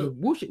mad, man. Because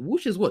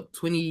Wilshere's what,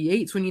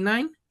 28,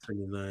 29?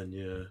 29,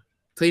 yeah.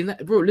 29,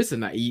 bro. Listen,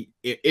 like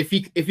if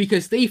he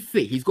can stay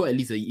fit, he's got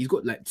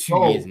like 2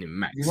 years in him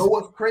max. You know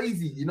what's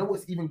crazy? You know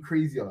what's even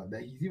crazier?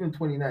 That he's even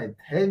 29.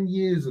 10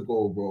 years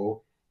ago,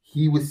 bro,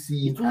 he was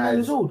seen as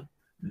years old.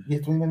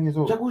 He's 29 years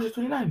old. Jack Wilshere's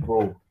 29,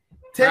 bro.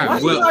 10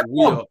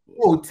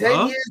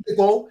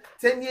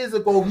 years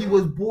ago, he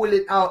was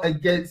balling out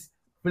against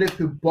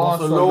flipping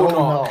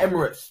Barcelona.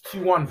 Emirates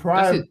 2-1.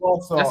 Prime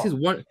Barca. That's his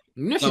one.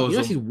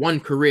 That's his one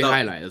career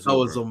highlight as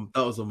well.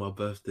 That was on my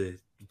birthday.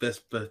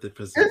 Best birthday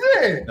present. Is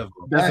it?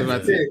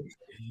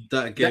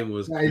 That game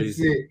was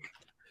crazy.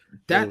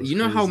 You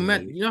know how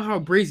mad, you know how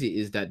crazy it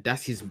is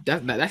that's his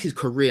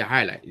career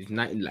highlight. It's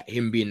like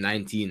him being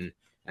 19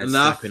 and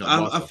I think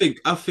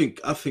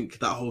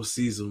that whole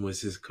season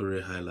was his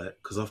career highlight,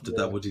 because after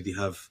that, what did he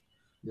have?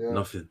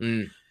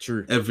 Nothing.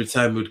 True. Every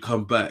time he'd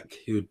come back,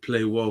 he would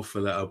play well for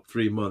like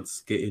 3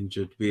 months, get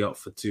injured, be out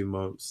for 2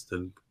 months.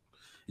 Then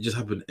it just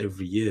happened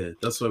every year.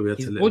 That's why we had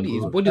to let him go.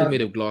 His body's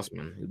made of glass,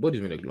 man. His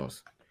body's made of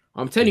glass.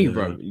 I'm telling you,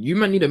 bro. You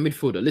might need a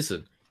midfielder.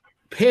 Listen,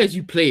 pay as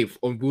you play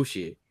on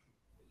Wilshere,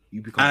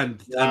 you become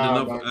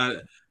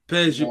another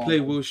pay as you play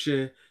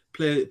Wilshere,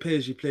 pay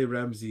as you play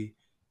Ramsey,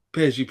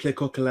 pay as you play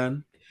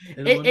Coquelin.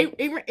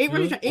 Ain't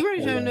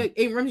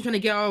Ramsey trying to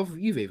get out of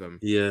Juve, fam?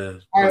 Yeah.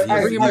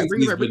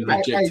 He's been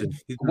rejected.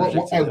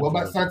 What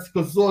about Santi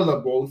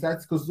Cazorla, bro?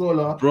 Santi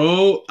Cazorla.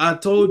 Bro, I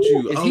told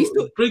you. Is he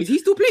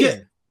still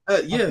playing?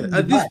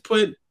 At this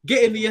point,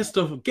 get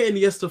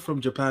Iniesta from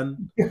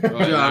Japan. You know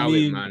what I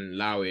mean? Man,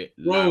 allow it.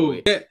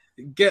 Bro,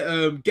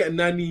 get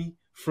Nani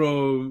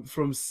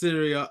from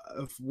Syria,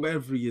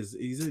 wherever he is.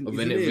 He's in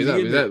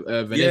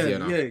Venezia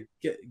now. Yeah,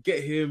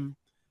 get him.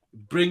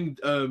 Bring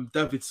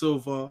David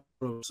Silva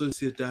from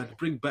Sociedad.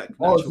 Bring back.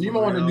 So you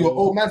might want to do an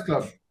old man's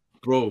club,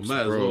 bro.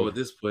 Might as well at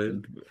this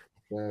point.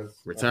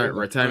 Yes.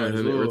 Retirement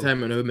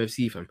home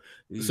FC, fam.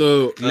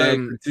 So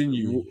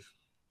continue.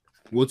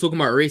 We're talking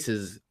about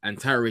races and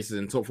tire races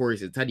and top 4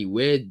 races. Taddy,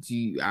 where do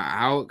you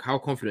how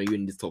confident are you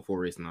in this top 4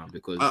 race now?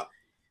 Because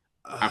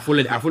I thought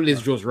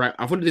this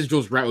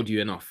just rattled you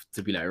enough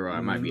to be like, right,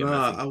 I might be.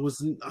 I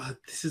wasn't.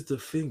 This is the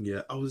thing,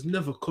 yeah. I was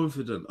never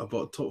confident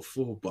about top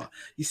 4, but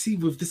you see,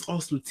 with this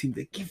Arsenal team,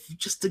 they give you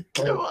just a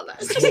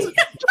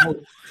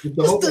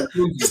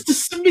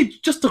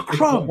just a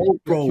crumb,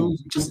 bro.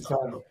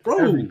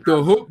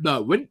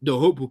 The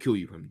hope will kill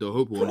you, fam. The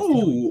hope will.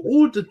 Bro,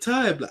 all the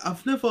time. Like,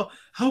 I've never.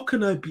 How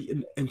can I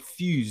be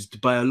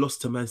enthused by a loss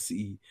to Man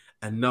City,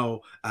 and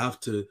now I have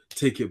to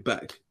take it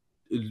back?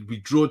 We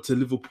draw to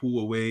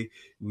Liverpool away.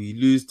 We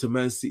lose to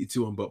Man City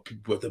 2-1, but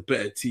we're the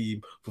better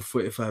team for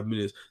 45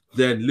 minutes.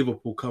 Then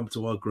Liverpool come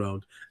to our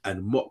ground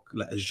and mock,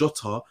 like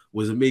Jota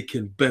was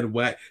making Ben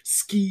White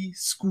ski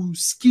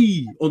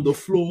on the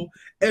floor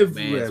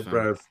everywhere,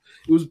 bruv.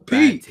 It was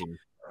peak.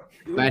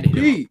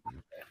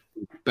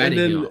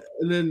 And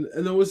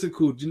then what's it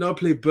called? You now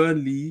play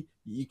Burnley.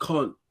 You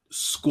can't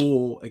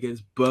score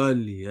against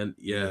Burnley, and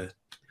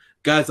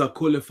guys are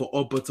calling for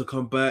Oba to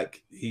come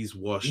back. He's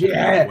washed.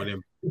 Yeah.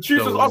 The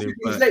truth is, asking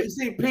you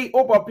say play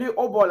Oba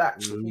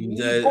like.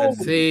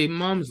 Say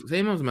mom's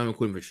man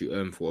calling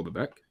for Oba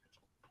back.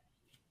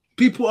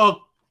 People are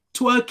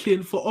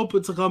twerking for Oba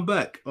to come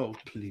back. Oh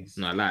please.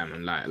 No, lie,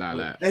 man,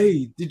 lie.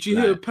 Hey, did you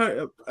hear?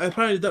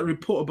 Apparently, that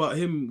report about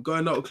him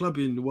going out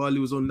clubbing while he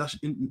was on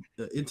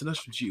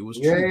international duty was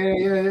true.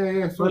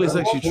 Yeah. Well, it's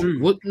actually true.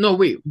 What? No,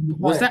 wait.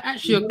 Was that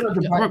actually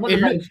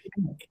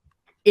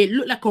it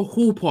looked like a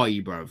hall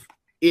party, bruv.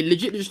 It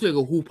legit just looked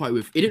like a hall party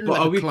with. It didn't look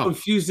like a club.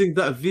 Confusing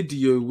that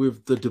video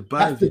with the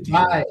Dubai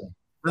video?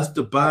 That's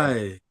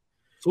Dubai.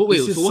 So wait,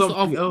 This so is what's the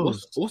something other?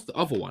 else. What's the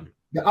other one?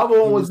 The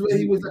other one was He where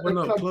he was at went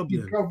the out club,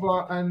 clubbing. his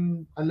brother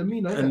and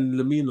Lamina. And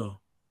Lamina.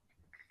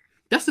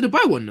 That's the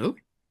Dubai one, no?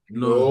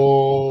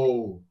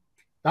 No,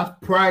 that's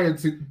prior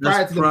to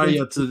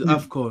the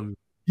AFCON.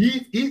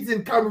 He's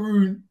in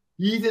Cameroon.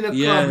 He's in a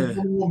Yeah.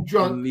 club,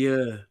 drunk.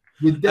 Yeah.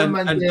 With them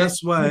and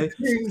that's why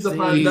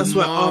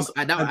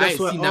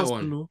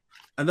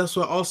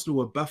Arsenal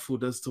were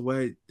baffled as to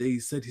why they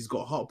said he's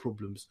got heart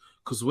problems,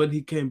 because when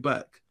he came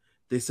back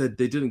they said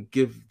they didn't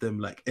give them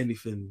like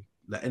anything,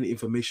 like any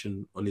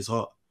information on his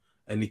heart,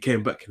 and he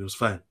came back and it was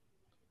fine.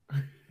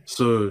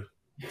 So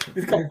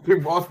this guy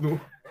playing for Arsenal.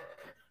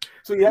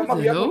 So he has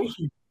no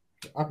issue.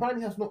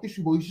 Apparently he has no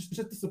issue, but he's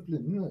just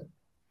disciplined, isn't it?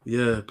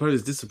 Yeah, probably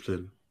it's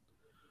discipline.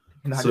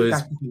 Nah, so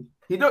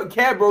he don't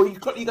care, bro. He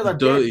got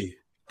dirty.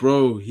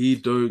 Bro, he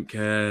don't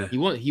care. He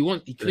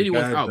clearly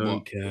wants out,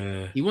 but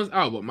he wants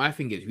out. But my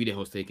thing is, who the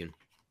hell's taking?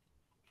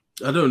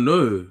 I don't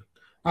know.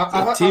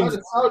 I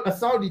a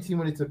Saudi team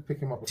wanted to pick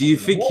him up. Do you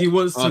think he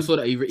wants to? I saw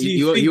that he wants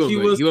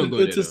to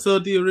go to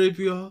Saudi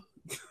Arabia?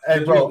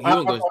 Hey, bro,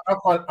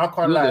 I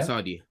can't lie.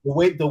 Saudi.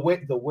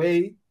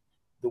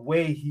 The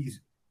way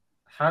he's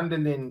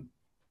handling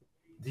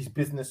this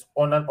business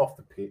on and off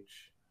the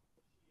pitch,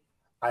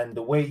 and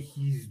the way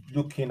he's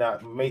looking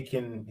at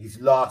making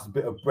his last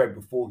bit of bread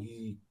before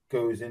he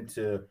goes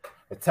into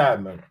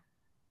retirement,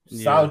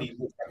 Saudi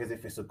looks like as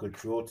if it's a good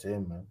draw to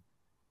him, man.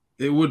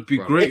 It would be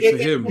great for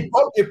him.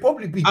 It'd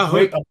probably be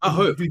great. I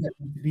hope to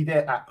be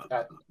there at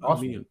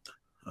Arsenal.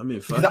 I mean,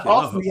 because at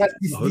Arsenal he has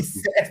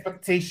these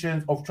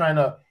expectations of trying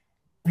to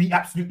be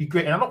absolutely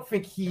great, and I don't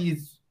think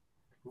he's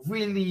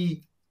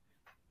really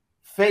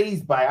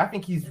phased by it. I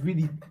think he's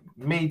really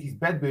made his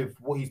bed with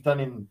what he's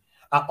done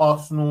at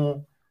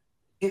Arsenal,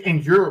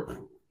 in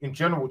Europe in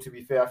general. To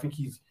be fair, I think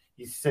he's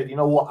said, you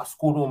know what, I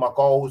scored all my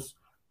goals.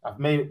 I've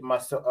made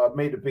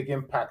a big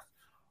impact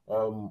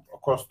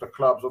across the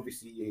clubs.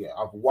 Obviously,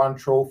 I've won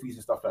trophies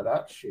and stuff like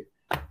that. Shit,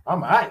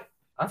 I'm alright.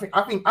 I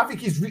think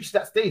he's reached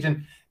that stage,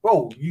 and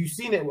bro, you've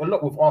seen it a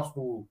lot with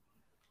Arsenal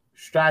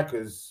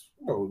strikers.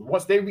 Bro,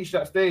 once they reach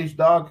that stage,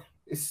 dog,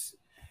 it's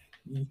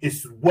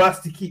worse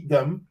to keep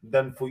them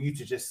than for you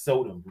to just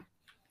sell them.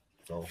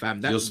 So,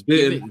 fam, that's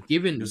given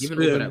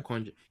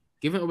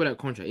over that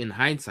contract. In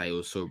hindsight, it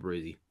was so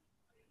brazy.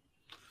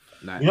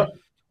 Like,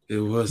 it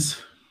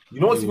was. You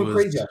know what's even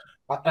crazier?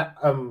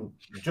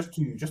 Just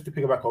to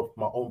pick back up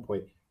my own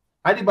point,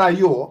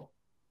 Adebayor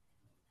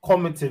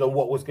commented on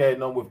what was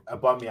going on with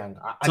Aubameyang.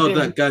 Tell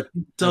that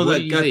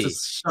guy to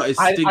shut his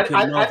stinking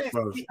mouth,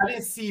 bro. I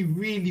didn't see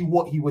really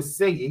what he was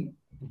saying,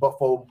 but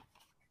from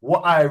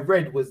what I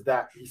read was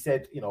that he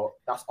said, you know,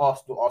 that's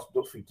Arsenal.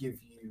 Arsenal don't forgive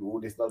you. All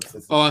this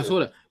nonsense. Oh, I saw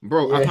that,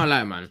 bro. Yeah. I can't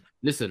lie, man.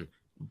 Listen,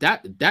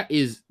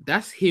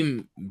 that's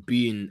him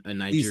being a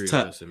Nigerian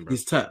person, bro.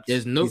 He's tapped.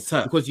 There's no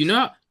because you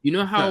know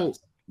how.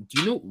 Do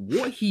you know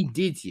what he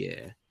did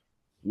here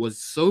was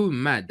so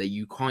mad that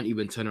you can't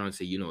even turn around and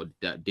say, you know,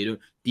 that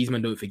these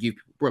men don't forgive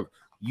people, bro.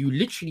 You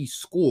literally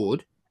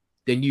scored,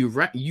 then you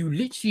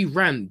literally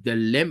ran the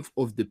length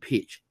of the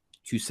pitch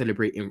to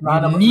celebrate him.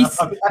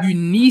 You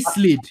knee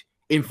slid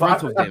in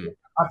front of them.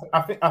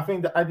 I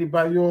think that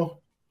Adebayor.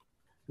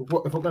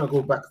 If we're gonna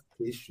go back to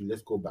the issue,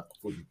 let's go back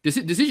for you. The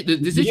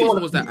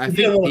situation was that I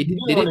think they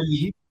didn't want to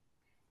leave.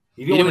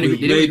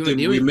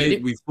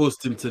 We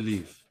forced him to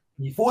leave.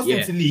 He forced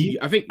him to leave.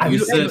 I think you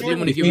said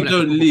if you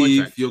don't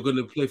leave, you're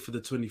gonna play for the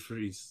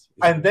 23s.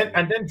 And then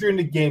during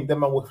the game, them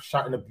man was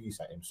shouting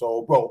abuse at him.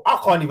 So, bro, I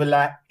can't even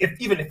lie.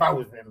 Even if I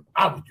was him,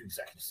 I would do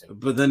exactly the same.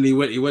 But then he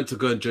went to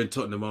go and join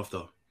Tottenham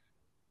after.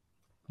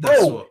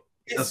 That's what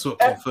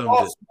confirmed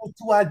it.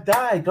 Till I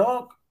die,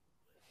 dog.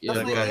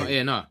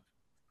 No.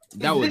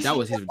 That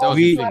was his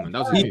thing, man. That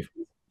was his move.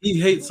 He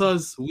hates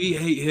us. We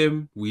hate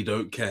him. We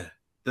don't care.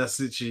 That's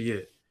literally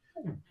it.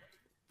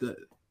 That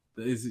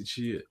is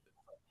literally it.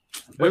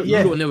 But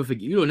you don't never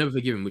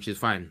forgive him, which is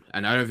fine.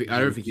 And I don't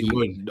think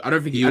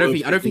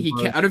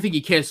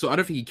he cares so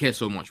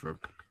much, bro.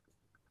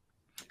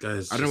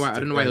 Guys, I don't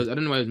know why he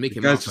was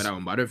making mouth for that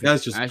one, but I don't think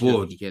guys just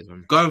bored. He cares,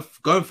 man. Go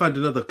and find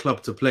another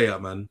club to play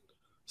at, man.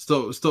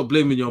 Stop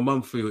blaming your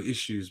mum for your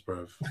issues,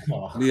 bro.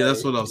 Yeah,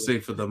 that's what I'll say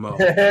for the matter.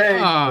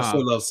 That's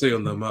what I'll say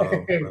on the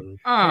matter, man.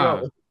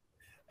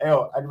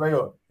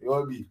 Adebayor, you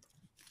want me?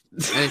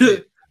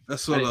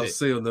 That's what I'll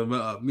say on the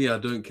matter. Me, I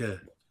don't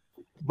care.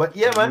 But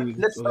yeah, man,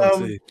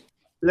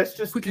 let's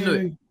just quickly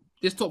note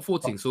this top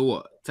 14. So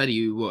what,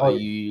 Taddy? Are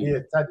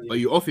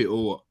you off it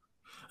or what?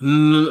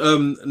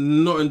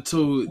 Not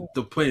until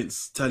the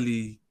points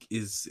tally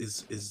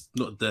is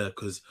not there,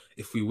 because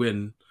if we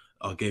win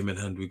our game in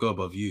hand, we go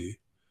above you.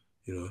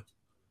 You know,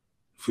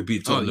 if we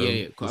beat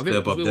Tottenham, they're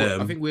above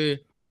them. I think we're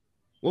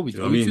are we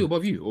 2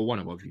 above you or 1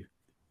 above you?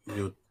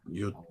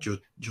 You're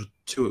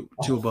two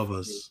above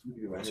us.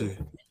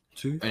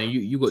 Two. And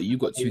you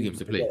got 2 games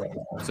to play.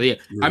 So yeah.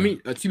 I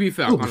mean, to be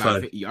fair, I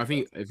think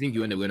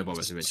you end up going above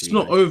us eventually. It's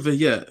not over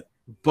yet,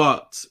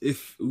 but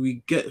if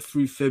we get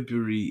through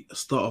February,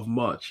 start of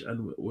March,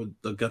 and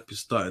the gap is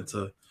starting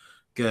to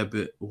get a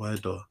bit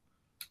wider,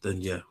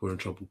 then yeah, we're in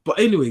trouble. But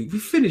anyway, we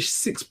finished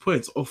 6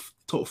 points off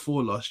top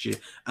 4 last year,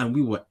 and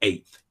we were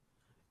 8th.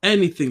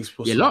 Anything's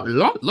possible. Yeah,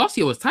 last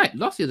year was tight.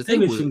 Last year the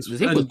table was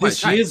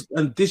tight.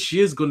 And this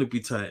year's gonna be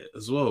tight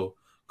as well,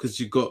 because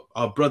you got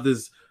our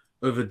brothers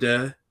over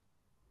there.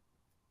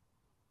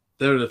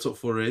 They're in the top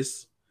 4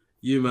 race.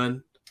 You,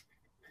 man,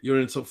 you're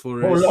in the top 4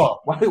 race.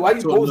 Oh, why are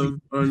you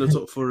pausing? Are in the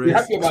top 4 race.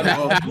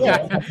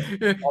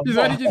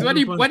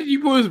 Why did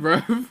you pause,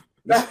 bro?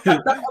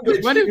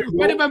 Why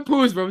did man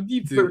pause, bro?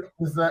 Need to.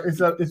 It's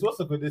what's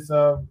so good. It's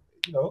you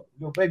know,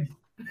 your baby.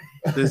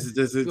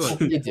 There's enough.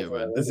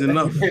 There's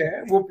enough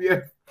people.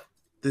 Yet.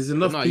 There's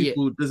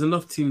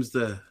enough teams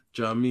there. Do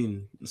you know what I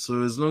mean?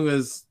 So as long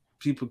as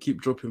people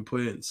keep dropping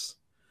points,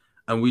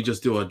 and we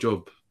just do our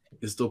job,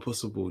 it's still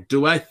possible.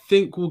 Do I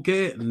think we'll get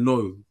it?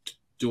 No.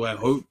 Do I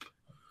hope?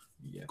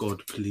 Yes.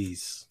 God,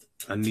 please.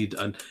 I need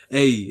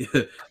hey,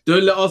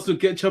 don't let Arsenal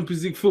get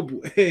Champions League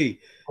football. Hey,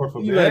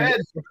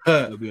 next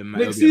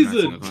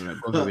season.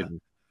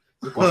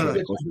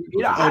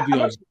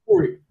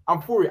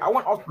 I'm for it. I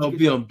want Arsenal. I'll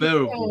be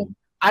unbearable.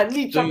 I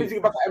need Champions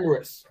League back at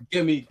Emirates.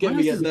 Get me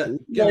at that.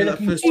 Get me that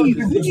first. What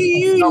do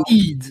you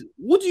need?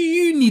 What do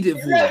you need it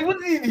for? Yeah, what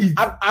do you need?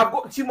 I've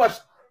got too much.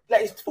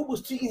 Like,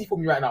 football's too easy for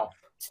me right now.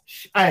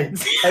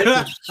 Let's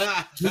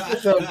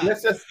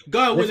just go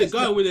and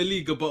win a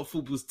league about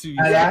football's too easy.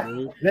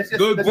 Go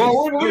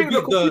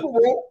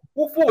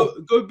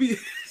beat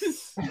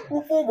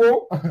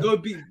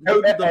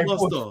the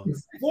master.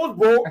 Pause,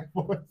 bro.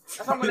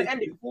 That's how I'm gonna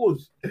end it.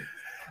 Pause.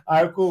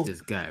 Alright, cool.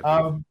 This guy.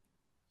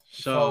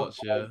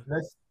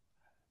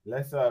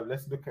 Let's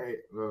look at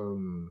it.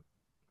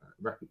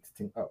 Wrap this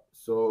thing up.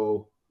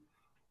 So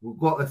we've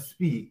got to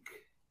speak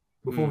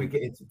before we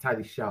get into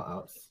tiny shout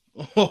outs.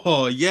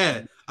 Oh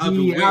yeah, I've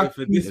been waiting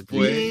for this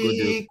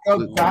point.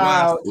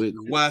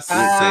 Why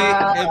say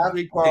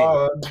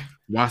everything?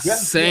 Why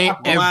say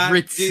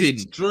everything?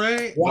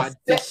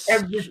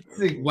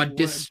 Why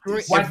destroy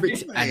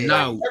everything? And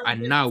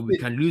now we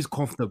can lose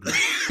comfortably.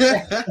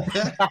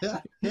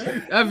 That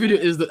video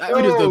is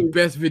the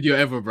best video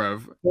ever, bro.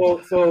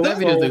 That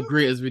video is the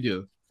greatest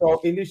video. So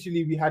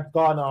initially we had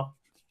Ghana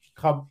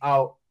come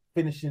out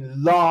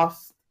finishing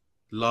last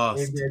in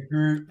their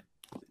group.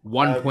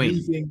 1 point.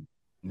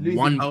 Losing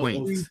 1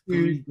 point.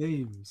 3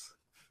 games.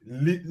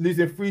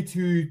 Losing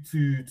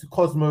 3-2 to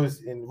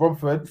Cosmos in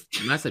Romford.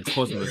 And I said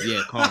Cosmos,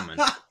 yeah, calm, man.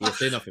 Yeah,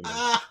 say nothing,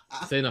 man.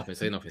 Say nothing.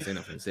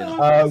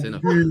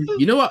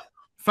 You know what,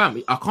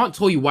 fam? I can't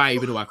tell you why,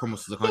 even though I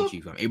Cosmos is a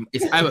country, fam.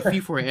 It's either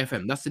FIFA or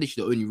FM. That's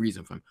literally the only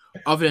reason, fam.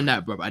 Other than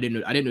that, bro, I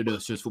didn't know there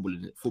was serious football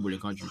in the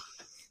country.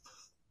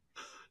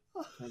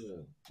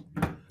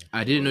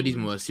 I didn't know these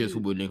were serious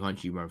football in the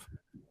country, bro.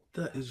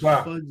 That is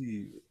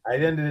funny. At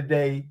the end of the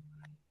day,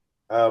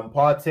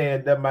 Partey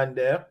and that man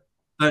there.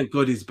 Thank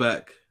God he's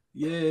back.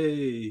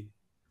 Yay.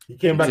 He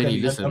came back and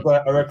he got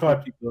a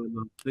record.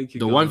 Thank you.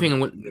 The one thing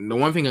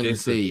I'm gonna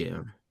say,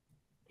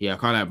 yeah, I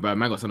can't lie, bro.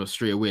 Man got sent off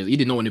straight away. He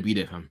did not want to be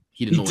there, fam.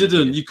 He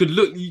didn't. You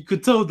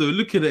could tell though.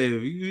 Looking at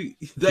him, he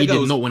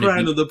did not want to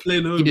be on the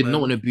plane home. He did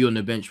not want to be on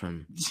the bench,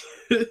 fam.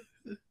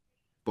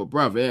 But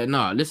bro,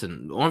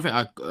 listen. One thing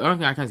I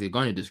can say,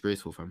 Ghana is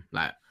disgraceful, fam.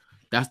 Like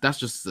that's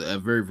just a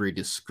very, very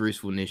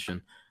disgraceful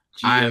nation.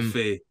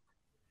 GFA.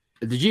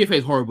 The GFA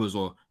is horrible as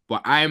well,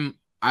 but I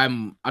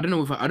don't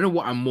know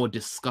what I'm more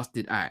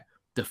disgusted at.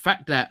 The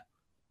fact that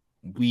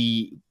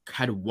we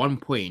had 1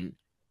 point,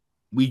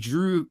 we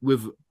drew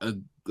with a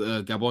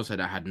Gabon side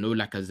that had no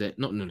Lacazette,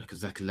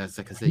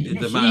 Lacazette.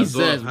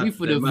 Jesus, we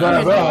for the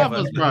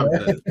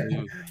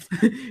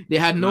they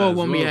had no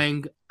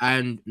Aubameyang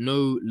and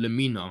no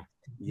Lamina.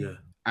 Yeah,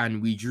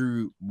 and we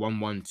drew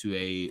 1-1 to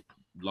a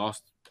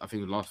last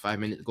 5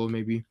 minutes ago,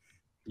 maybe.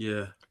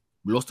 Yeah,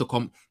 we lost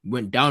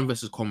went down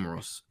versus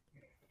Comoros.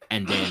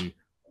 And then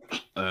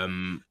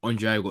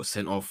Andre got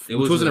sent off,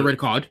 which wasn't a red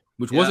card.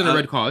 I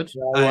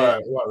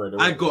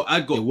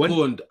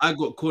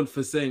got corned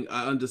for saying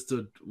I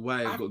understood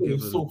why it got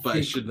given, but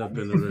it shouldn't have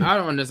been a red. I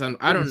don't understand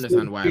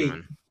why,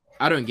 man.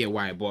 I don't get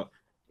why, but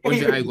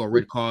Andre got a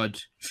red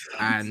card,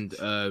 and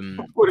we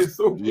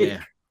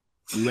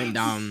went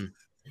down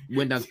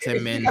to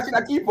 10 men. Actually,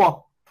 that keeper.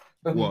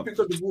 What? He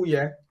picked up the ball,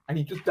 and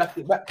he just dapped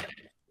it back.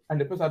 And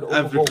the person had the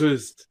Ivory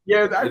Coast.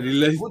 Yeah, we're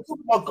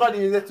talking about Ghana,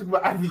 let's talk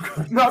about Ivory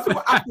Coast. No, I'm talking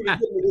about Ivory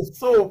Coast. It's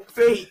so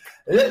fake.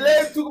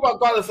 Let's talk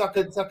about Ghana so I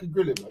can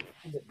grill it, man.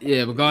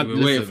 Yeah, but Ghana,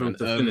 we're waiting for him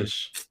to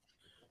finish.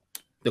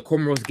 The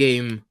Comoros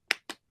game,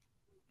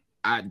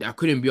 I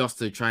couldn't be asked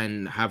to try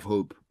and have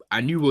hope.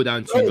 I knew we were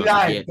down 2. Don't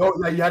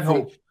lie, you had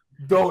hope.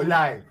 Don't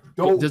lie.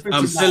 I'm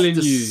telling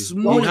you,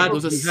 there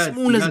was a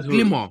smallest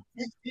glimmer.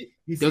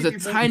 There was a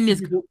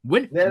tiniest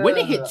when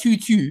it hit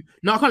 2-2.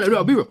 No, I can't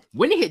let it be real.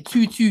 When it hit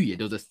 2-2,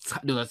 there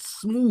was a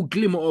small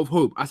glimmer of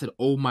hope. I said,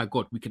 "Oh my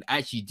God, we can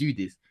actually do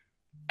this."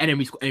 And then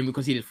we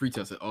conceded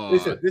 3-2. I said, "Oh,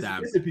 listen,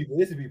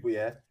 people,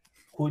 yeah.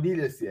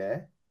 Cornelius,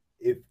 yeah.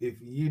 If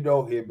you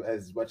know him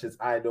as much as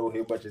I know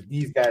him, much as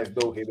these guys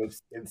know him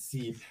and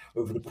seen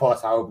over the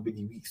past however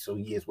many weeks or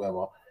years,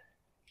 whatever,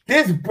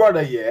 this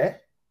brother, yeah,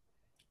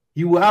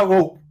 he will have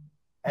hope.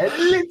 A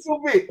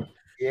little bit.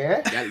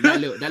 Yeah,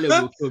 that little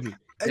will kill me.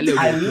 That little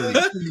will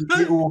kill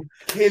me. It will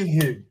kill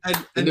him.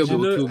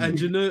 And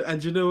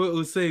you know what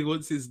he'll say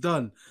once it's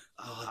done?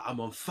 Oh, I'm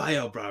on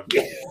fire, bro.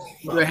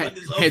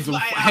 Heads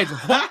off.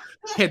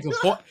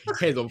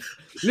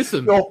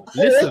 Listen.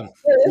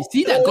 You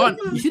see that gun?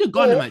 You see the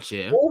gun match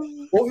here? Or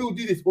he'll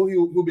do this, or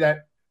he'll be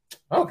like,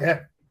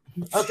 okay.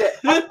 No. I'll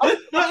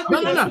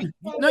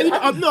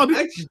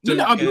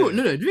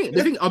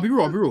be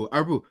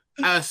real.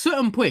 At a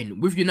certain point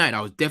with United,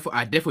 I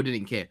definitely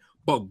didn't care.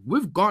 But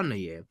with Ghana,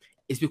 yeah,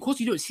 it's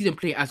because you don't see them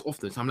play as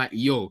often. So I'm like,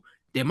 yo,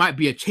 there might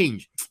be a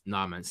change.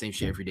 Nah, man, same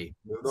shit every day.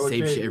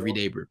 Same shit every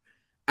day, bro.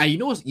 And you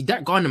know what?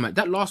 That Ghana match,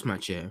 that last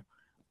match, yeah,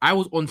 I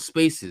was on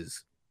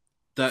Spaces.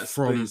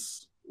 From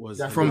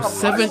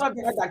 7.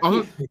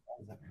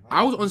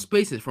 I was on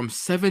Spaces from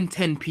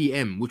 7:10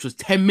 p.m., which was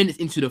 10 minutes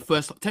into the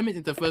first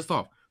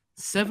half.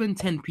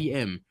 7:10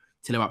 p.m.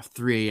 till about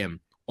 3 a.m.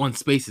 on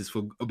Spaces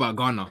for about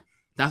Ghana.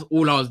 That's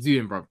all I was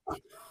doing, bro.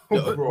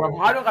 Bro,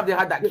 how long have they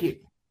had that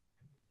kit?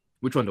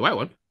 Which one? The white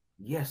one?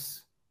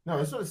 Yes. No,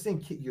 it's not the same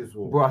kit you as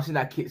well. Bro, I've seen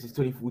that kit since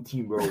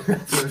 2014, bro. You're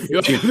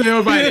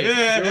right.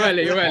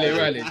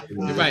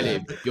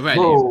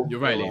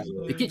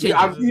 The kit changes.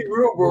 I'm being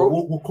real, bro.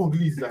 We're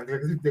Congolese.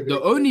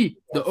 The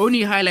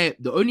only highlight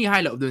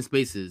of those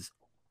Spaces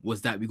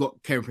was that we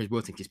got Karen Prince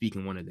Boateng to speak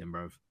in one of them,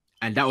 bro.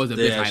 And that was the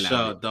best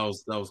highlight. That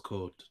was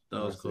cool.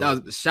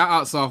 Shout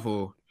out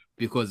Safo,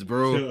 because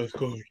bro,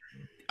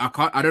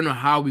 I don't know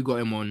how we got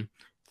him on.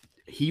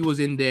 He was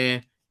in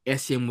there.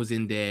 SCM was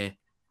in there.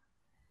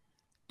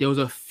 There was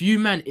a few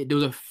man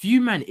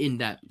in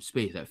that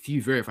space, a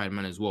few verified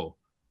men as well,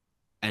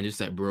 and just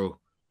like, bro,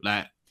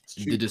 like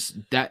it was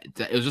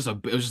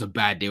just a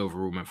bad day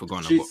overall, man, for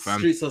Ghana.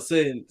 Streets are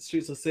saying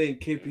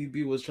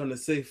KPB was trying to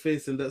save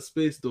face in that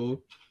space,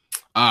 though.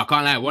 I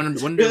can't lie. One of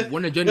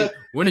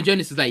the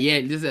journalists is like,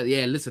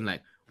 listen,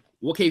 like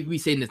what KPB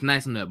saying is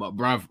nice on that, but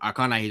bruv, I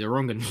can't lie, he's a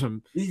wrong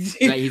one. He's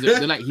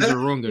a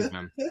wrong one,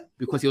 man,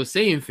 because he was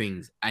saying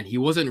things and he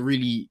wasn't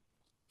really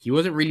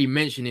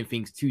mentioning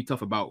things too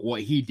tough about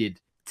what he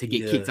did to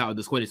get kicked out of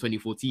the squad in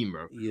 2014,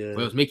 bro. Yeah.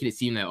 But it was making it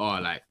seem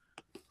like,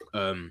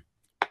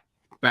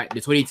 back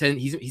the 2010,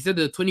 he said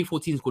the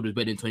 2014 squad was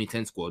better than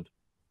 2010 squad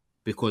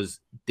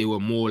because they were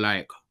more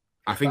like,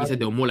 I think he said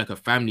they were more like a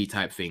family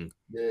type thing.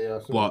 Yeah.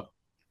 But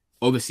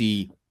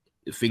obviously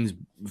things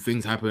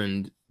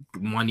happened,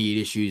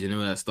 money issues and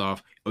all that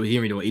stuff. He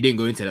didn't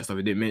go into that stuff.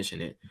 He didn't mention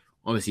it.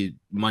 Obviously,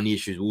 money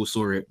issues. We all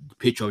saw it. The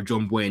picture of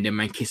John Boy and then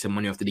man kissing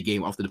money after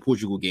the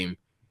Portugal game.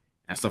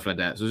 And stuff like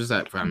that. So it's just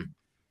like, fam,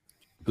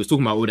 he was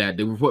talking about all that.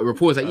 The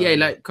report's like, yeah,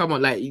 like, come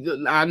on, like,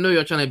 I know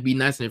you're trying to be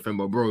nice and everything,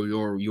 but bro,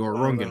 you're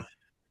wrong.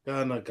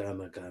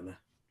 Ghana.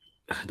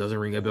 Doesn't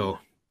ring a bell.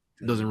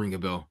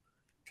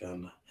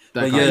 Ghana.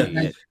 But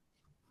yeah,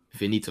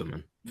 finito,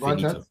 man.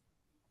 Finito.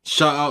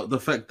 Shout out the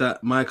fact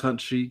that my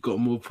country got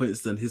more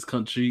points than his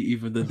country,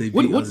 even though they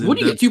beat us. What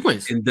do you get 2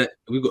 points? In that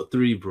we got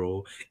 3,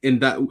 bro. In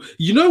that,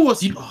 you know what?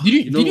 Did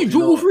you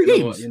draw all 3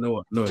 games? You know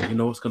what? No, you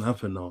know what's gonna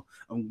happen now.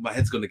 My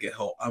head's gonna get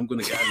hot. I'm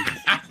gonna get angry.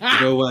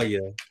 You know why?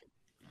 Yeah.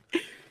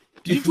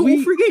 Did you draw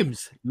all 3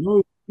 games?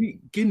 No,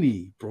 beat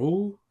Guinea,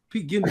 bro.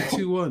 Beat Guinea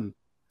 2-1.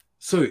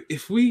 So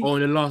if we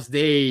on the last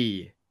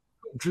day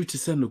drew to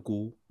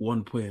Senegal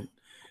 1 point.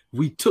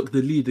 We took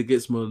the lead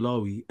against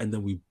Malawi and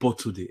then we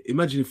bottled it.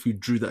 Imagine if we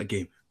drew that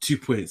game, 2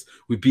 points.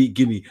 We beat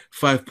Guinea,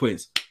 5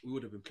 points. We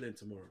would have been playing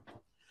tomorrow.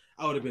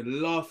 I would have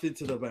been laughing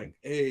to the bank.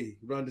 Hey,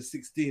 round of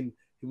 16,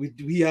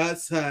 we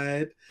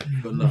outside,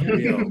 but no,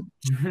 we out.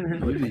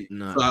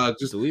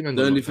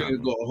 The only thing I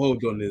got a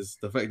hold on is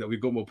the fact that we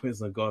got more points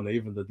than Ghana,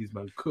 even though these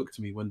men cooked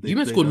me when they. You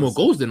men scored more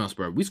goals than us,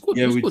 bro. We scored.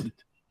 Yeah, we scored.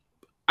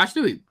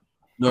 Actually,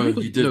 no,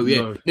 you did. No,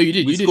 you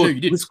did. You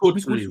did. We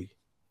scored 3.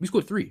 We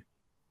scored 3.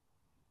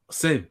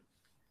 Same.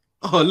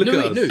 Oh, look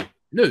at us.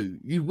 No.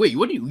 You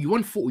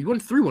won 4. You won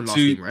 3-1 last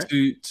game, right?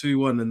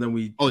 2-1, and then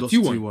we lost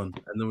 2-1,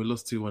 and then we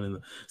lost 2-1 in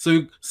that.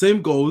 So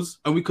same goals,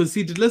 and we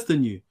conceded less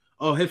than you.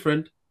 Oh, hey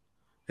friend.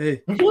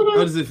 Hey, how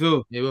does it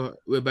feel? Yeah,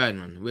 we're bad,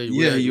 man.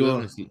 You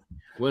are.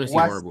 We're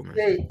horrible, man.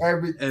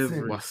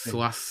 I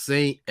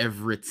say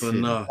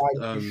everything. But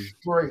no,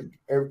 destroyed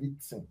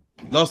everything.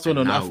 Last one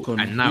on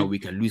AFCON, and now we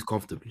can lose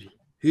comfortably.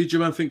 Who do you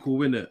man think will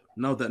win it?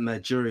 Now that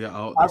Nigeria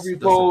out, that's a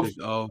big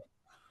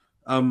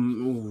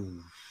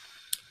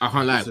I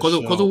can't lie.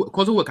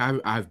 Because of work,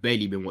 I've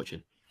barely been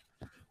watching.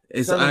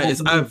 It's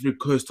Ivory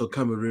Coast or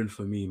Cameroon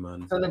for me,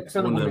 man. One of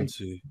them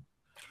two.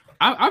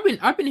 I've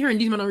been hearing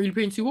these men aren't really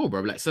playing too well,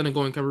 bro. Like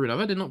Senegal and Cameroon. I've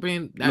heard they're not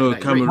playing that. No,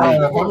 Cameroon.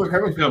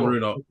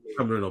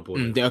 Cameroon are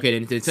bored. Okay,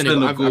 then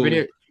Senegal. I've been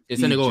here.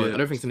 Senegal. I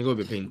don't think Senegal have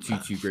been playing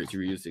too great,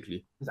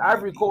 realistically. It's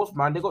Ivory Coast,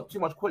 man. They got too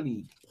much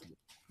quality.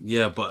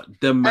 Yeah, but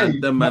them man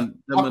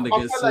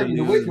against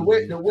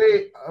the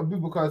way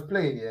Abubakar is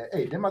playing, yeah.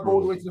 Hey, they might go all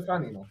the way to the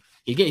final, you know.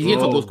 He gets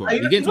top goal scorer.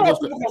 He gets top goal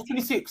scorer.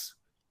 26.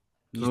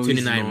 He's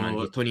 29, man.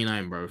 He's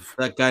 29, bro.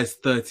 That guy's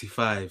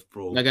 35,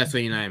 bro. That guy's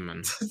 29,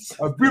 man.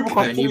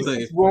 Abubakar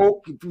 26,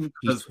 bro.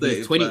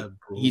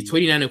 He's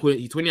 29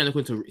 according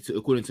to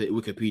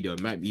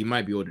Wikipedia. He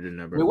might be older than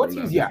that, bro. Wait, what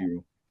team is he at?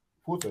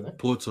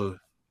 Porto.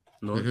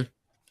 No. Mm-hmm.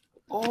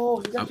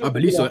 Oh, I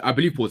believe so. I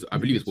believe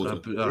it's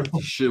Porto.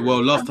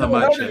 Well, last time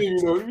I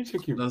checked. Let me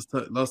check him. Last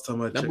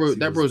time I checked.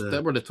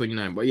 That brother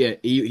 29. But yeah,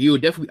 he will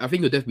definitely. I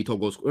think he'll definitely be top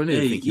goal scorer.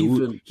 He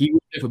will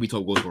definitely be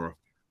top goal scorer.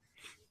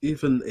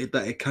 Even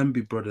that it can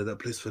be brother that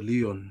plays for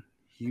Lyon.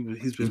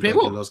 He's been playing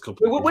the well. last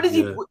couple. What is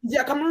he? Is he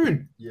at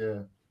Cameroon?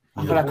 Yeah.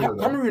 I feel like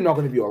Cameroon are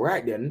going to be all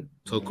right then.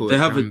 They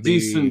have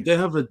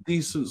a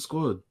decent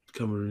squad.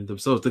 Cameroon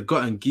themselves. They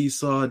got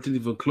Anguissa. I didn't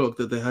even clock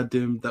that they had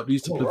him. That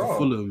used to play for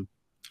Fulham.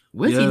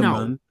 Where's he now?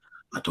 Man.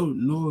 I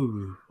don't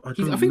know. I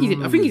think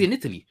he's in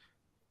Italy.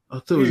 I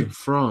thought it was in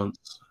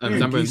France.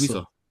 Zambo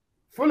Anguissa.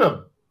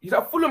 Fulham. He's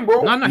at Fulham,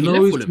 bro. No, he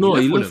left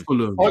Fulham. He left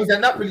Fulham. Oh, he's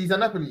at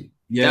Napoli.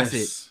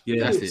 Yes.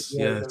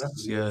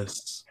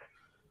 Yes.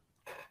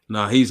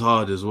 Nah, he's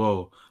hard as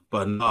well.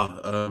 But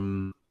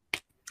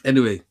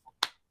anyway,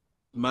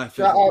 my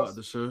favorite part of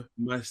the show,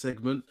 my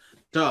segment.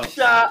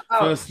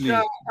 Firstly,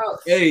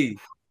 hey,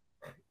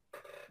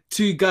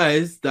 two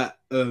guys that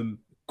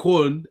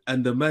Corn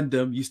and the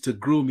Mandem used to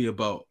grill me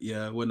about,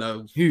 when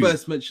I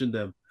first mentioned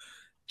them.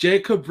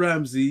 Jacob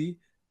Ramsey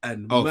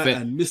and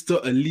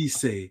Mr.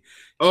 Elise.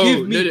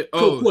 Give me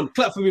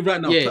clap for me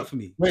right now. Clap for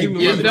me. Give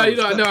me allow it.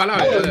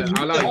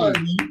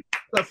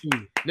 Clap for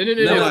me.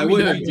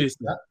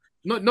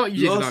 No. Not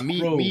you, Jason.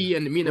 Me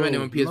and the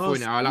Mandem on PS4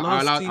 now.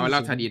 I'll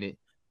allow Taddy in it.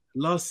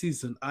 Last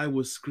season, I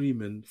was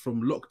screaming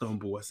from lockdown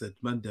ball. I said,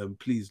 Mandem,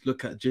 please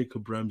look at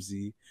Jacob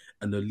Ramsey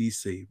and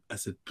Elise. I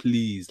said,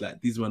 please,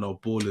 like these men are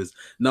ballers.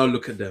 Now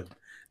look at them.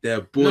 They're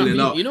balling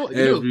out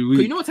every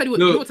week. You know what Taddy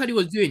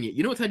was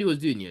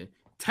doing?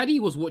 Taddy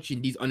was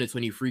watching these under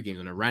 23 games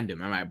on a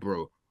random. I'm like,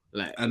 bro,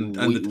 like, and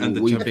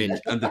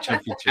the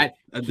championship.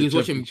 He was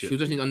watching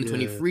under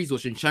 23s,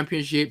 watching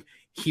championship.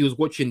 He was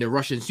watching the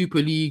Russian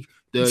Super League,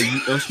 the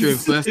Austrian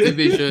First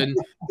Division,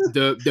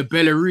 the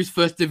Belarus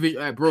First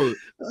Division. Like, bro,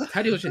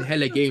 Taddy watching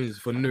hella games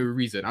for no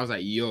reason. I was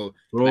like, yo,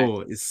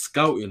 bro, it's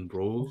scouting,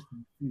 bro.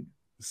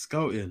 It's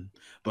scouting.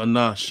 But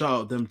nah, shout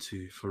out them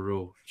two for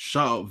real.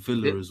 Shout out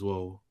Villa as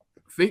well.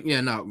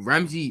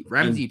 Ramsey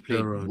played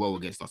Gerrard well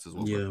against us as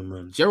well. Yeah,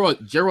 man.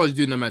 Gerard's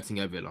doing the man thing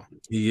at Villa.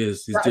 He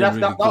is. He's doing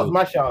really good. That was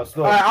my shout.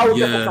 So. I will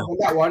get on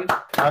that one.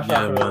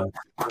 Man.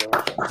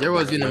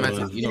 Gerard's doing the man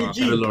thing. You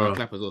know,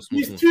 clap as well.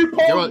 He's too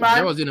cold, man.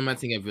 Gerard's doing the man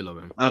thing at Villa,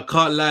 man. I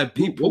can't lie.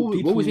 People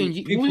say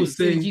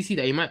GC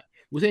that he might.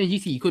 Was saying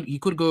GC he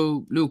could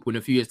go Liverpool in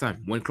a few years'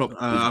 time when Klopp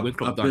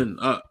done.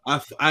 I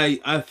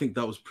think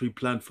that was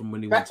pre-planned from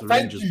when he went to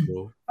Rangers,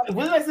 bro.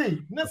 What did I say?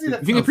 You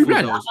think it's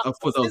pre-planned? I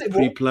thought that was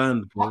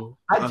pre-planned, bro.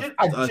 I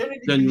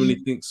genuinely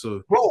think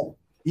so, bro.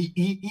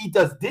 He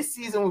does this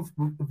season with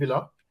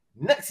Villa,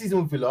 next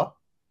season with Villa.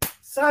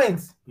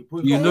 Signs.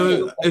 You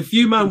know, if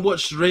you man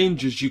watched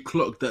Rangers, you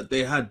clocked that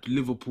they had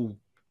Liverpool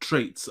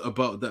traits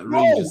about that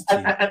Rangers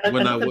team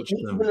when I watched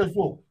them.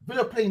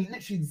 Villa playing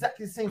literally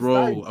exactly the same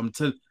style. Bro, I'm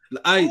telling.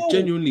 I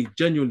genuinely,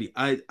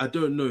 I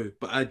don't know,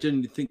 but I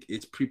genuinely think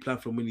it's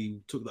pre-planned from when he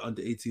took the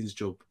under-18s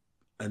job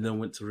and then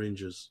went to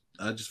Rangers.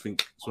 I just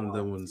think it's one of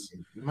them ones.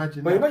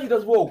 Imagine he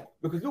does well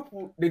because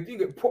Liverpool they didn't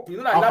get properly.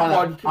 You know, like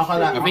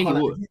Lampard. I think he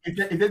would.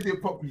 If they do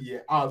it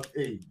properly,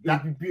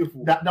 that'd be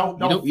beautiful.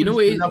 You know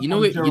what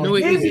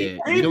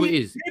it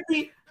is.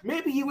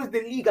 Maybe he was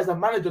the league as a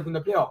manager than the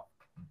player.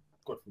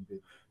 God forbid.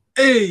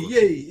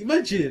 Hey,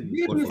 imagine.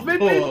 You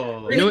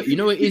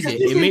know what is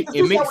it?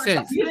 It makes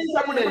sense.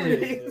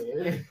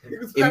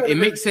 It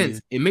makes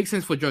sense. It makes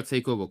sense for Joe to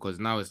take over because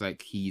now it's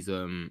like he's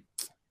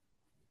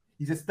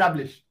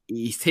established.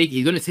 He's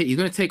gonna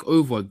take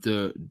over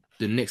the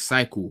next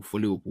cycle for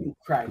Liverpool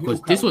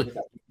because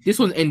this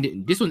one's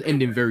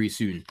ending very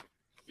soon.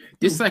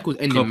 This cycle's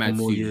ending mad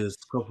soon.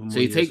 So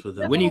he takes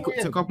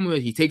a couple more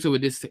years. He takes over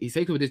this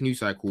new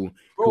cycle.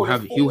 He'll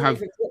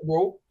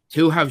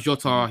have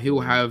Jota.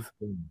 He'll have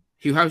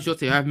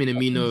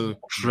Minamino.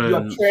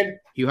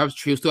 He'll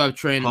still have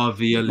Trent.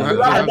 Harvey Elliott.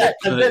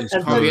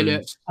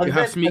 He'll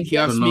have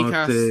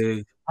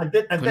Smeekas.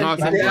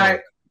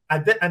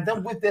 And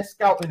then with their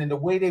scouting and the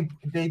way they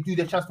do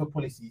their transfer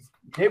policies,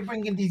 they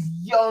bring in these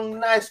young,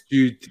 nice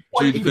Jude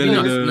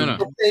Bellingham,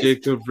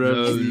 Jacob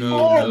Ramsey.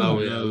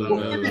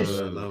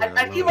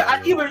 And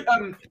even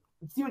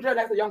Steven Gerrard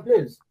likes the young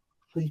players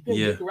because he's playing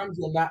Jacob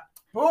Ramsey and that.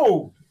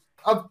 Bro,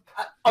 I'm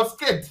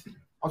scared.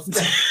 It's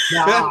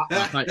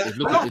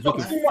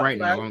looking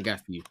frightening. I won't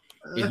gas for you.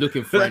 It's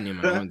looking frightening,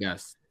 man. I won't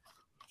gas.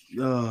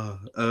 Man.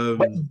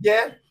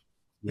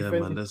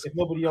 That's if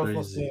nobody else crazy.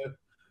 wants to.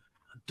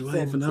 Do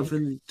I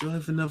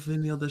even have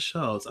any other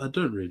shouts? I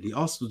don't really.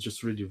 Arsenal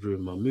just really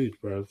ruined my mood,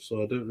 bro.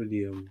 So I don't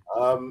really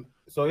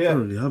So yeah, I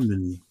don't really have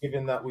many.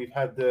 Given that we've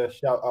had the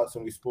shout outs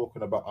and we've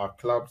spoken about our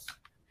clubs,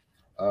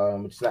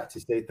 I'd just like to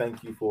say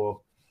thank you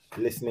for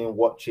listening,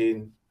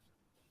 watching,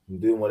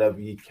 and doing whatever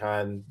you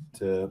can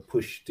to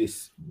push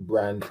this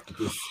brand.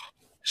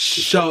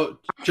 Shout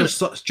just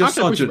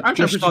Sergeant. I'm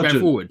just going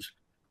forward.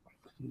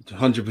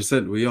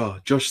 100%, we are.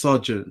 Josh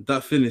Sargent,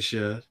 that finish,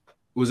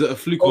 was it a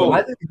fluke?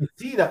 I didn't even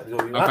see that though.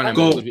 It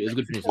was a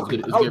good finish. It was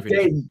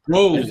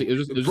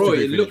a good finish. Bro,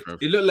 it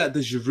looked like the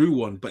Giroud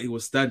one, but he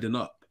was standing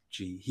up.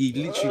 G. He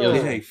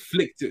literally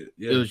flicked it.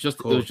 Yeah, it was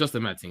just a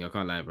mad thing. I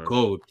can't lie, bro.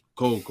 Cold.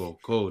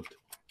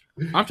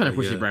 I'm trying to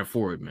push this brand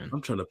forward, man.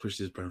 I'm trying to push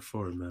this brand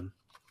forward, man.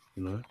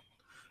 You know,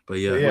 but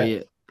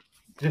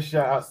just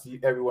shout out to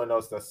everyone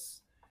else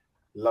that's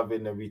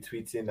loving and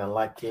retweeting and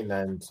liking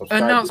and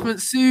subscribing. Announcement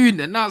soon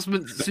on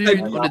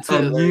the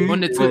Twitter sphere.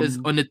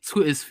 On the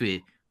Twitter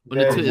sphere.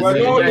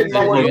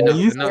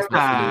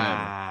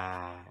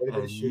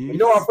 You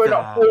know, I'm putting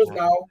up polls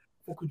now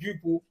for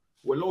quadruple.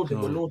 We're loading.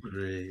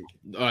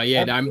 Oh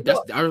yeah, I remember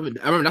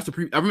that's the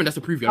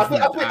preview. I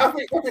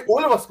think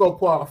all of us got to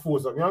put out a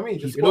fours up. You know what I mean?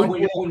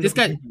 This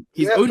guy,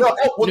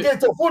 we'll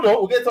get to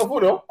four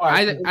though.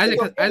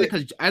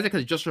 Isaac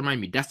has just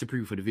reminded me. That's the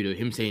preview for the video.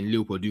 Him saying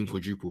Liverpool doing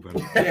quadruple.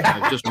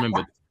 I've just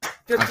remembered.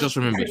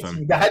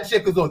 Fam. The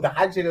handshake is on.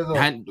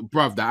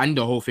 Bruv, I need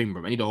the whole thing,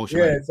 bro. I need the whole shit.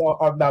 Yeah. So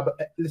now, but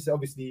listen,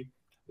 obviously,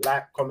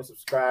 like, comment,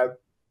 subscribe,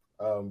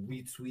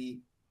 retweet,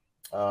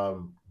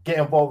 get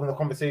involved in the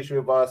conversation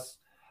with us.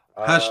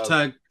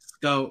 Hashtag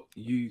Scout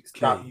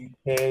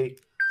UK.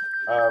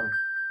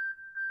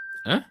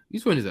 Huh?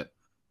 Whose phone is that?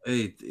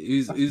 Hey,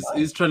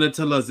 he's trying to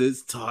tell us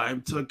it's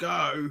time to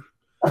go.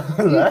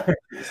 But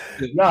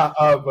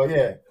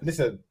yeah,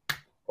 listen,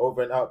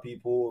 over and out,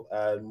 people,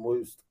 and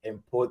most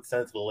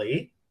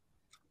importantly,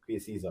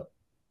 PSC's up.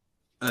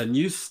 A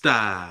new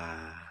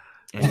star.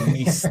 Bro.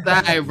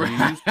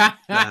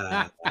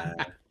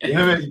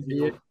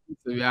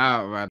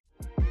 Yeah, man.